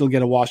 where you can still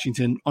get a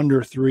Washington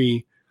under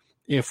 3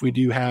 if we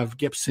do have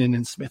Gibson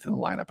and Smith in the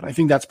lineup. And I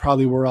think that's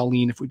probably where I'll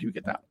lean if we do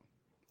get that.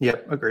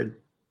 Yep, agreed.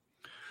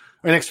 All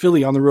right, next,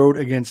 Philly on the road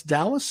against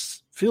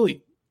Dallas.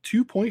 Philly,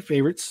 2-point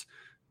favorites.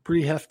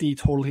 Pretty hefty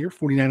total here,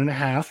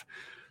 49.5.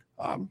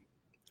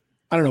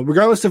 I don't know,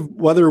 regardless of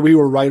whether we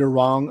were right or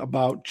wrong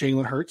about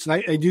Jalen Hurts,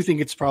 and I do think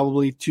it's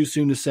probably too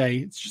soon to say.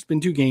 It's just been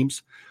 2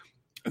 games.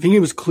 I think it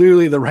was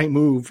clearly the right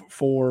move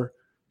for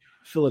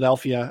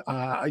Philadelphia.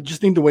 I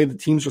just think the way the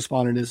teams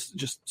responded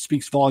just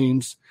speaks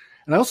volumes.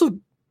 And I also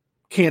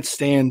can't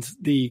stand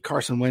the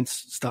Carson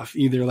Wentz stuff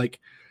either. Like,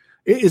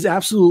 it is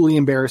absolutely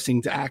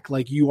embarrassing to act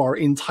like you are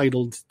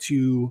entitled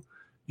to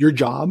your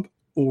job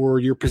or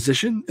your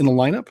position in the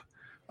lineup.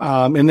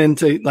 And then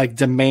to, like,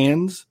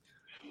 demand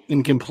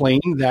and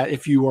complain that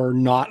if you are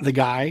not the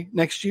guy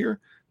next year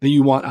that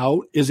you want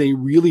out is a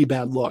really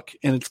bad look.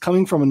 And it's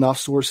coming from enough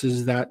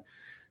sources that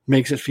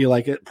makes it feel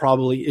like it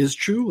probably is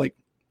true. Like,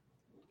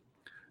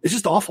 it's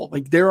just awful.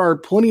 Like, there are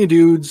plenty of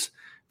dudes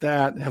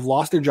that have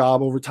lost their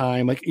job over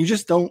time. Like, you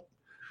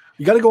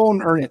got to go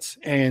and earn it.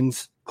 And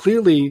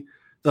clearly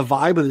the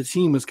vibe of the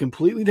team was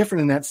completely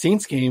different in that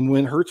Saints game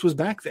when Hurts was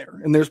back there.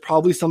 And there's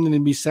probably something to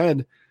be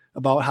said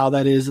about how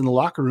that is in the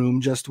locker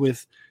room, just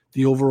with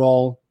the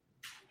overall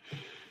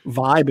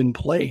vibe and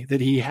play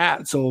that he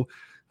had. So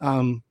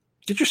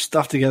get your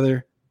stuff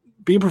together,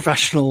 be a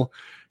professional.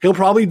 He'll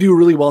probably do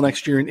really well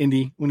next year in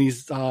Indy when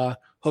he's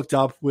hooked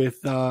up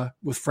with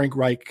Frank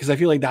Reich, because I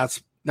feel like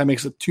that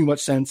makes too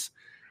much sense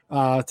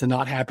to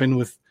not happen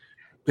with.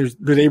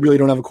 They really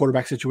don't have a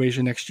quarterback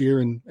situation next year,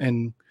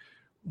 and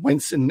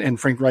Wentz and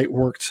Frank Reich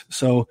worked.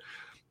 So,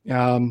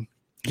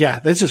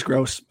 that's just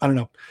gross. I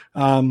don't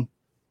know.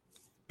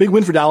 Big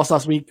win for Dallas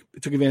last week.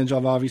 It took advantage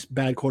of obvious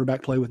bad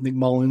quarterback play with Nick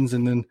Mullins,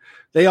 and then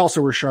they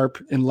also were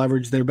sharp and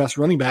leveraged their best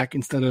running back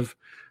instead of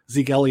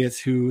Zeke Elliott,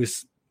 who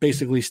is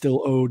basically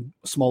still owed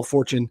a small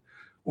fortune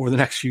over the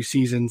next few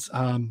seasons.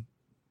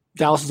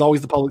 Dallas is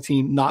always the public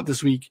team, not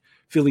this week.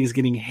 Philly is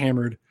getting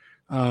hammered.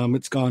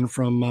 It's gone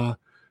from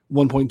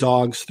 1-point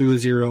dogs through the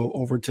 0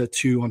 over to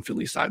 2 on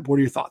Philly's side. What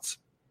are your thoughts?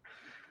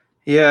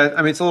 Yeah,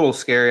 I mean, it's a little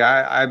scary.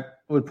 I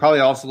would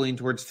probably also lean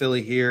towards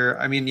Philly here.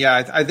 I mean,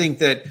 I think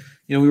that,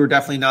 we were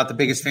definitely not the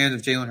biggest fans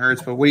of Jalen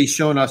Hurts, but what he's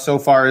shown us so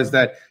far is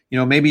that,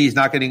 maybe he's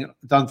not getting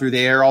done through the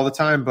air all the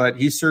time, but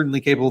he's certainly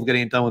capable of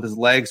getting it done with his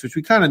legs, which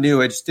we kind of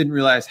knew. I just didn't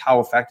realize how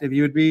effective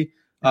he would be.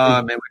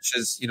 And which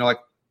is,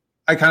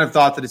 I kind of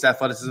thought that his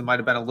athleticism might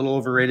have been a little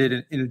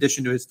overrated in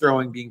addition to his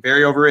throwing being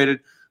very overrated.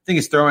 I think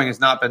his throwing has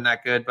not been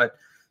that good, but,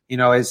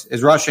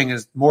 his rushing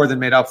is more than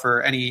made up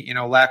for any,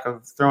 lack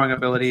of throwing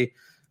ability.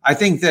 I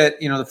think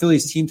that, the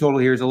Phillies team total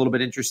here is a little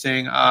bit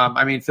interesting.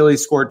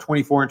 Phillies scored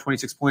 24 and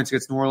 26 points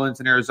against New Orleans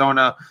and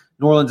Arizona.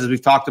 New Orleans, as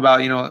we've talked about,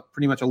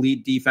 pretty much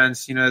elite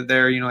defense,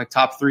 they're, like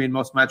top 3 in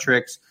most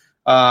metrics.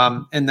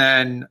 And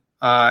then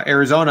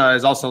Arizona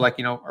is also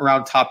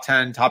around top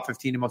 10, top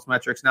 15 in most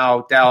metrics.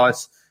 Now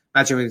Dallas,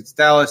 matching with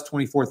Dallas,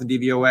 24th in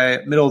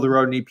DVOA, middle of the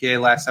road in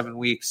EPA last 7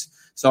 weeks.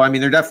 So,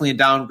 they're definitely a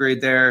downgrade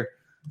there.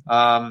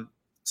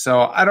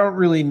 So I don't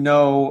really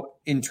know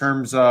in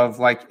terms of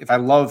if I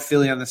love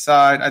Philly on the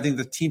side. I think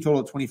the team total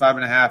of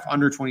 25.5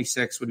 under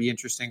 26 would be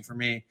interesting for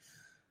me.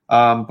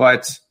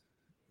 But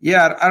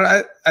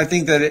yeah, I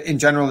think that in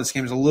general, this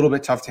game is a little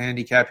bit tough to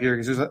handicap here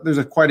because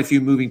there's quite a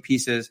few moving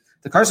pieces.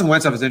 The Carson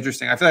Wentz stuff is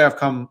interesting. I feel like I've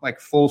come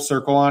full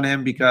circle on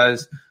him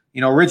because,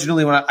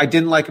 originally when I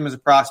didn't like him as a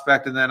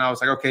prospect, and then I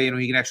was like, okay,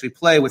 he can actually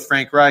play with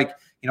Frank Reich,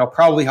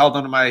 probably held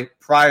on to my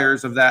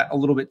priors of that a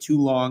little bit too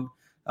long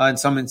in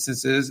some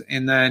instances.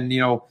 And then,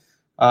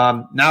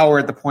 now we're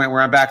at the point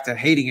where I'm back to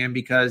hating him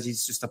because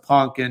he's just a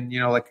punk and,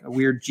 a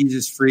weird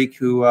Jesus freak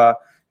who,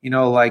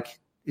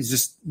 is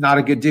just not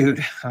a good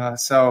dude.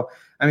 So,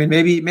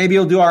 maybe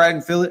he'll do all right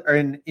in Philly or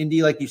in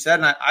Indy, like you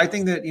said. And I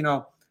think that,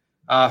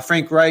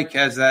 Frank Reich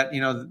has that,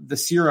 the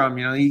serum,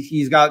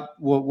 he's got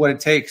what it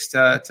takes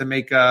to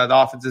make the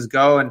offenses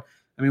go. And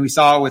we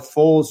saw it with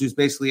Foles, who's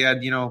basically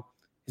had,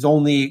 his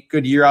only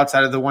good year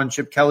outside of the one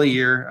Chip Kelly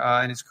year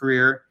in his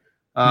career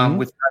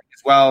with Reich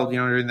as well,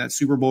 during that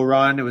Super Bowl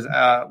run. It was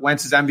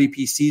Wentz's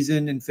MVP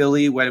season in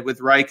Philly with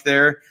Reich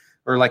there,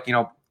 or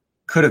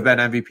could have been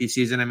MVP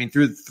season.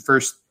 Through the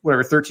first,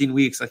 13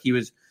 weeks, he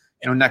was,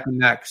 neck and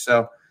neck.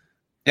 So,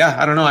 yeah,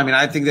 I don't know.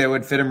 I think that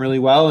would fit him really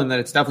well and that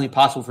it's definitely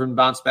possible for him to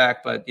bounce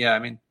back. But, yeah,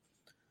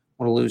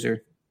 what a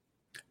loser.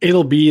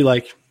 It'll be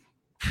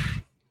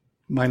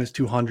minus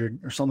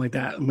 200 or something like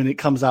that when it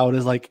comes out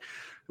as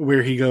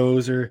where he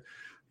goes, or,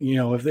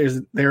 if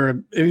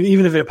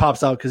even if it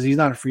pops out, because he's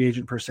not a free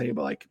agent per se,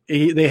 but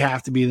they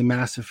have to be the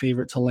massive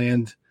favorite to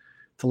land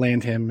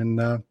him.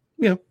 And,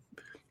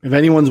 if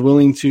anyone's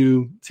willing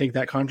to take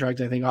that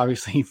contract, I think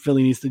obviously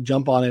Philly needs to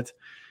jump on it.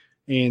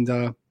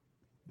 And,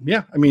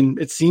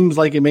 it seems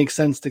like it makes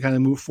sense to kind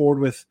of move forward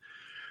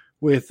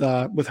with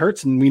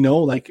Hurts. And we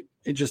know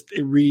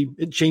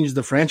it changes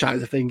the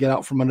franchise if they can get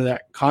out from under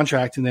that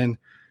contract. And then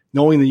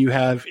knowing that you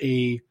have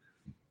a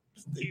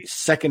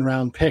second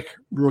round pick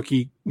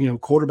rookie,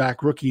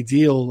 quarterback rookie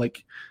deal,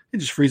 it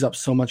just frees up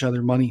so much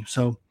other money.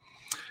 So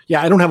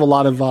yeah, I don't have a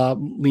lot of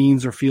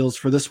leans or feels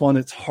for this one.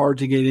 It's hard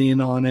to get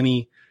in on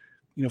any,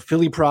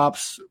 Philly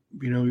props,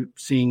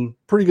 seeing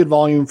pretty good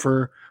volume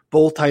for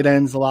both tight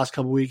ends the last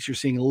couple of weeks. You're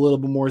seeing a little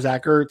bit more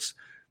Zach Ertz,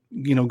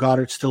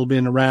 Goddard's still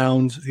been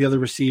around. The other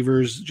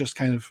receivers just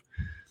kind of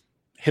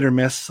hit or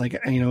miss,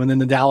 and then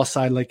the Dallas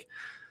side,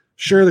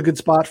 sure, the good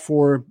spot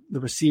for the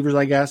receivers,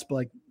 I guess,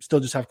 but still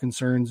just have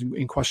concerns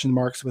and question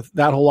marks with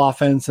that whole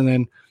offense. And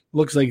then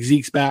looks like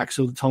Zeke's back,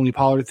 so the Tony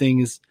Pollard thing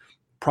is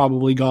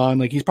probably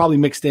gone. He's probably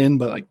mixed in,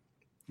 but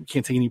you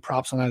can't take any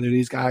props on either of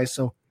these guys.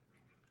 So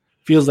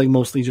feels like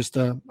mostly just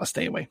a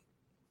stay away.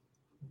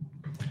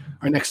 All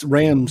right, next,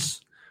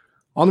 Rams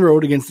on the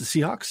road against the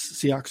Seahawks.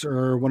 Seahawks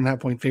are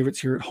 1.5-point favorites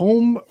here at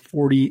home.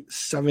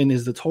 47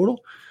 is the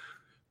total.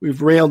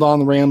 We've railed on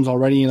the Rams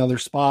already in other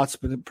spots,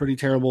 but a pretty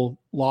terrible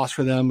loss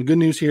for them. The good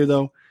news here,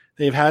 though,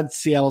 they've had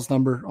Seattle's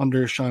number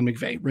under Sean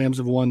McVay. Rams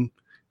have won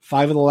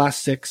 5 of the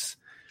last 6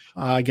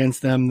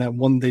 against them. That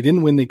one they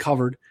didn't win, they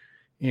covered,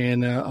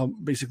 and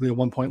basically a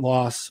 1-point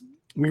loss.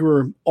 We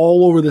were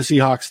all over the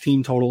Seahawks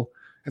team total,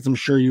 as I'm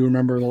sure you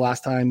remember the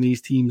last time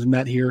these teams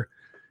met here,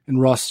 and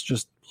Russ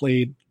just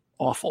played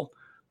awful.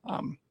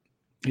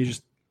 He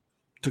just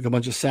took a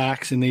bunch of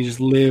sacks, and they just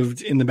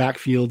lived in the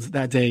backfield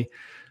that day.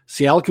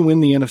 Seattle can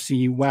win the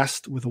NFC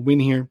West with a win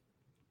here.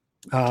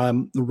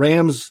 The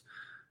Rams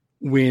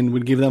win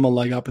would give them a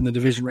leg up in the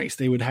division race.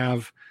 They would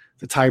have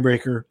the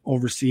tiebreaker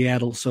over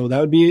Seattle. So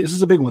this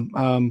is a big one.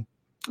 I'm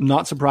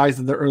not surprised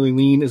that the early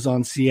lean is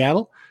on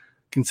Seattle,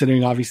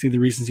 considering obviously the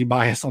recency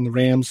bias on the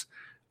Rams.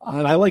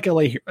 And I like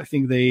LA here. I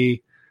think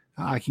they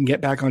can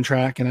get back on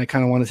track, and I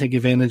kind of want to take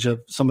advantage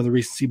of some of the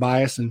recency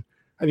bias. And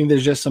I think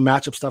there's just some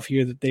matchup stuff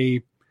here that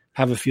they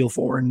have a feel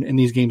for, and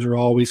these games are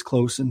always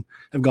close and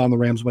have gone the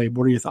Rams' way.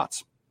 What are your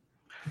thoughts?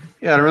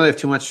 Yeah, I don't really have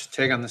too much to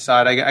take on the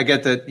side. I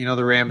get that,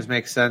 the Rams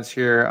make sense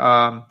here.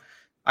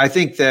 I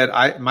think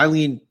that my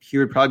lean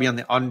here would probably be on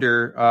the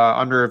under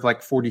of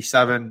like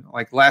 47.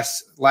 Like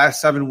last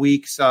 7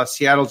 weeks,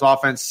 Seattle's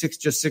offense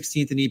just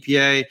 16th in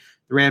EPA.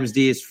 The Rams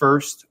D is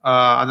first.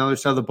 On the other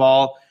side of the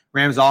ball,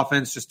 Rams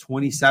offense just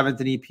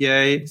 27th in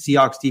EPA.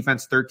 Seahawks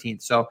defense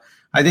 13th. So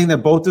I think that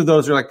both of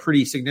those are like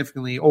pretty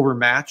significantly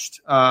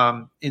overmatched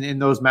in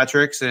those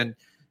metrics, and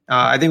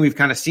I think we've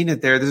kind of seen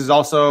it there. This is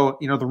also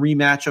the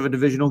rematch of a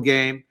divisional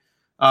game.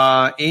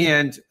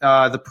 And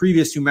the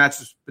previous 2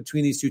 matches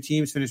between these 2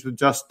 teams finished with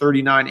just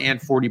 39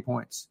 and 40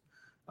 points.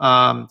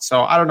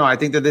 So I don't know. I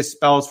think that this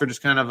spells for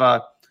just kind of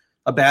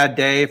a bad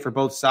day for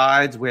both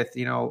sides with,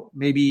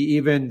 maybe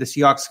even the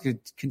Seahawks could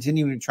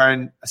continue to try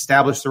and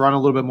establish the run a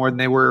little bit more than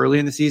they were early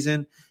in the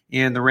season.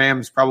 And the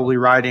Rams probably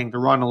riding the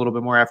run a little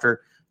bit more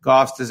after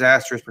Goff's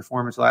disastrous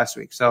performance last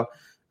week. So,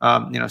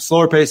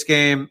 slower pace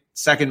game,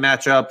 second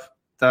matchup,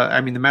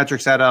 the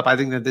metrics add up. I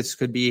think that this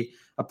could be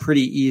a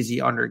pretty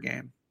easy under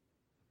game.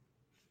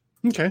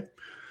 Okay.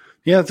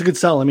 Yeah, that's a good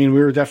sell. We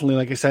were definitely,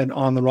 like I said,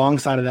 on the wrong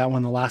side of that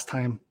one the last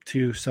time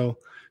too. So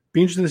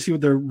be interesting to see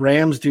what the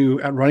Rams do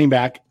at running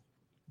back.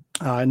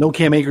 No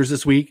Cam Akers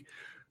this week.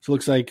 So it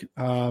looks like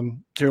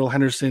Darrell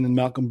Henderson and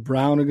Malcolm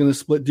Brown are going to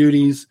split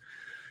duties.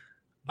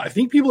 I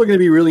think people are going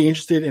to be really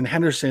interested in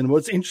Henderson.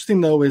 What's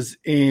interesting, though, is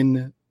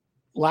in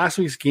last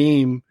week's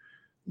game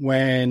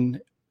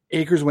when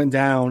Akers went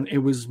down, it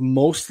was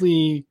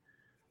mostly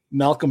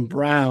Malcolm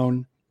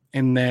Brown.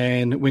 And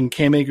then when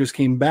Cam Akers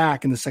came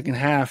back in the second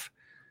half,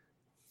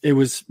 it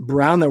was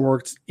Brown that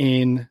worked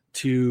in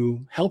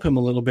to help him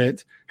a little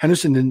bit.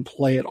 Henderson didn't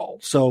play at all.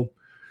 So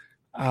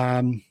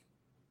I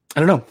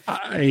don't know.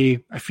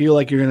 I feel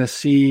like you're going to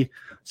see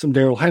some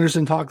Darrell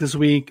Henderson talk this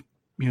week,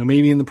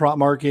 maybe in the prop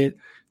market,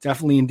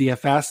 definitely in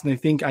DFS. And I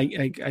think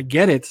I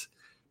get it,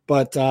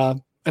 but I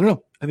don't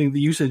know. I think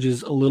the usage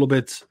is a little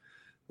bit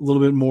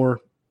more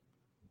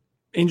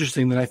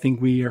interesting than I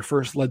think we are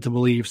first led to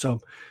believe.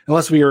 So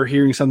unless we are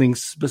hearing something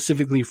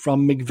specifically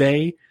from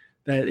McVay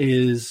that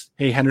is,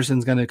 hey,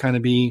 Henderson's going to kind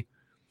of be,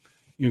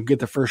 get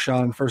the first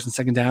shot on first and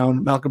second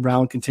down. Malcolm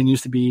Brown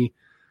continues to be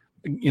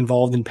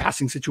involved in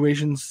passing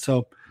situations.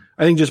 So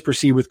I think just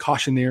proceed with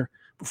caution there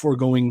before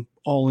going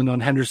all in on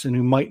Henderson,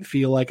 who might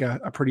feel like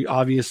a pretty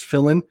obvious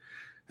fill-in.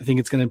 I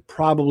think it's going to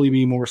probably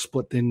be more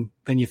split than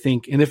you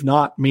think. And if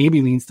not,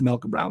 maybe leans to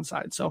Malcolm Brown's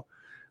side. So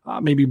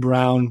maybe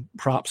Brown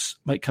props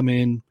might come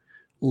in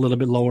a little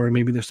bit lower, and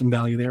maybe there's some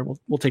value there.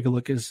 We'll take a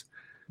look as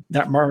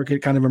that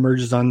market kind of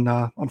emerges on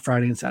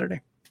Friday and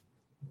Saturday.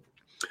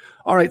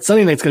 All right,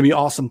 Sunday night's going to be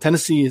awesome.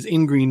 Tennessee is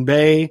in Green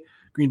Bay.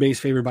 Green Bay is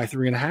favored by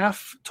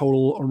 3.5.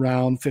 Total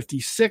around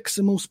 56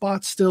 in most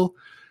spots still.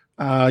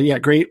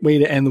 Great way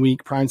to end the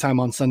week. Prime time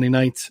on Sunday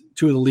night.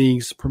 2 of the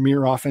league's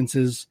premier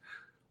offenses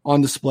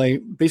on display.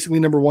 Basically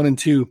number 1 and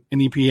 2 in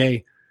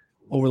EPA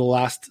over the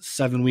last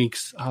 7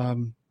 weeks.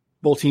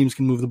 Both teams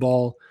can move the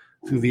ball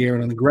through the air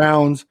and on the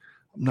ground.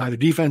 Neither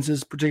defense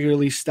is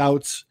particularly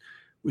stout,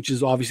 which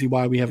is obviously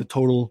why we have a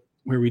total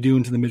where we do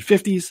into the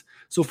mid-50s.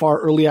 So far,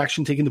 early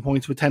action taking the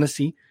points with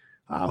Tennessee,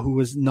 who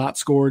has not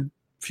scored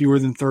fewer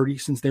than 30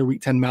 since their Week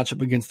 10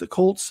 matchup against the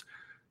Colts.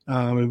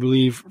 I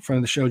believe friend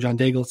of the show, John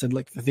Daigle, said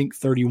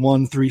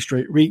 31 3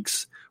 straight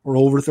weeks or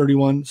over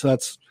 31. So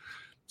that's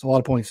a lot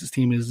of points. This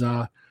team is,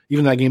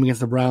 even that game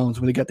against the Browns,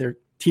 when they got their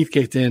teeth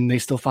kicked in, they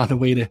still found a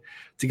way to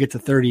get to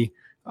 30.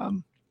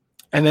 And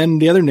then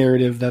the other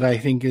narrative that I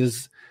think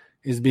is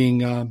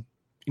being,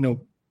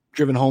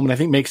 driven home, and I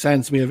think makes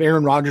sense. We have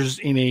Aaron Rodgers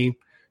in a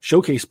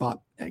showcase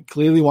spot. He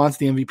clearly wants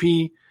the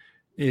MVP,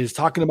 is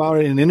talking about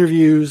it in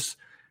interviews.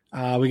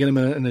 We get him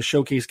in a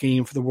showcase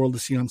game for the world to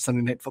see on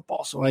Sunday Night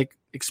Football. So I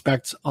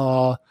expect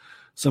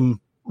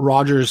some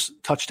Rodgers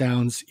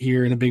touchdowns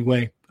here in a big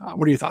way.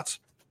 What are your thoughts?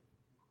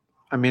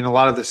 A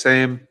lot of the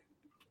same.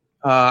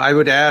 I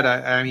would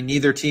add,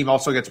 neither team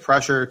also gets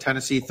pressure.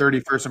 Tennessee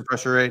 31st in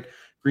pressure rate,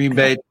 Green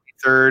Bay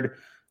 23rd.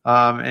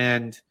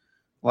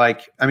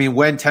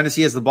 When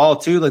Tennessee has the ball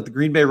too, the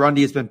Green Bay run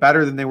D has been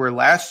better than they were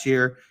last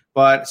year,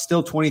 but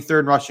still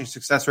 23rd in rushing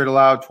success rate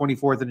allowed,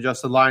 24th in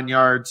adjusted line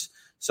yards.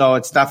 So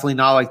it's definitely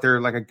not like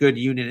they're like a good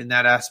unit in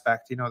that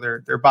aspect.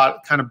 They're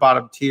kind of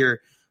bottom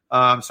tier.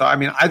 I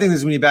think this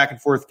is going to be a back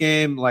and forth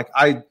game.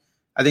 I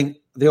think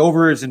the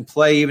over is in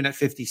play even at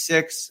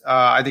 56.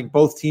 I think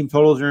both team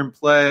totals are in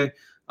play.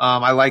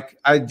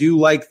 I do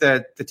like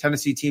that the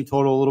Tennessee team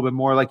total a little bit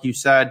more, like you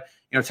said.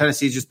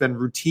 Tennessee's just been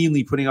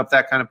routinely putting up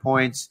that kind of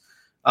points.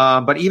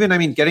 But even, I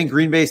mean, getting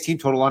Green Bay's team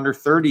total under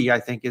 30, I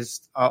think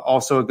is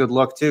also a good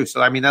look too.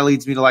 So, I mean, that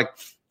leads me to like,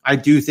 I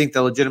do think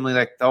that legitimately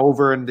like the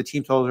over and the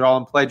team totals are all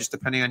in play, just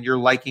depending on your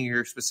liking or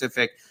your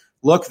specific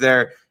look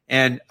there.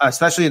 And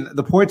especially in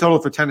the point total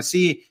for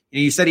Tennessee,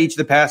 you said each of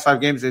the past 5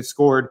 games they've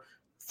scored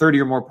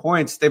 30 or more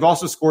points. They've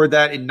also scored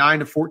that in 9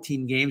 to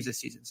 14 games this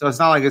season. So it's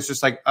not like it's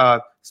just like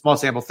a small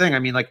sample thing. I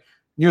mean, like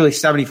nearly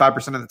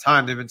 75% of the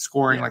time they've been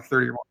scoring like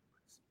 30 or more points.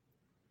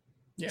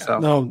 Yeah, so.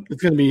 No,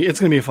 it's gonna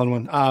be a fun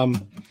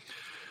one.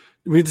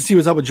 We have to see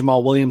what's up with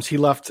Jamal Williams. He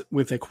left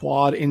with a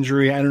quad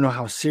injury. I don't know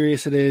how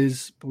serious it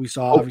is, but we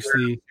saw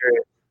obviously.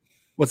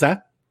 What's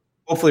that?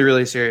 Hopefully,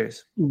 really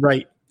serious.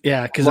 Right.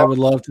 Yeah, because I would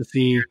love to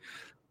see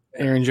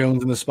Aaron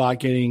Jones in the spot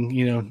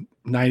getting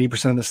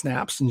 90% of the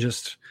snaps and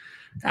just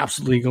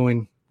absolutely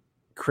going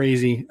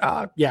crazy.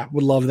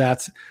 Would love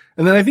that.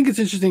 And then I think it's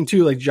interesting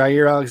too. Like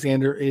Jair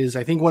Alexander is,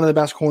 I think, one of the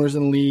best corners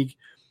in the league.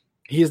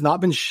 He has not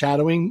been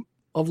shadowing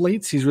of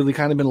late. He's really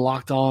kind of been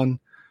locked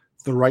on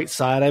the right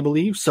side, I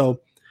believe.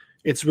 So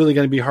it's really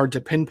going to be hard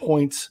to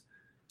pinpoint,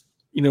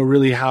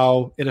 really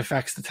how it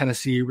affects the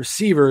Tennessee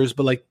receivers.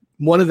 But like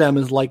one of them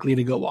is likely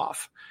to go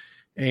off.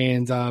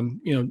 And, I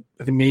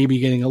think maybe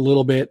getting a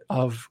little bit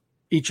of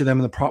each of them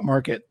in the prop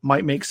market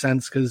might make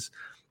sense because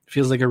it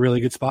feels like a really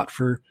good spot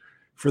for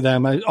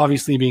them.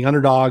 Obviously being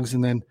underdogs,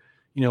 and then,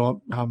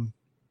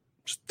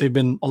 they've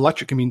been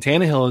electric. I mean,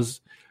 Tannehill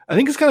I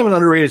think it's kind of an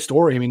underrated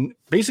story. I mean,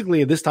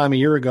 basically at this time a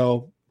year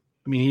ago,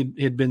 I mean,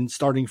 he had been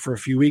starting for a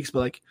few weeks, but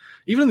like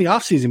even in the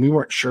offseason, we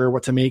weren't sure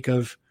what to make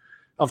of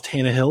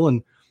Tannehill,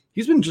 and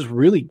he's been just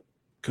really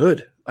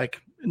good.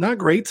 Like not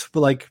great,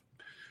 but like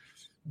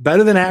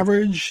better than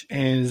average,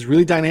 and is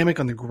really dynamic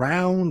on the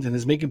ground and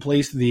is making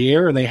plays through the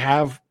air. And they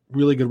have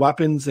really good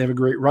weapons. They have a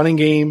great running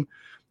game,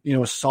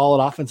 a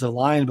solid offensive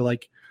line. But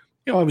like,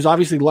 he was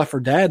obviously left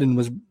for dead and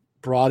was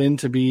brought in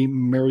to be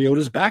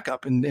Mariota's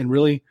backup, and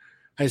really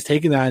has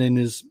taken that and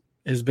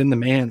has been the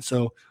man.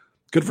 So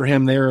good for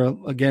him. They're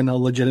again a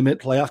legitimate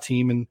playoff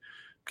team and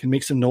can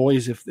make some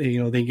noise if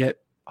they get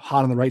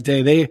hot on the right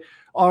day. They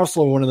are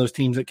also one of those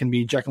teams that can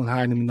be Jekyll and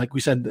Hyde. I mean, like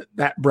we said,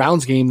 that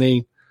Browns game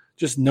they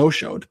just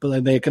no-showed,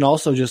 but they can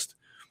also just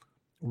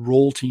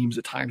roll teams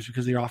at times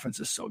because their offense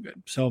is so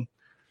good. So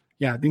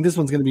yeah, I think this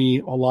one's going to be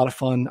a lot of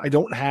fun. I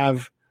don't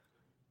have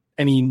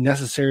any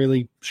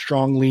necessarily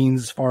strong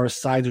leans as far as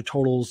sides or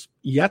totals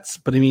yet,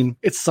 but I mean,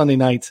 it's Sunday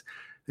night.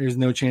 There's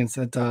no chance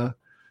that,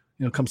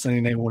 come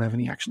Sunday night, we won't have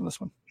any action on this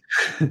one.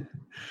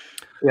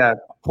 Yeah.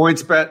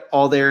 Points bet,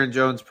 all the Aaron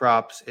Jones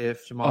props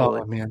if Jamal.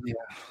 Oh, man. Yeah.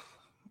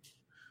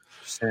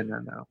 Just saying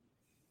that now.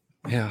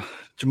 Yeah.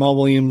 Jamal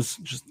Williams,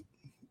 just,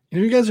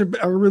 you guys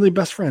are really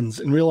best friends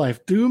in real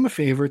life. Do him a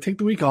favor, take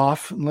the week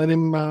off and let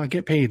him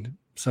get paid.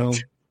 So,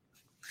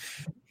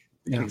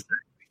 yeah.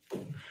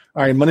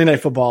 All right. Monday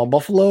Night Football,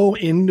 Buffalo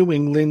in New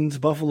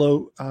England.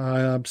 Buffalo,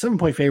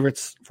 7-point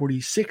favorites.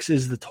 46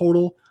 is the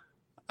total.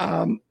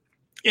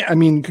 Yeah, I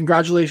mean,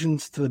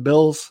 congratulations to the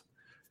Bills.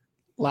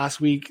 Last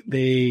week,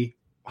 they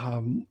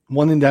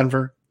won in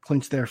Denver,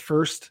 clinched their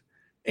first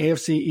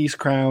AFC East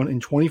crown in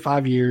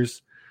 25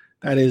 years.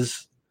 That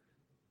is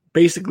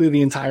basically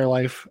the entire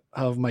life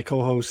of my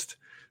co-host.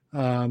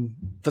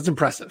 That's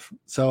impressive.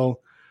 So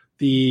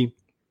the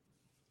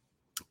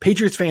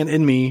Patriots fan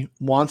in me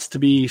wants to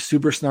be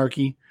super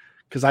snarky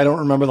because I don't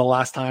remember the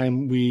last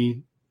time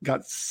we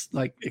got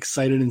like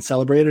excited and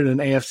celebrated an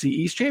AFC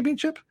East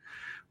championship.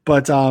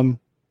 But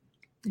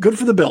good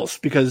for the Bills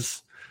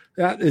because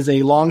that is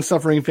a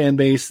long-suffering fan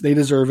base. They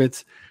deserve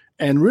it.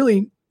 And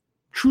really,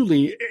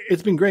 truly,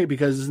 it's been great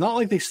because it's not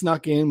like they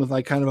snuck in with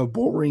like kind of a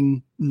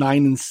boring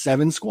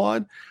 9-7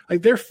 squad.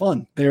 Like they're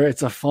fun.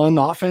 It's a fun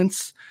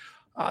offense.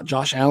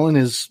 Josh Allen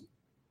is,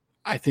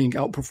 I think,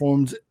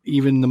 outperformed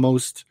even the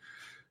most,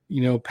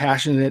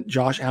 passionate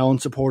Josh Allen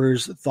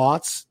supporters'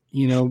 thoughts,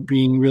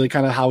 being really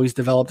kind of how he's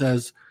developed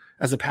as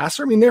a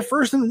passer. I mean, they're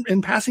first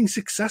in passing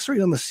success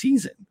rate on the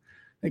season.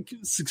 Like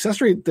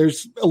success rate,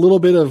 there's a little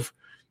bit of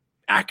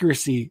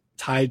accuracy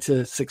tied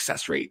to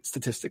success rate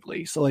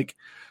statistically. So like,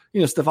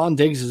 Stephon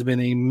Diggs has been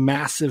a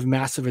massive,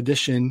 massive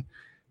addition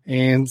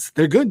and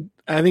they're good.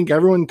 I think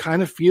everyone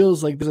kind of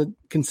feels like there's a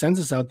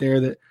consensus out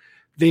there that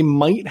they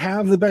might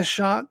have the best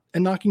shot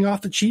at knocking off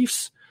the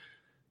Chiefs.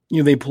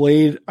 They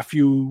played a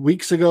few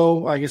weeks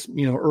ago, I guess,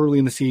 early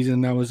in the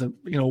season. That was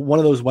one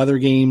of those weather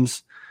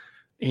games.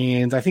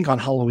 And I think on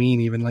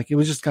Halloween, even like it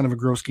was just kind of a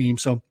gross game.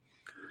 So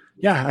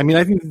yeah, I mean,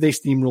 I think they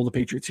steamroll the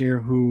Patriots here,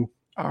 who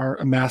are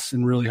a mess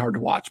and really hard to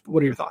watch. But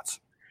what are your thoughts?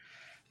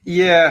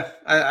 Yeah,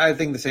 I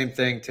think the same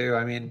thing too.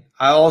 I mean,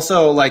 I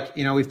also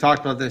we've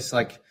talked about this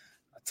like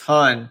a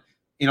ton,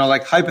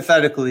 like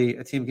hypothetically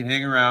a team can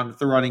hang around with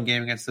the running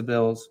game against the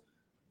Bills,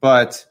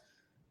 but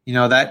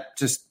that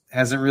just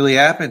hasn't really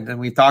happened.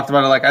 And we talked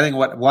about it like, I think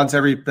once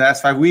every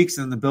past 5 weeks,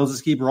 and the Bills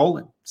just keep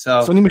rolling.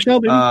 So Sonny Michel,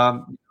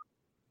 baby.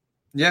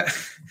 Yeah.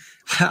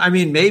 I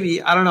mean,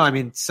 maybe, I don't know. I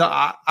mean, so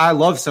I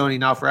love Sony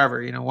now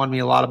forever, won me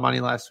a lot of money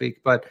last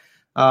week, but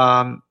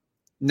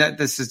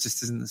this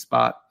just isn't the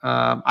spot.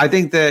 I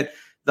think that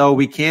though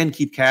we can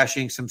keep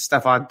cashing some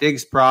Stephon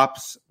Diggs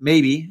props.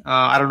 Maybe.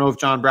 I don't know if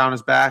John Brown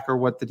is back or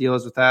what the deal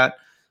is with that.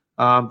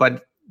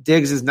 But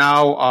Diggs is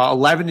now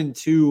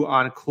 11-2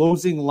 on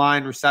closing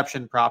line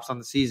reception props on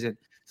the season.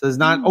 So it's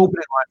not opening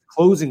line,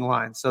 closing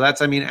line. So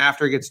that's,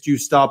 after it gets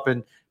juiced up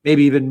and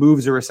maybe even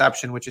moves a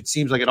reception, which it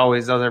seems like it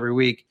always does every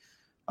week.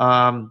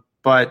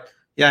 But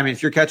yeah,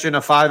 if you're catching a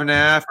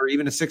 5.5 or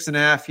even a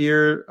 6.5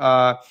 here,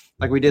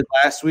 like we did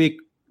last week,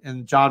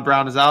 and John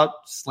Brown is out,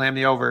 slam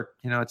the over.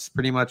 It's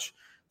pretty much,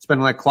 it's been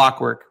like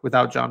clockwork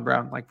without John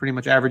Brown, like pretty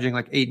much averaging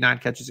like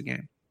 8-9 catches a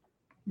game.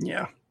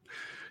 Yeah.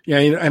 Yeah.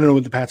 I don't know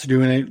what the Pats are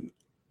doing. I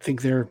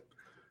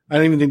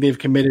don't even think they've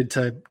committed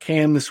to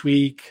Cam this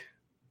week.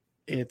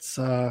 It's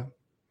a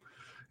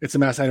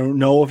mess. I don't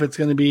know if it's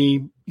going to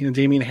be,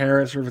 Damian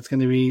Harris or if it's going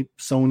to be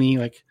Sony.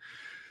 Like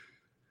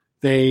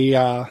they,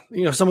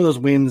 some of those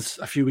wins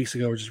a few weeks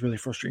ago were just really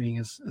frustrating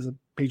as a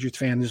Patriots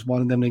fan. Just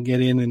wanted them to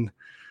get in and,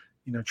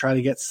 try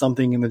to get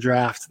something in the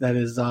draft that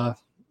is a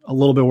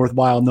little bit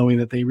worthwhile, knowing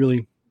that they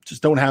really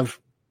just don't have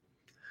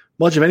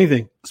much of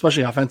anything,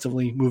 especially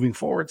offensively moving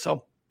forward.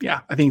 So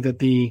yeah, I think that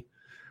the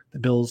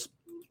Bills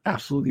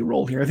absolutely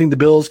roll here. I think the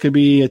Bills could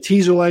be a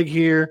teaser leg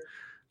here.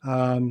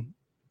 And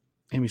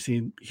we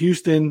see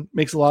Houston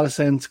makes a lot of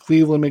sense.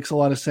 Cleveland makes a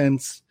lot of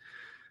sense.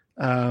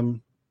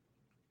 You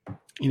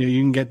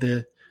can get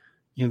the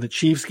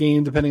Chiefs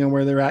game, depending on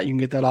where they're at. You can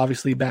get that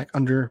obviously back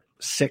under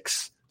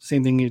 6.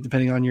 Same thing,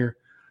 depending on your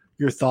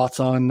thoughts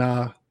on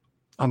the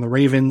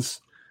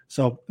Ravens.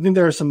 So I think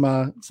there are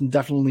some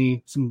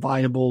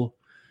viable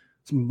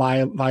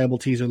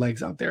teaser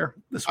legs out there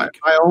this week.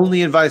 My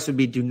only advice would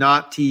be do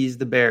not tease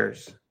the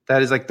Bears.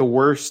 That is like the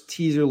worst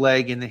teaser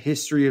leg in the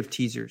history of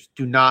teasers.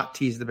 Do not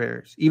tease the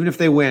Bears. Even if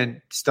they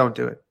win, just don't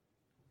do it.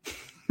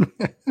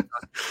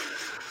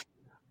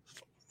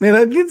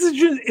 Man,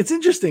 it's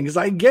interesting because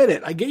I get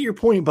it. I get your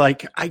point, but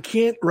like I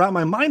can't wrap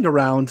my mind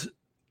around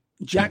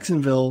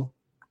Jacksonville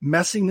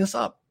messing this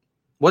up.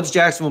 What's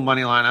Jacksonville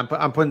money line?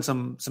 I'm putting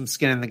some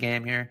skin in the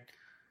game here.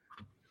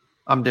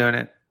 I'm doing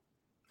it.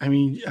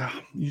 You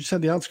just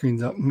had the out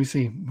screens up. Let me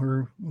see.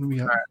 What do we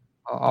got? All right.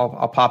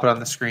 I'll pop it on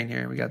the screen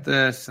here. We got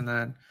this, and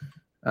then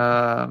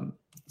let's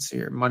see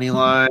here. Money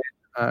line.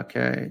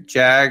 Okay,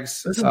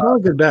 Jags. That's a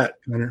good bet,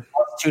 Connor.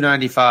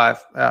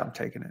 295. I'm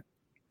taking it.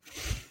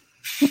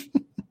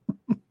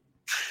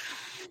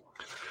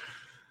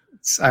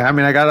 I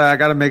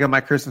gotta make up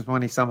my Christmas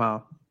money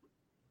somehow.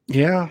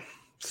 Yeah,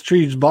 it's true.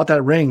 You just bought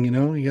that ring.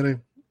 You gotta.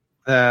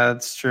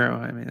 That's true.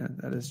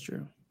 That is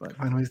true. But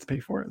find ways to pay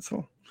for it.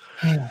 So.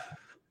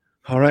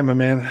 All right, my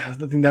man. I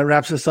think that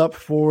wraps us up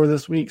for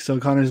this week. So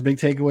Connor's big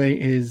takeaway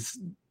is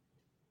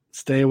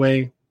stay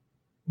away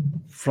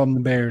from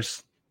the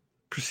Bears.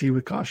 Proceed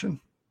with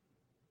caution.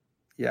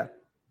 Yeah.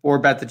 Or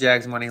bet the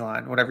Jags money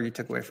line, whatever you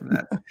took away from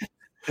that.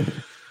 All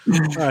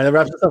right, that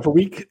wraps us up for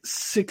week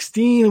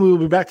 16. We will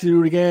be back to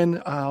do it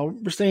again.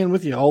 We're staying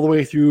with you all the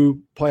way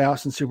through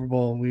playoffs and Super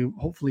Bowl. We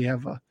hopefully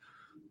have a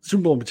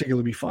Super Bowl in particular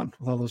will be fun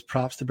with all those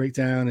props to break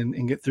down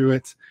and get through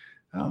it.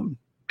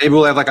 Maybe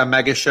we'll have like a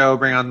mega show,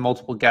 bring on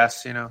multiple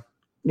guests,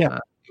 Yeah.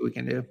 We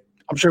can do.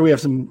 I'm sure we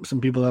have some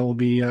people that will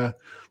be it'll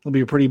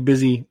be a pretty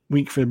busy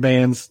week for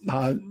bands,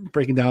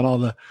 breaking down all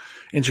the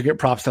intricate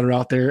props that are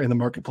out there in the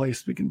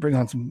marketplace. We can bring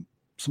on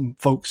some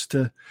folks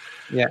to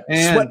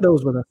sweat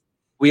those with us.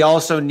 We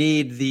also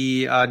need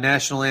the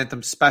national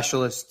anthem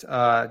specialist,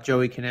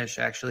 Joey Knish,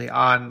 actually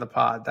on the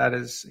pod. That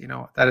is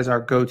our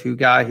go-to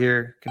guy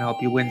here. Can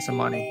help you win some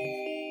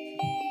money.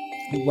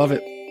 Love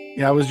it.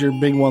 Yeah, I was your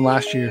big one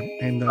last year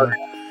and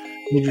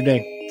made your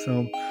day. So,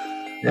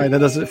 all right, that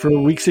does it for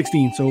week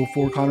 16. So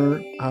for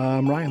Connor,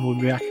 Ryan, we'll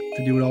be back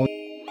to do it all.